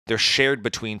atom. They're shared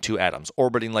between two atoms,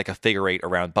 orbiting like a figure eight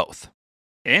around both.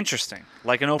 Interesting.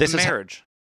 Like an open marriage.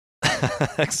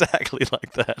 Exactly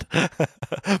like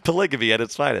that. Polygamy at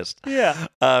its finest. Yeah.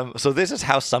 So this is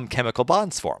how some chemical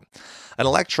bonds form. An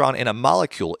electron in a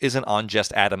molecule isn't on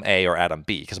just atom A or atom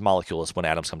B, because molecule is when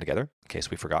atoms come together, in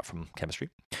case we forgot from chemistry.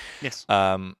 Yes.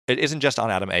 It isn't just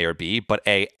on atom A or B, but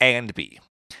A and B.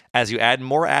 As you add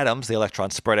more atoms, the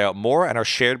electrons spread out more and are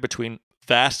shared between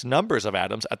vast numbers of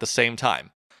atoms at the same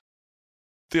time.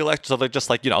 The electrons, they're just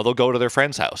like, they'll go to their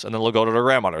friend's house, and then they'll go to their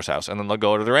grandmother's house, and then they'll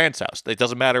go to their aunt's house. It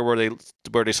doesn't matter where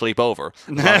they sleep over, as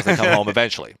long as they come home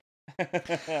eventually.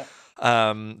 The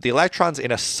electrons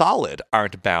in a solid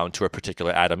aren't bound to a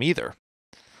particular atom either,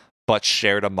 but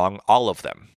shared among all of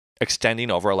them,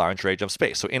 extending over a large range of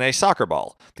space. So in a soccer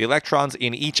ball, the electrons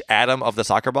in each atom of the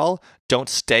soccer ball don't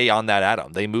stay on that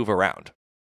atom. They move around.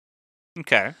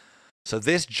 Okay. So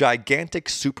this gigantic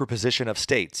superposition of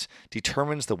states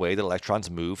determines the way that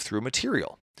electrons move through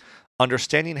material.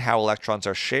 Understanding how electrons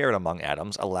are shared among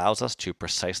atoms allows us to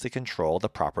precisely control the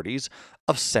properties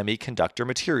of semiconductor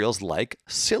materials like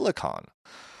silicon.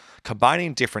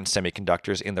 Combining different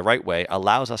semiconductors in the right way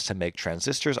allows us to make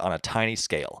transistors on a tiny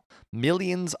scale,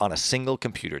 millions on a single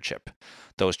computer chip.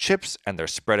 Those chips and their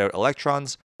spread out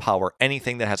electrons power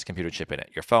anything that has a computer chip in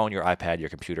it, your phone, your iPad, your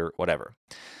computer, whatever.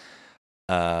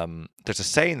 There's a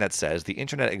saying that says the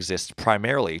internet exists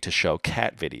primarily to show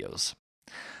cat videos.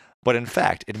 But in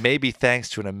fact, it may be thanks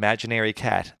to an imaginary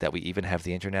cat that we even have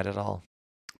the internet at all.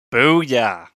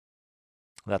 Booyah.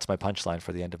 That's my punchline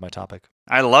for the end of my topic.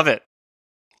 I love it.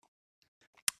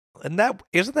 And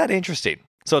isn't that interesting?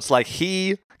 So it's like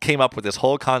he came up with this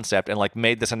whole concept and like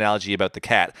made this analogy about the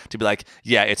cat to be like,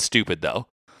 yeah, it's stupid though.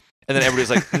 And then everybody's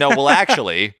like, no, well,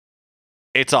 actually,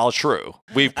 it's all true.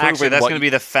 We've proven Actually, that's going to be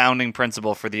the founding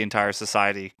principle for the entire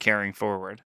society carrying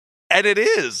forward. And it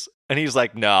is. And he's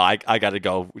like, no, I got to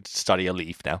go study a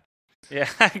leaf now. Yeah,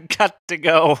 I got to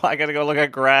go. I got to go look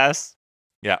at grass.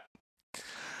 Yeah.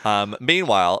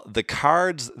 Meanwhile, the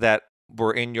cards that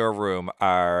were in your room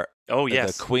are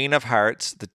the Queen of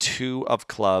Hearts, the Two of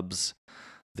Clubs,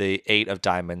 the Eight of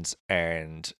Diamonds,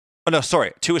 and... Oh, no,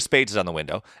 sorry. Two of Spades is on the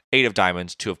window. Eight of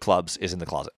Diamonds, Two of Clubs is in the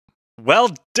closet. Well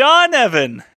done,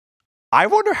 Evan. I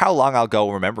wonder how long I'll go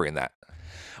remembering that.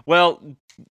 Well,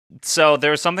 so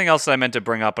there was something else that I meant to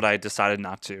bring up, but I decided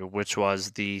not to, which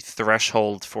was the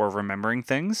threshold for remembering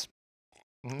things.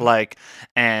 Mm-hmm.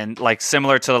 Like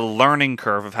similar to the learning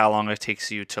curve of how long it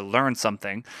takes you to learn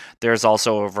something, there's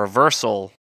also a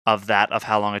reversal of that, of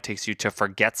how long it takes you to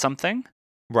forget something.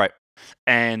 Right.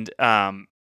 And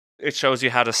it shows you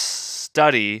how to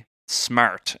study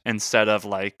smart instead of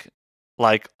like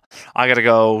I got to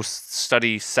go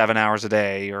study 7 hours a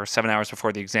day or 7 hours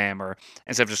before the exam, or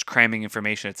instead of just cramming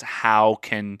information, it's how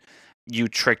can you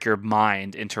trick your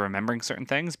mind into remembering certain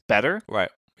things better. Right.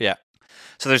 Yeah.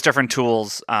 So there's different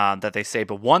tools that they say,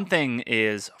 but one thing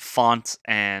is fonts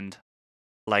and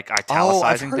like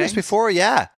italicizing I've heard things. this before,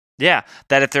 yeah. Yeah,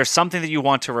 that if there's something that you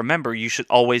want to remember, you should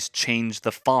always change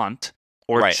the font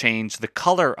or change the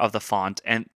color of the font,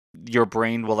 and your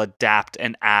brain will adapt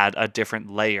and add a different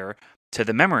layer to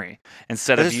the memory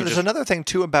instead of There's another thing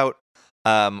too about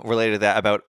related to that,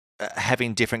 about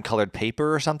having different colored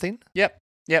paper or something. Yep.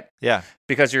 Yeah.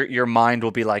 Because your mind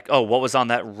will be like, oh, what was on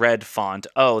that red font?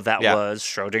 Oh, that was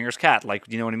Schrodinger's cat. Like,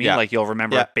 you know what I mean? Yeah. Like you'll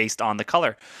remember it based on the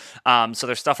color. So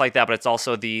there's stuff like that, but it's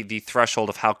also the threshold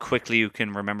of how quickly you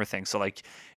can remember things. So like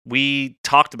we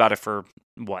talked about it for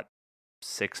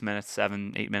 6 minutes,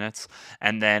 7, 8 minutes.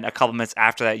 And then a couple minutes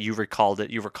after that, you recalled it.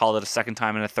 You recalled it a second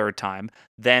time and a third time.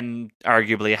 Then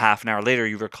arguably a half an hour later,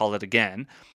 you recall it again.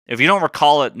 If you don't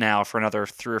recall it now for another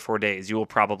 3 or 4 days, you will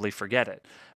probably forget it.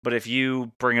 But if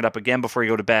you bring it up again before you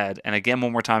go to bed and again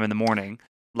one more time in the morning,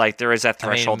 like there is that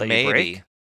threshold that you break.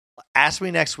 Ask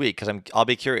me next week because I'll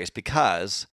be curious,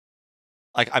 because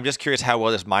like I'm just curious how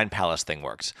well this Mind Palace thing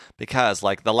works. Because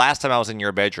like the last time I was in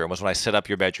your bedroom was when I set up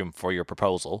your bedroom for your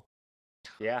proposal.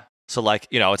 Yeah. So like,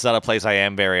 it's not a place I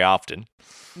am very often.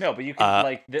 No, but you can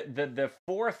like the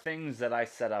 4 things that I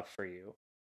set up for you.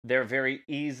 They're very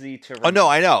easy to remember. Oh no,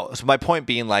 I know. So my point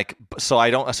being like, so I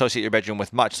don't associate your bedroom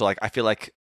with much. So like, I feel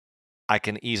like I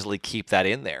can easily keep that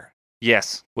in there.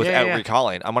 Yes. Without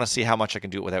recalling. I want to see how much I can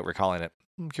do it without recalling it.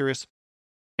 I'm curious.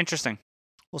 Interesting.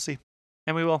 We'll see.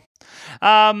 And we will.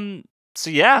 So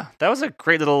yeah, that was a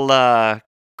great little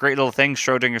thing,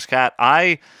 Schrodinger's cat.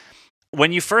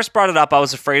 When you first brought it up, I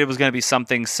was afraid it was going to be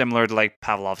something similar to like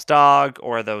Pavlov's dog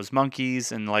or those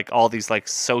monkeys and like all these like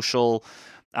social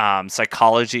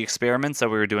psychology experiments that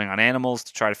we were doing on animals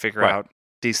to try to figure Right. out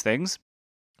these things.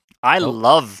 I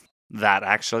love that,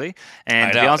 actually. And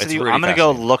I to be know, honest it's with you, really I'm going to go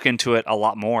fascinating. look into it a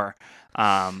lot more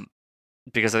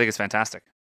because I think it's fantastic.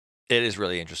 It is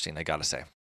really interesting, I gotta say.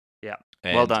 Yeah.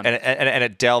 And, Well done. And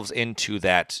it delves into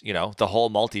that, the whole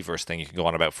multiverse thing you can go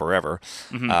on about forever.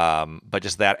 Mhm. But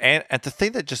just that. And the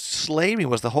thing that just slayed me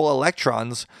was the whole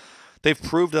electrons. They've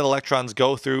proved that electrons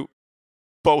go through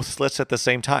both slits at the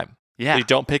same time. Yeah, You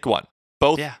don't pick one.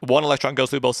 Yeah. One electron goes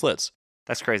through both slits.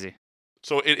 that's crazy.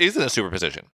 So it isn't a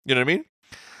superposition. You know what I mean?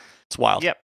 It's wild.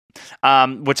 Yep.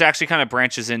 Which actually kind of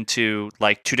branches into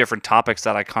like two different topics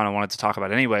that I kind of wanted to talk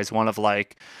about anyways. One of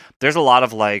like, there's a lot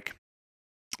of like,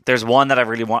 there's one that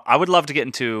I would love to get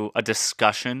into a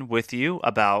discussion with you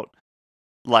about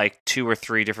like 2 or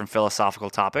 3 different philosophical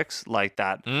topics like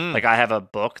that. Like I have a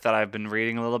book that I've been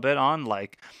reading a little bit on,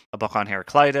 like a book on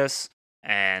Heraclitus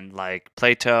and like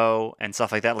Plato and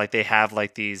stuff like that. Like they have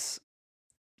like these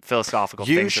philosophical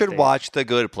things. You that should they- watch The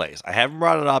Good Place. I haven't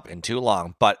brought it up in too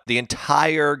long, but the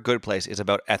entire Good Place is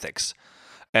about ethics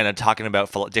and talking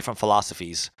about different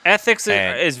philosophies. Ethics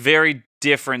and- is very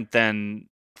different than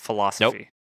philosophy.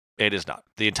 It is not.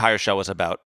 The entire show is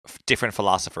about different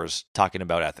philosophers talking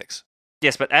about ethics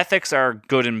Yes, but ethics are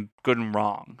good and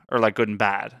wrong, or like good and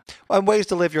bad. and ways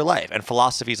to live your life and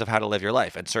philosophies of how to live your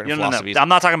life and certain No. philosophies. I'm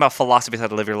not talking about philosophies how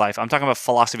to live your life. I'm talking about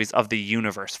philosophies of the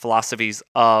universe, philosophies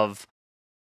of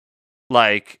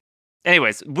like.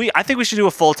 Anyways, I think we should do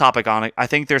a full topic on it. I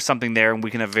think there's something there, and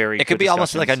we can have very. It could good be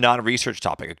almost like a discussions. non-research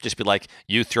topic. It could just be like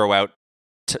you throw out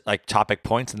like topic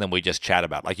points and then we just chat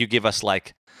about. Like you give us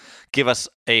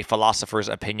a philosopher's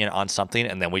opinion on something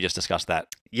and then we just discuss that.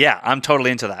 Yeah, I'm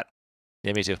totally into that.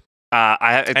 Yeah, me too. And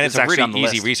And it's a actually on the really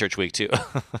easy list. research week too.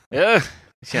 Yeah,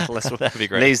 let's That'd be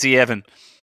great. Lazy Evan.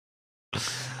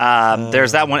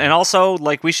 There's that one, and also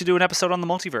like we should do an episode on the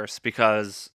multiverse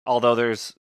because although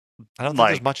there's I don't think like-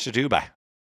 there's much to do by,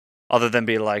 other than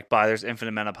be like, there's infinite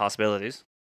amount of possibilities.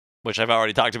 which I've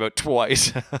already talked about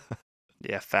twice.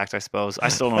 Yeah, fact, I suppose. I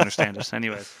still don't understand it.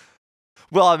 Anyways,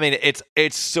 Well, I mean, it's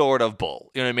sort of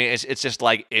bull. You know what I mean? It's just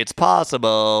like it's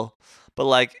possible, but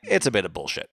like it's a bit of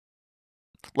bullshit.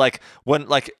 Like when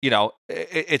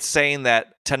it's saying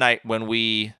that tonight when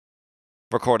we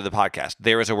recorded the podcast,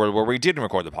 there is a world where we didn't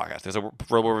record the podcast. There's a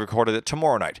world where we recorded it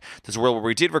tomorrow night. There's a world where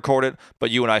we did record it, but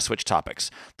you and I switched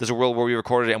topics. There's a world where we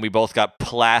recorded it and we both got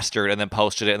plastered and then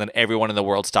posted it, and then everyone in the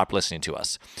world stopped listening to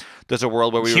us. There's a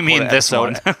world where we you record mean an this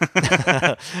episode-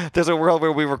 one? There's a world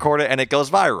where we record it and it goes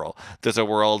viral. There's a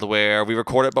world where we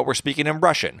record it but we're speaking in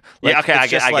Russian. Yeah, okay, I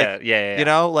it's get just it. Yeah. You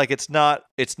know, like it's nothing.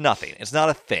 It's not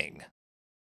a thing.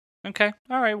 Okay,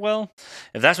 all right. Well,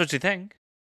 if that's what you think.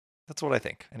 That's what I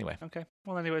think. Anyway, Okay.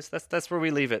 Well, anyways, that's where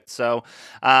we leave it. So,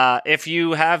 if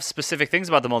you have specific things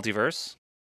about the multiverse,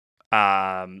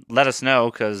 let us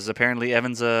know because apparently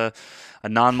Evan's a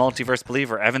non-multiverse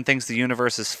believer. Evan thinks the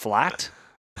universe is flat,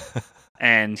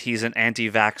 and he's an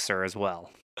anti-vaxxer as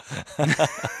well.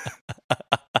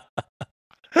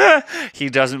 He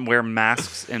doesn't wear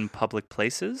masks in public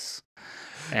places.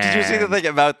 did you see the and- thing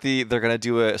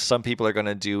about some people are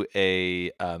gonna do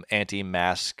a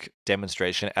anti-mask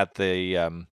demonstration at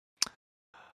the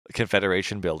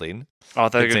Confederation building. Oh, I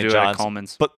thought you were in going to St. do it at John's?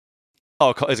 Coleman's. But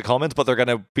is it Coleman's? But they're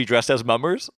gonna be dressed as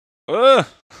mummers, Ugh.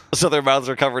 so their mouths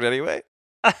are covered anyway.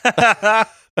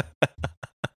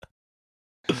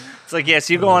 It's like, yes,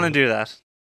 you go on and do that.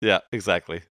 Yeah,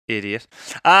 exactly. Idiot.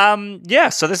 Yeah,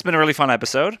 so this has been a really fun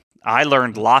episode. I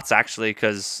learned lots actually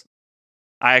because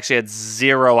I actually had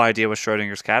zero idea what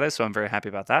Schrodinger's cat is, so I'm very happy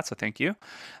about that. So thank you.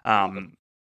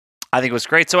 I think it was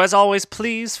great. So as always,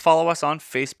 please follow us on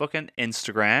Facebook and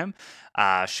Instagram.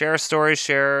 Share stories,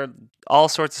 share all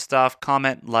sorts of stuff.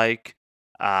 Comment, like.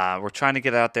 We're trying to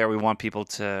get out there. We want people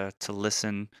to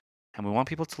listen, and we want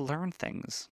people to learn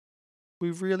things.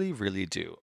 We really, really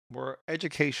do. Where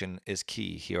education is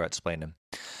key here at Splainin'.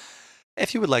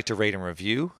 If you would like to rate and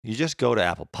review, you just go to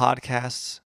Apple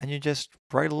Podcasts and you just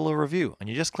write a little review and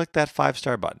you just click that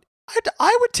 5-star button.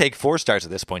 I would take 4 stars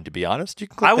at this point, to be honest. You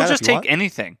can click I would that just if you take want.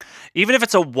 anything, even if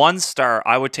it's a 1-star.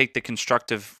 I would take the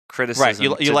constructive criticism. Right,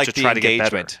 you to, like to the try to get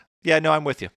better. engagement. Yeah, no, I'm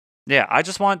with you. Yeah, I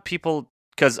just want people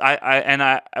because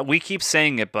we keep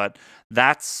saying it, but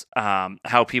that's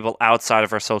how people outside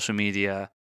of our social media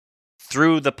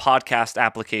through the podcast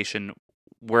application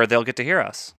where they'll get to hear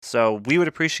us. So we would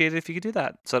appreciate it if you could do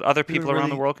that, so that other We would people around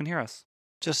the really- world can hear us.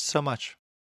 Just so much.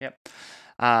 Yep.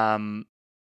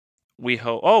 we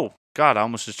hope. Oh God, I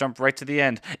almost just jumped right to the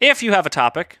end. If you have a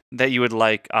topic that you would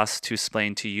like us to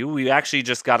explain to you, we actually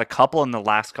just got a couple in the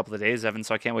last couple of days, Evan.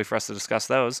 So I can't wait for us to discuss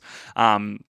those.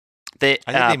 I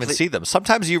didn't even see them.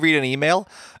 Sometimes you read an email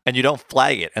and you don't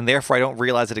flag it, and therefore I don't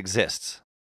realize it exists.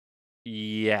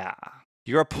 Yeah.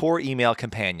 You're a poor email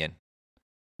companion.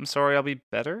 I'm sorry. I'll be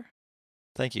better.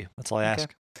 Thank you. That's all I Okay.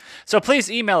 ask. So please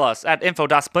email us at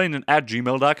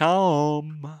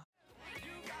info.splaining@gmail.com.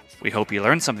 We hope you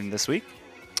learned something this week.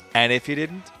 And if you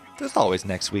didn't, there's always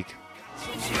next week.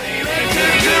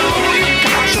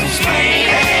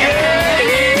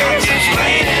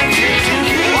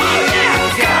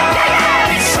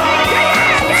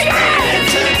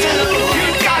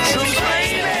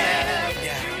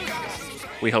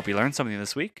 We hope you learned something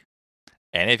this week.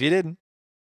 And if you didn't,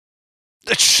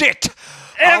 shit!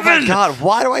 Oh my Evan! God!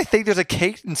 Why do I think there's a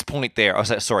cadence point there? Oh,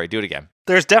 sorry. Do it again.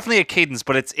 There's definitely a cadence,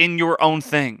 but it's in your own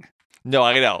thing. No,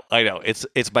 I know.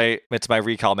 It's my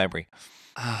recall memory.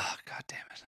 Oh, God damn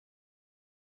it.